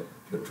about it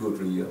till 2 or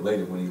 3 years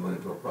later when he run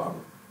into a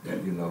problem.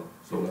 And, you know,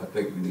 so I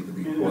think we need to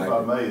be And if I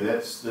proactive. may,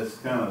 that's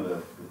kind of the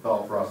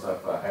thought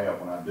process I have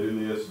when I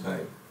do this.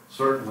 Right.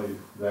 Certainly,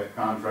 that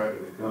contractor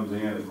that comes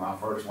in is my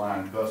first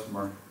line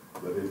customer,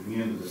 but at the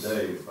end of the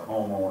day, it's the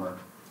homeowner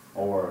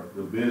or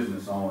the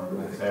business owner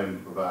that's having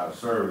to provide a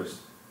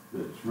service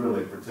that's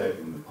really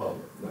protecting the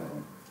public.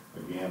 Right.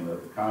 Again, the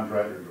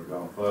contractors are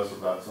gonna fuss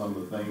about some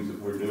of the things that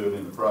we're doing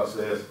in the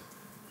process,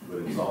 but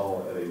it's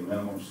all at a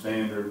minimum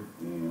standard,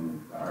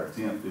 and our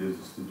attempt is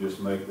to just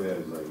make that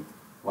as a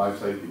life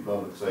safety,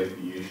 public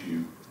safety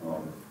issue,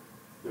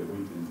 that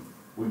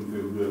we can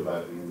feel good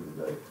about at the end of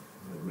the day.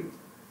 I agree.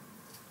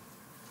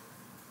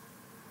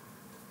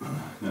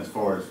 And as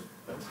far as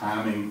the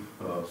timing,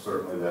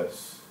 certainly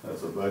that's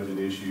a budget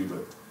issue,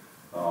 but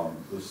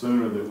the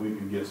sooner that we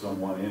can get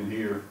someone in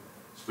here,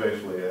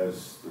 especially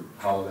as the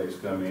holidays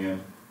come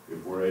in,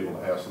 if we're able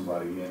to have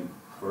somebody in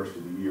first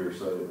of the year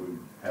so that we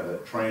have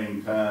that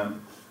training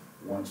time,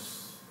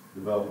 once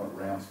development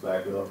ramps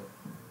back up,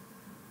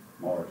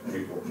 March,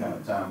 April kind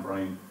of time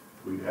frame,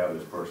 we'd have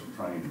this person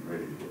trained and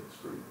ready to hit the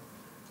street.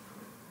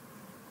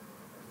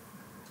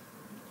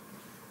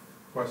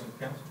 Questions,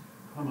 council?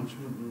 How much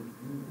would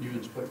you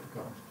expect to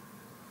cost?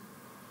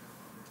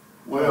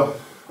 Well,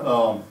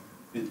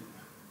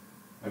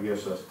 I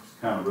guess that's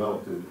kind of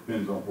relative,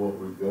 depends on what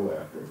we go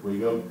after. If we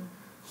go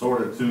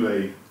sort of to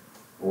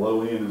a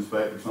low-end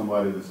inspector,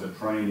 somebody that's a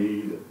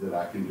trainee that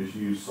I can just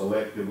use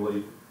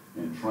selectively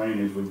and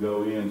train as we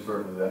go in,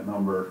 certainly that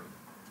number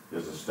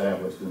is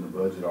established in the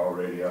budget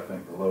already. I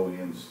think the low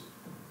end's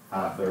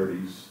high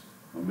 30s,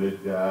 the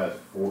mid guys,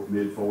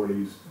 mid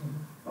 40s.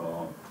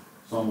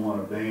 Someone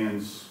of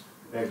Dan's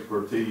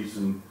expertise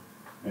and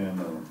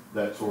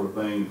that sort of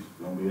thing is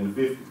going to be in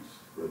the 50s.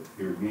 But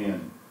here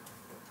again,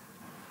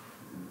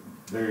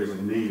 there is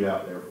a need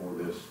out there for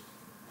this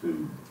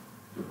to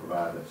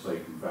provide that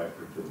safety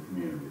factor to the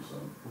community. So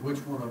Which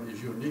one of it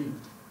is your need?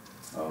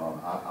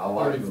 I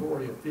like 30,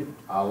 40, or 50?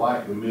 I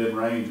like the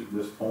mid-range at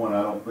this point.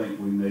 I don't think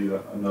we need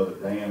another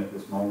Dan at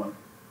this moment.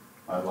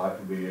 I'd like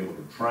to be able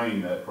to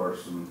train that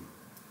person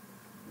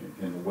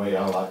in the way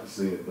I like to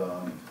see it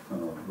done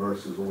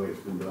versus the way it's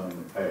been done in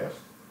the past.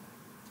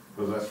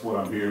 Because that's what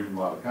I'm hearing from a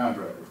lot of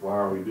contractors. Why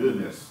are we doing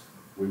this?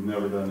 We've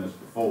never done this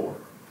before.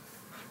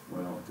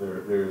 Well,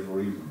 there's a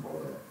reason for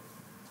that.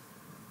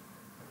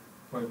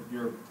 Well,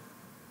 your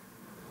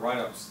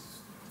write-up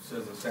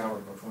says a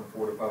salary between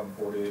 45 and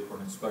 48 for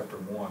an inspector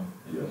one.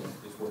 Yes.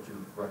 Is what your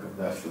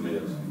That's the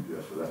recommendation is. minimum,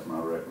 yes, sir. That's my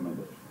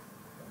recommendation.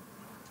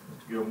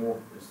 Mr. Gilmore,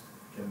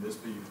 can this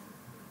be,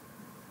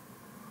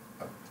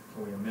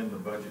 can we amend the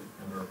budget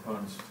and there are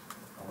funds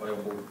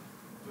available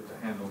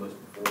to handle this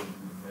before we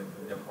amend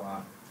the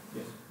FY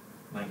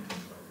 19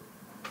 budget?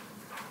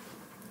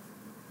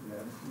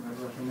 Yeah, I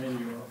recommend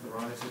you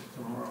authorize it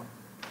tomorrow.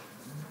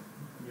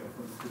 You know,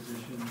 for the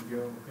position you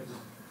go, because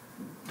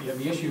you have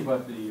the issue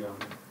about the,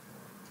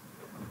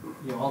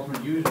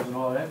 alternate users and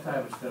all that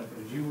type of stuff,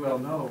 but as you well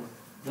know,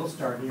 they'll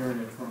start hearing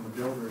it from the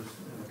builders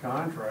and the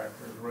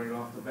contractors right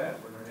off the bat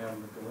when they're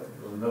having to delay.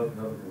 Well,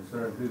 another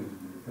concern too, is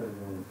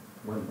depending on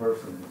one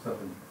person and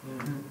something,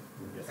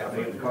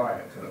 happening in a car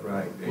accident,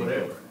 Right.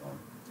 whatever,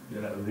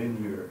 you know, then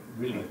you're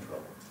really in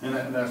trouble.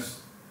 And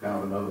that's kind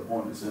of another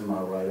point that's in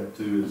my write-up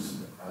too, is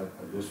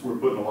we're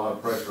putting a lot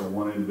of pressure on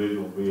one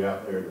individual to be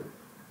out there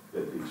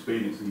that the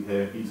experience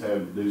he's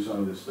having to do some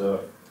of this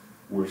stuff,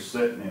 we're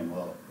setting him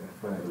up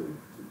to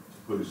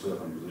put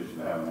himself in a position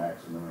to have an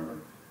accident or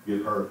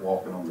get hurt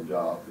walking on the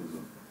job because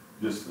of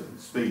just the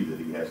speed that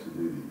he has to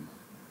do these.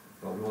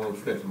 But we want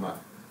to stretch them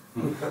out.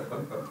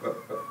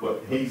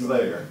 But he's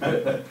there.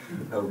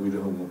 No, we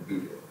don't want to do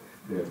that.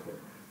 Definitely.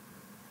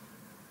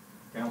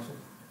 Council?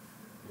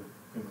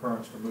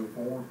 Concurrence to move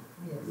forward?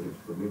 Yes. Yes,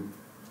 for me. Let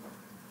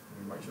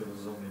me make sure this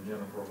is on the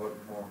agenda for a vote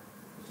tomorrow.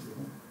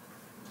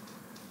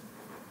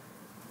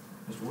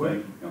 Mr. Wood?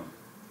 Thank you, Council.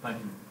 Thank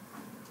you.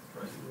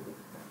 Tracy.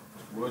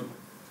 Mr. Wood,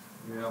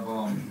 you have,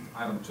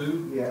 item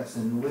 2? Yes,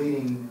 and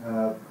leading,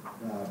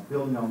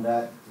 building on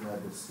that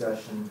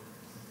discussion,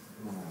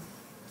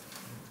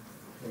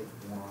 take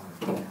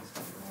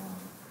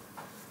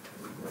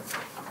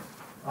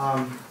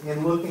one,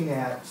 in looking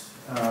at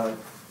the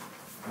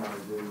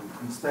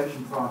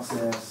inspection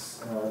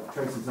process,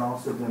 Tracy's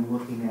also been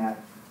looking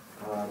at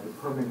the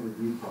permit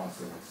review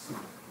process.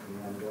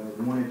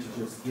 And wanted to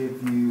just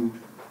give you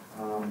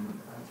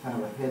kind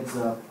of a heads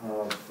up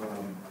of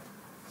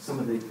some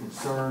of the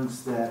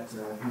concerns that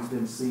he's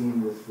been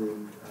seeing with the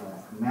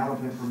amount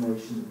of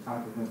information, the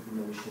type of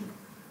information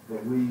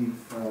that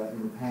we've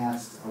in the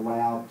past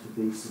allowed to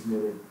be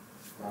submitted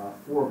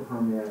for a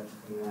permit,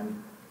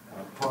 and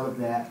part of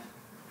that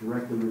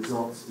directly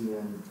results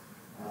in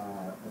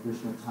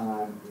additional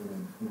time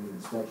in the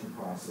inspection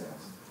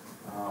process.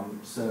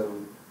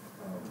 So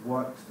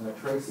what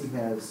Tracy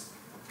has,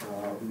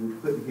 we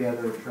put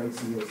together,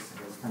 Tracy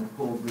has kind of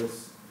pulled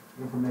this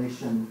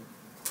information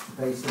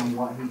based on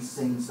what he's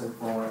seen so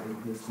far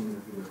in his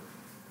tenure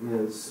here,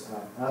 is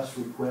us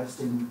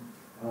requesting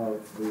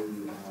of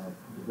the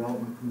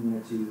development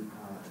community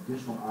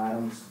additional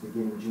items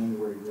beginning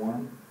January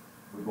 1.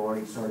 We've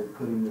already started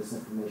putting this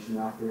information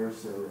out there,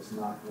 so it's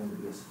not going to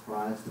be a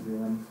surprise to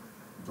them.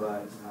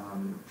 But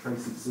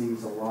Tracy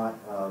sees a lot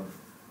of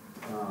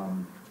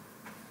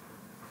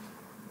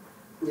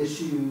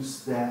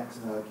issues that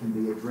can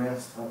be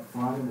addressed up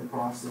front in the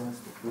process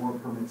before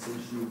permits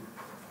issued,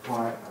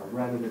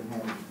 rather than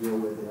having to deal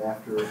with it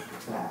after the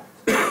fact.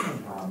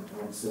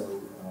 And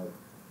so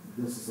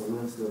this is a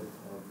list of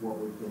what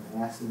we've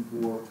been asking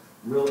for,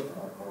 really,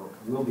 or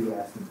will be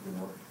asking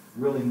for,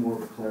 really more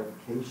of a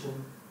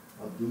clarification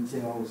of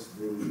details.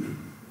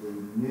 The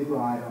new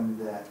item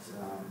that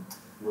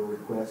we're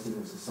requesting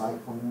is a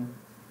site plan,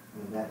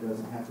 and that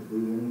doesn't have to be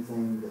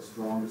anything that's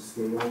drawn to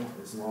scale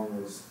as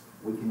long as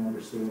we can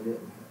understand it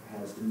and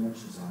has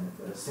dimensions on it.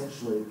 But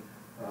essentially,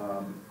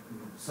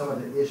 some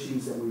of the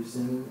issues that we've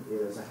seen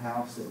is a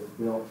house that was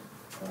built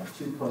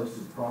too close to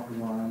the property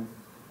line.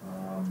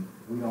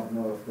 We don't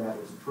know if that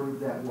was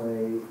approved that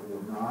way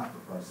or not,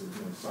 because there's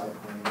no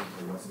site plan,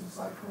 there wasn't a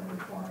site plan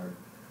required.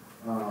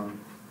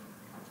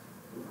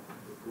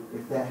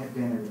 If that had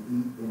been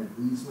in an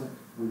easement,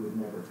 we would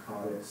never have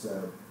caught it.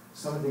 So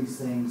some of these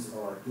things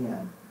are,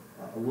 again,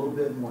 a little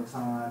bit more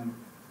time,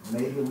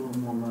 maybe a little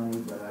more money,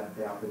 but I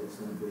doubt that it's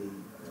going to be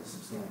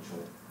substantial.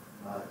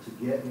 To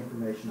get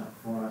information up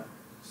front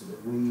so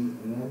that we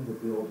and the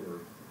builder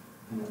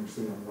can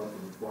understand what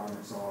the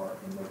requirements are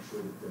and make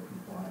sure that they're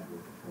compliant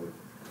with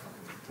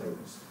the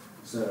codes.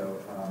 So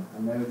I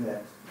know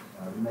that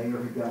the mayor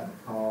had gotten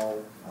a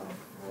call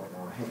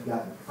or had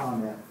gotten a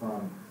comment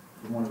from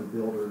one of the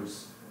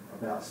builders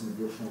about some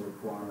additional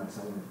requirements.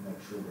 I wanted to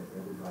make sure that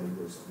everybody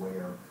was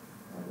aware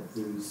that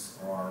these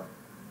are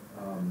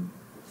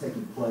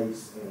taking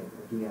place, and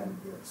again,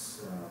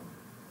 it's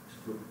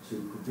to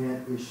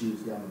prevent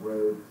issues down the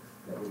road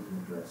that we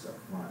can address up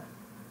front.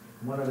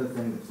 One other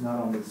thing that's not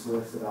on this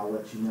list that I'll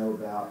let you know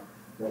about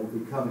that will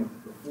be coming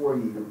before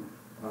you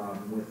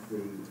with the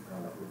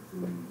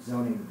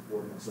zoning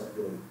ordinance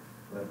update,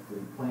 but the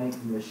planning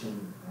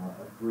commission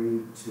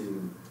agreed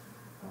to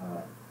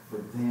for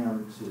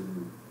them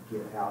to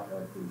get out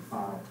of the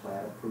final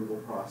plat approval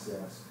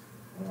process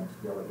and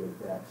to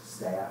delegate that to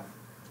staff.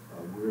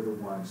 We're the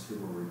ones who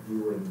are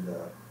reviewing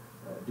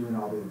doing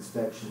all the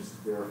inspections to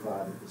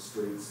verify that the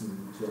streets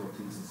and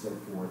utilities and so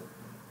forth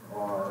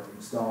are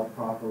installed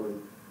properly.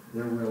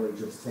 They're really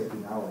just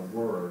taking our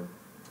word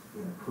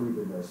in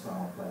approving those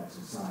final plats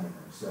and signing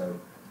them. So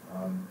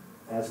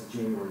as of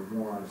January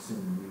 1,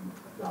 assuming you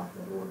adopt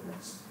that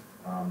ordinance,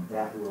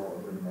 that will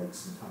eliminate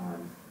some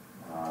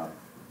time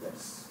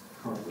that's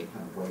currently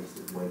kind of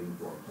wasted waiting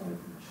for a planning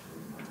commission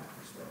from that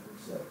perspective.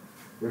 So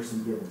there's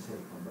some give and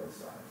take on both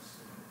sides.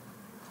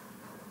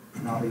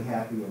 And I'll be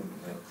happy, and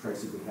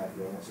Tracy will be happy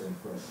to answer any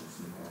questions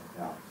you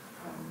have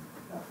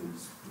about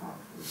these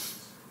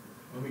modifications.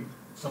 Let me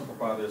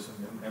simplify this.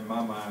 In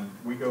my mind,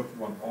 we go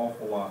through an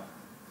awful lot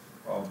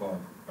of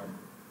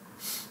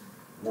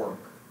work,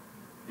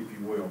 if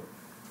you will,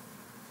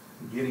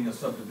 getting a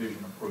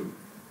subdivision approved,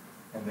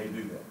 and they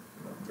do that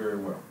very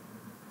well.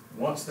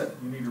 Once that,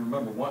 you need to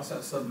remember, once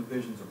that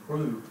subdivision's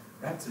approved,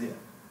 that's it.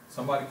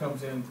 Somebody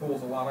comes in,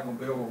 pulls a lot, I'm gonna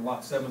build on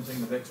lot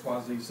 17 of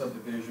XYZ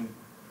subdivision,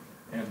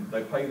 and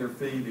they pay their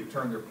fee, they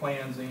turn their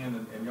plans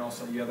in, and y'all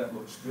say, yeah, that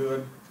looks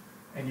good,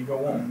 and you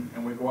go on,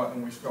 and we go out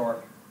and we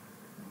start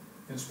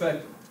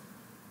inspecting.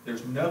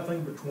 There's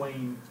nothing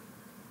between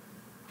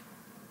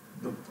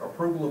the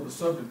approval of the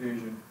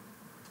subdivision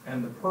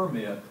and the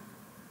permit,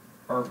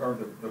 or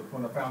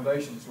when the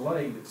foundation's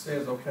laid, it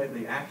says, okay,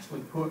 they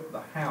actually put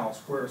the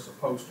house where it's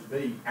supposed to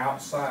be,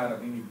 outside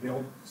of any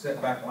build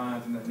setback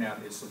lines, and now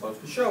it's supposed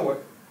to show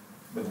it,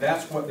 but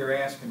that's what they're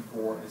asking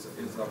for, is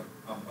a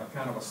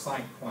kind of a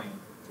site plan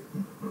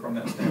from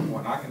that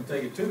standpoint. I can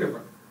tell you two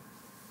different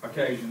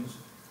occasions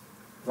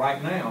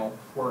right now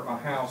where a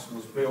house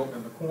was built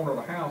and the corner of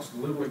the house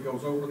literally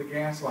goes over the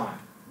gas line.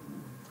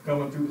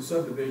 Coming through the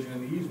subdivision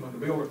and the easement,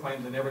 the builder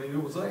claims they never knew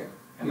it was there.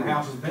 And the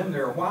house has been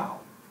there a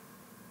while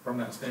from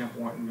that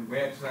standpoint, and we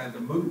actually had to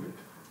move it.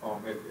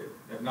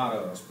 Not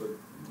us, but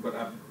it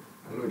happens.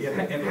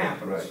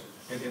 Right.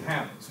 It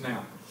happens.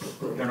 Now,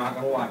 they're not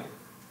gonna like it.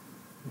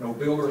 No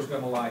builder is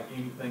gonna like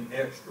anything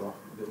extra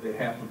that they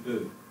have to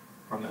do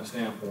from that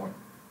standpoint.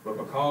 But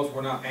because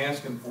we're not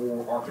asking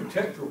for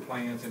architectural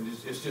plans and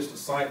it's just a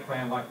site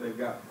plan like they've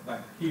got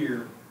back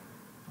here,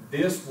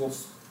 this will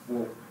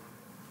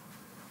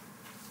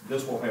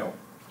help.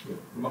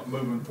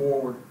 Moving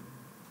forward,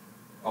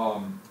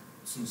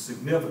 some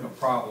significant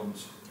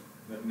problems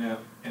that now,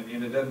 and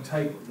it doesn't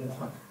take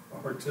one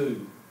or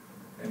two,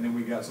 and then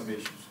we got some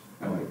issues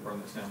from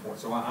that standpoint.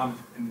 So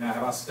now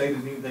have I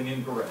stated anything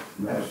incorrect?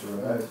 No,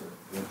 sir,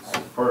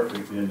 that's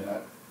perfect, and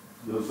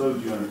those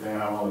of you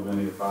understand, I've only been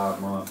here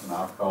 5 months, and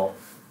I've caught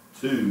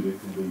two that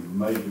could be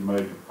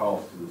major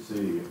costs to the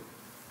city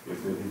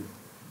if it had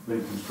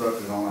been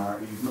constructed on our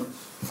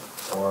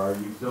easements or our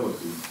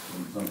utilities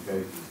in some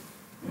cases.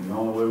 And the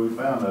only way we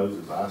found those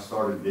is I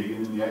started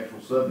digging in the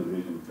actual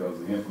subdivision because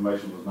the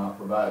information was not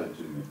provided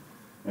to me.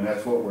 And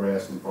that's what we're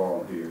asking for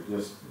on here.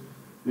 Just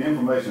the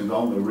information's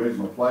on the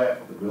original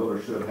plat. The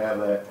builder should have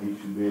that. He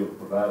should be able to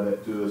provide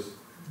that to us.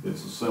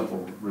 It's a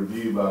simple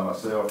review by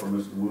myself or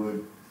Mr.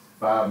 Wood.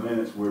 5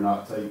 minutes. We're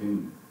not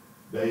taking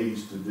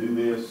days to do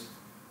this.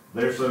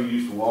 They're so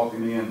used to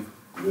walking in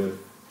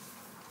with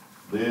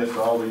this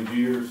all these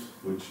years,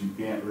 which you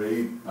can't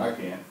read. I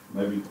can't.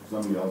 Maybe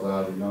some of y'all's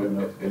eyes are young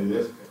enough to do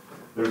this.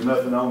 There's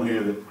nothing on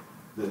here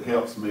that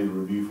helps me to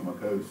review from a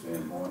code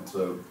standpoint.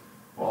 So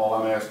all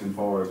I'm asking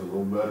for is a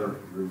little better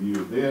review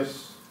of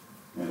this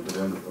and for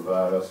them to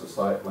provide us a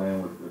site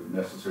plan with the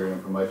necessary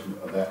information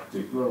of that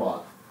particular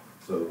lot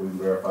so that we can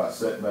verify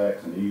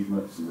setbacks and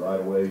easements and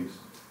right-of-ways,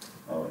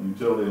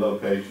 utility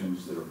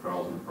locations that are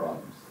causing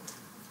problems.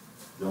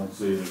 Don't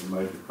see it as a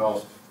major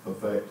cost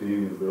effect to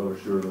any of the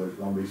builders. Sure, there's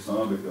going to be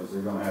some because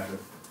they're going to have to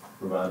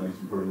provide me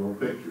some pretty little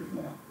pictures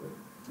now.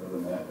 But other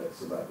than that,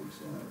 that's about the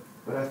extent of it.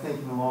 But I think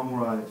in the long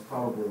run, it's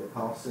probably a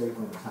cost saver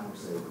and a time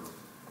saver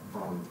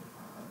from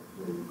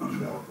the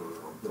developer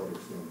or builder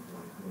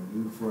standpoint. I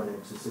mean, you've run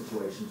into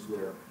situations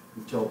where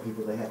you told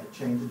people they had to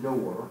change a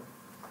door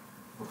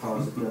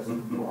because it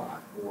doesn't comply,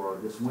 or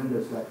this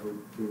window's got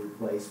to be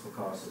replaced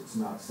because it's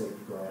not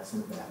safety glass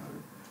in the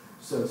bathroom.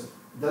 So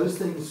those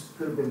things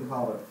could have been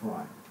called up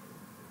front,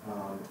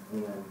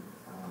 and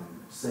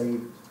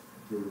saved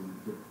the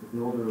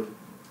builder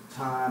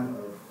time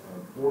of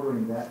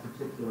ordering that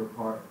particular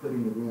part,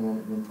 putting it in,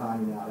 and then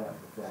finding out after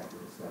the fact that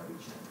it's got to be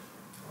changed.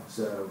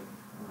 So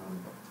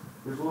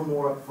there's a little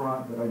more up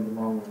front, but in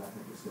the long run, I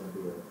think it's going to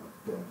be a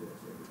benefit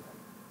to everybody.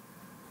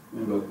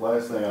 And the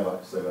last thing I'd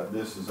like to say about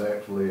this is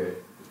actually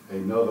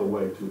another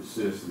way to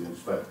assist the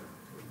inspector,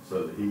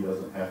 so that he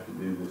doesn't have to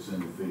do this in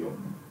the field.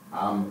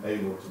 I'm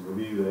able to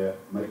review that,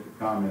 make the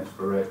comments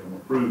correct, and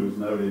approve as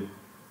noted,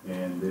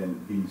 and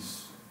then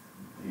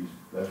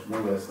that's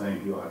one less thing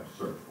he'll have to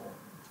search for.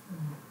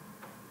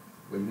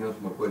 Well, you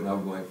answered my question, I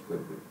was going to ask a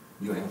question,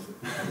 but you answered.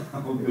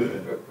 Oh,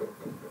 good.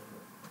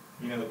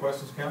 Any other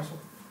questions, council?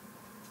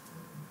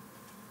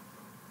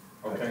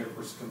 Okay,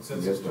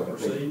 consensus Yes, to sir.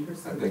 proceed? I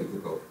think it's a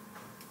go.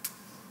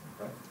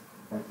 Okay.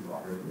 Thank you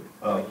all.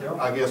 Thank you.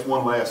 I guess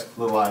one last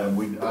little item,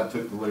 I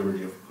took the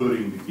liberty of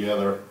putting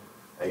together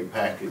a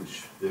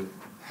package that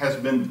has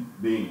been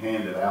being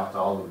handed out to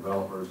all the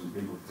developers and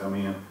people who come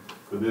in.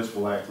 So this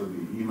will actually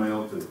be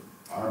emailed to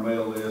our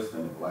mail list,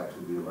 and it will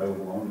actually be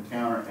available on the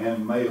counter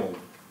and mailed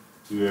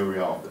to every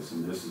office.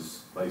 And this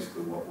is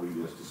basically what we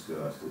just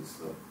discussed. It's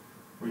the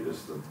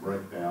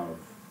breakdown of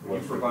Will you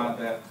what's provide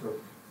required. that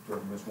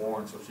to Ms.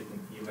 Warren so she can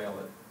email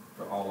it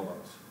to all of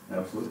us?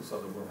 Absolutely. So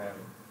that we'll have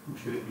it.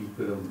 Should it be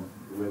put on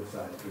the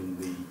website in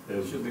the?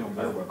 It should be on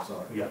their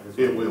website. Yeah.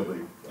 It will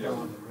be. Yeah.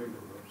 On the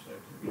regular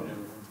website, you know.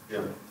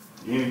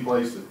 Yeah. Any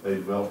place that a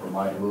developer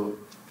might look,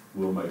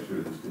 we'll make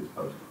sure this gets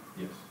posted.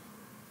 Yes.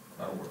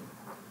 That'll work.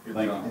 Good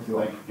Thank job. you,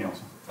 thank you,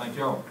 council. Thank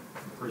y'all.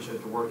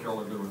 Appreciate the work y'all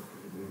are doing.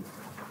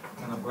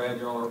 And I'm glad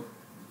y'all are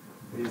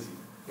busy.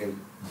 And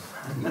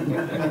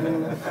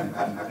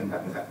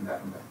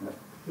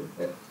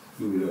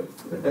keep it up.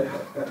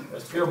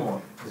 Mr.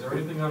 Gilmore, is there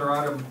anything under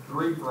item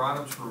 3 for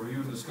items for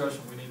review and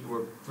discussion we need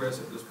to address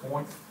at this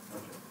point?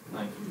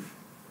 Thank you.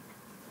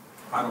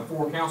 Item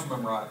 4, council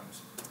member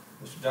items.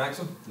 Mr.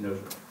 Jackson? No,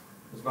 sir.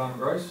 Ms. Bonner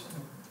Grace?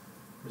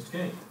 Mr.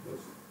 King?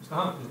 Mr.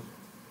 Hunt?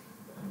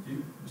 Thank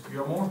you. Mr.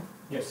 Gilmore?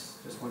 Yes,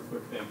 just one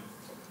quick thing.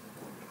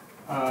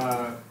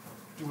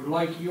 Would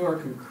like your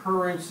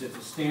concurrence. It's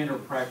a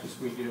standard practice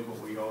we do, but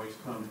we always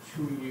come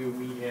to you.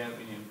 We have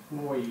an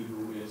employee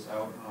who is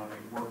out on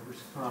a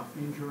workers' comp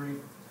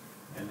injury,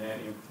 and that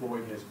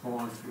employee has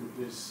gone through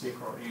his sick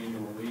or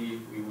annual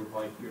leave. We would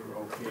like your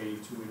okay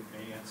to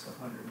advance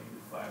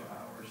 185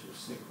 hours of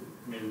sick leave.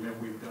 You may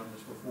remember we've done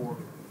this before,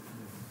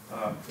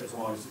 as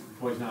long as the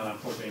employee's not on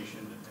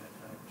probation and that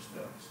type of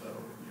stuff. So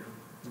your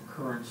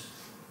concurrence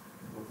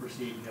will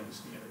proceed and have the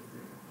standard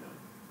agreement done.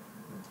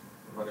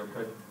 Everybody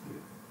okay?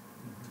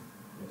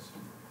 Yes.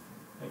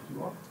 Thank you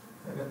all.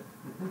 Okay.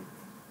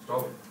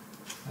 Stop.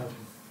 Thank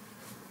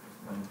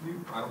you.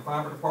 Item 5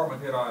 are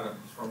department head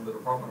items from the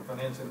Department of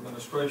Finance and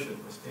Administration.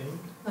 Ms. King?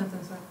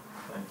 Nothing, sir.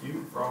 Thank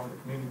you. From the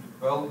Community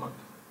Development,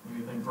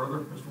 anything further,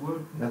 Mr.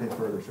 Wood? Nothing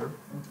further, sir.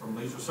 From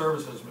Leisure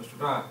Services, Mr.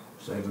 Dye?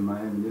 Saving my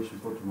ammunition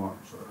for tomorrow,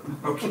 sir.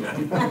 Okay.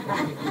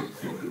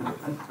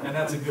 And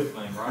that's a good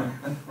thing, right?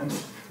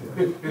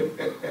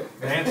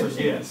 The answer is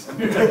yes. Thank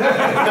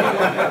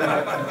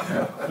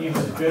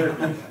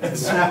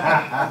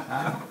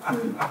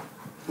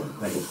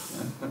you.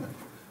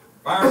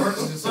 Fire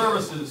Emergency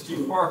Services,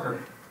 Chief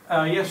Parker.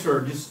 Yes,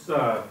 sir, just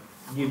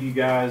give you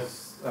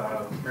guys,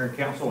 Mayor and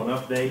Council, an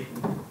update.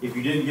 If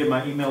you didn't get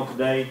my email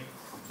today,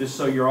 just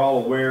so you're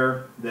all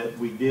aware that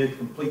we did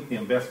complete the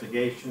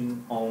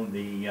investigation on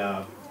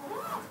the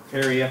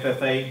Terry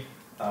FFA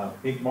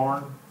pig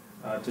barn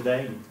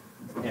today,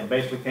 and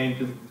basically came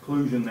to the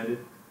conclusion that it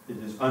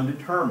is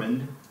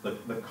undetermined,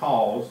 the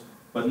cause,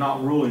 but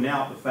not ruling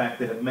out the fact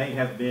that it may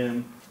have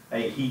been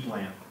a heat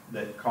lamp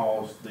that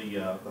caused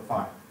the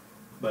fire.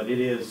 But it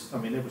is, I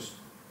mean, it was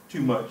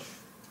too much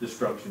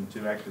destruction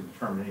to actually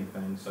determine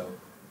anything, so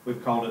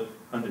we've called it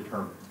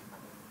undetermined.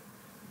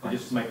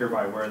 Just to make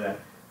everybody aware of that.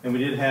 And we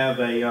did have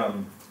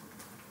a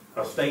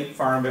state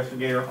fire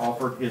investigator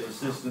offered his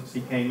assistance.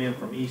 He came in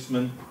from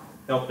Eastman,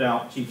 helped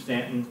out Chief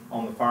Stanton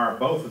on the fire.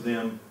 Both of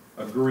them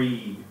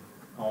agreed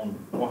on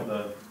what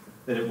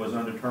that it was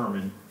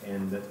undetermined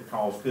and that the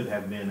cause could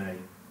have been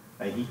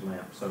a heat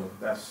lamp. So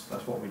that's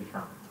what we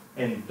determined.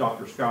 And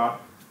Dr.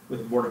 Scott with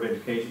the Board of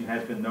Education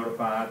has been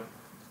notified,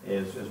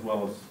 as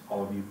well as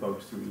all of you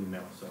folks through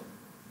email. So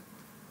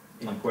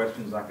any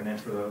questions, I can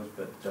answer those,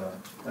 but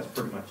that's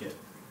pretty much it.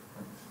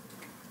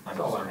 That's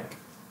all I have.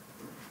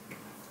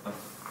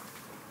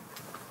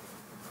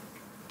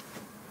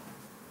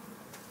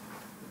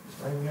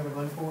 Anything you have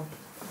anything for us?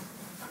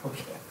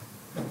 Okay.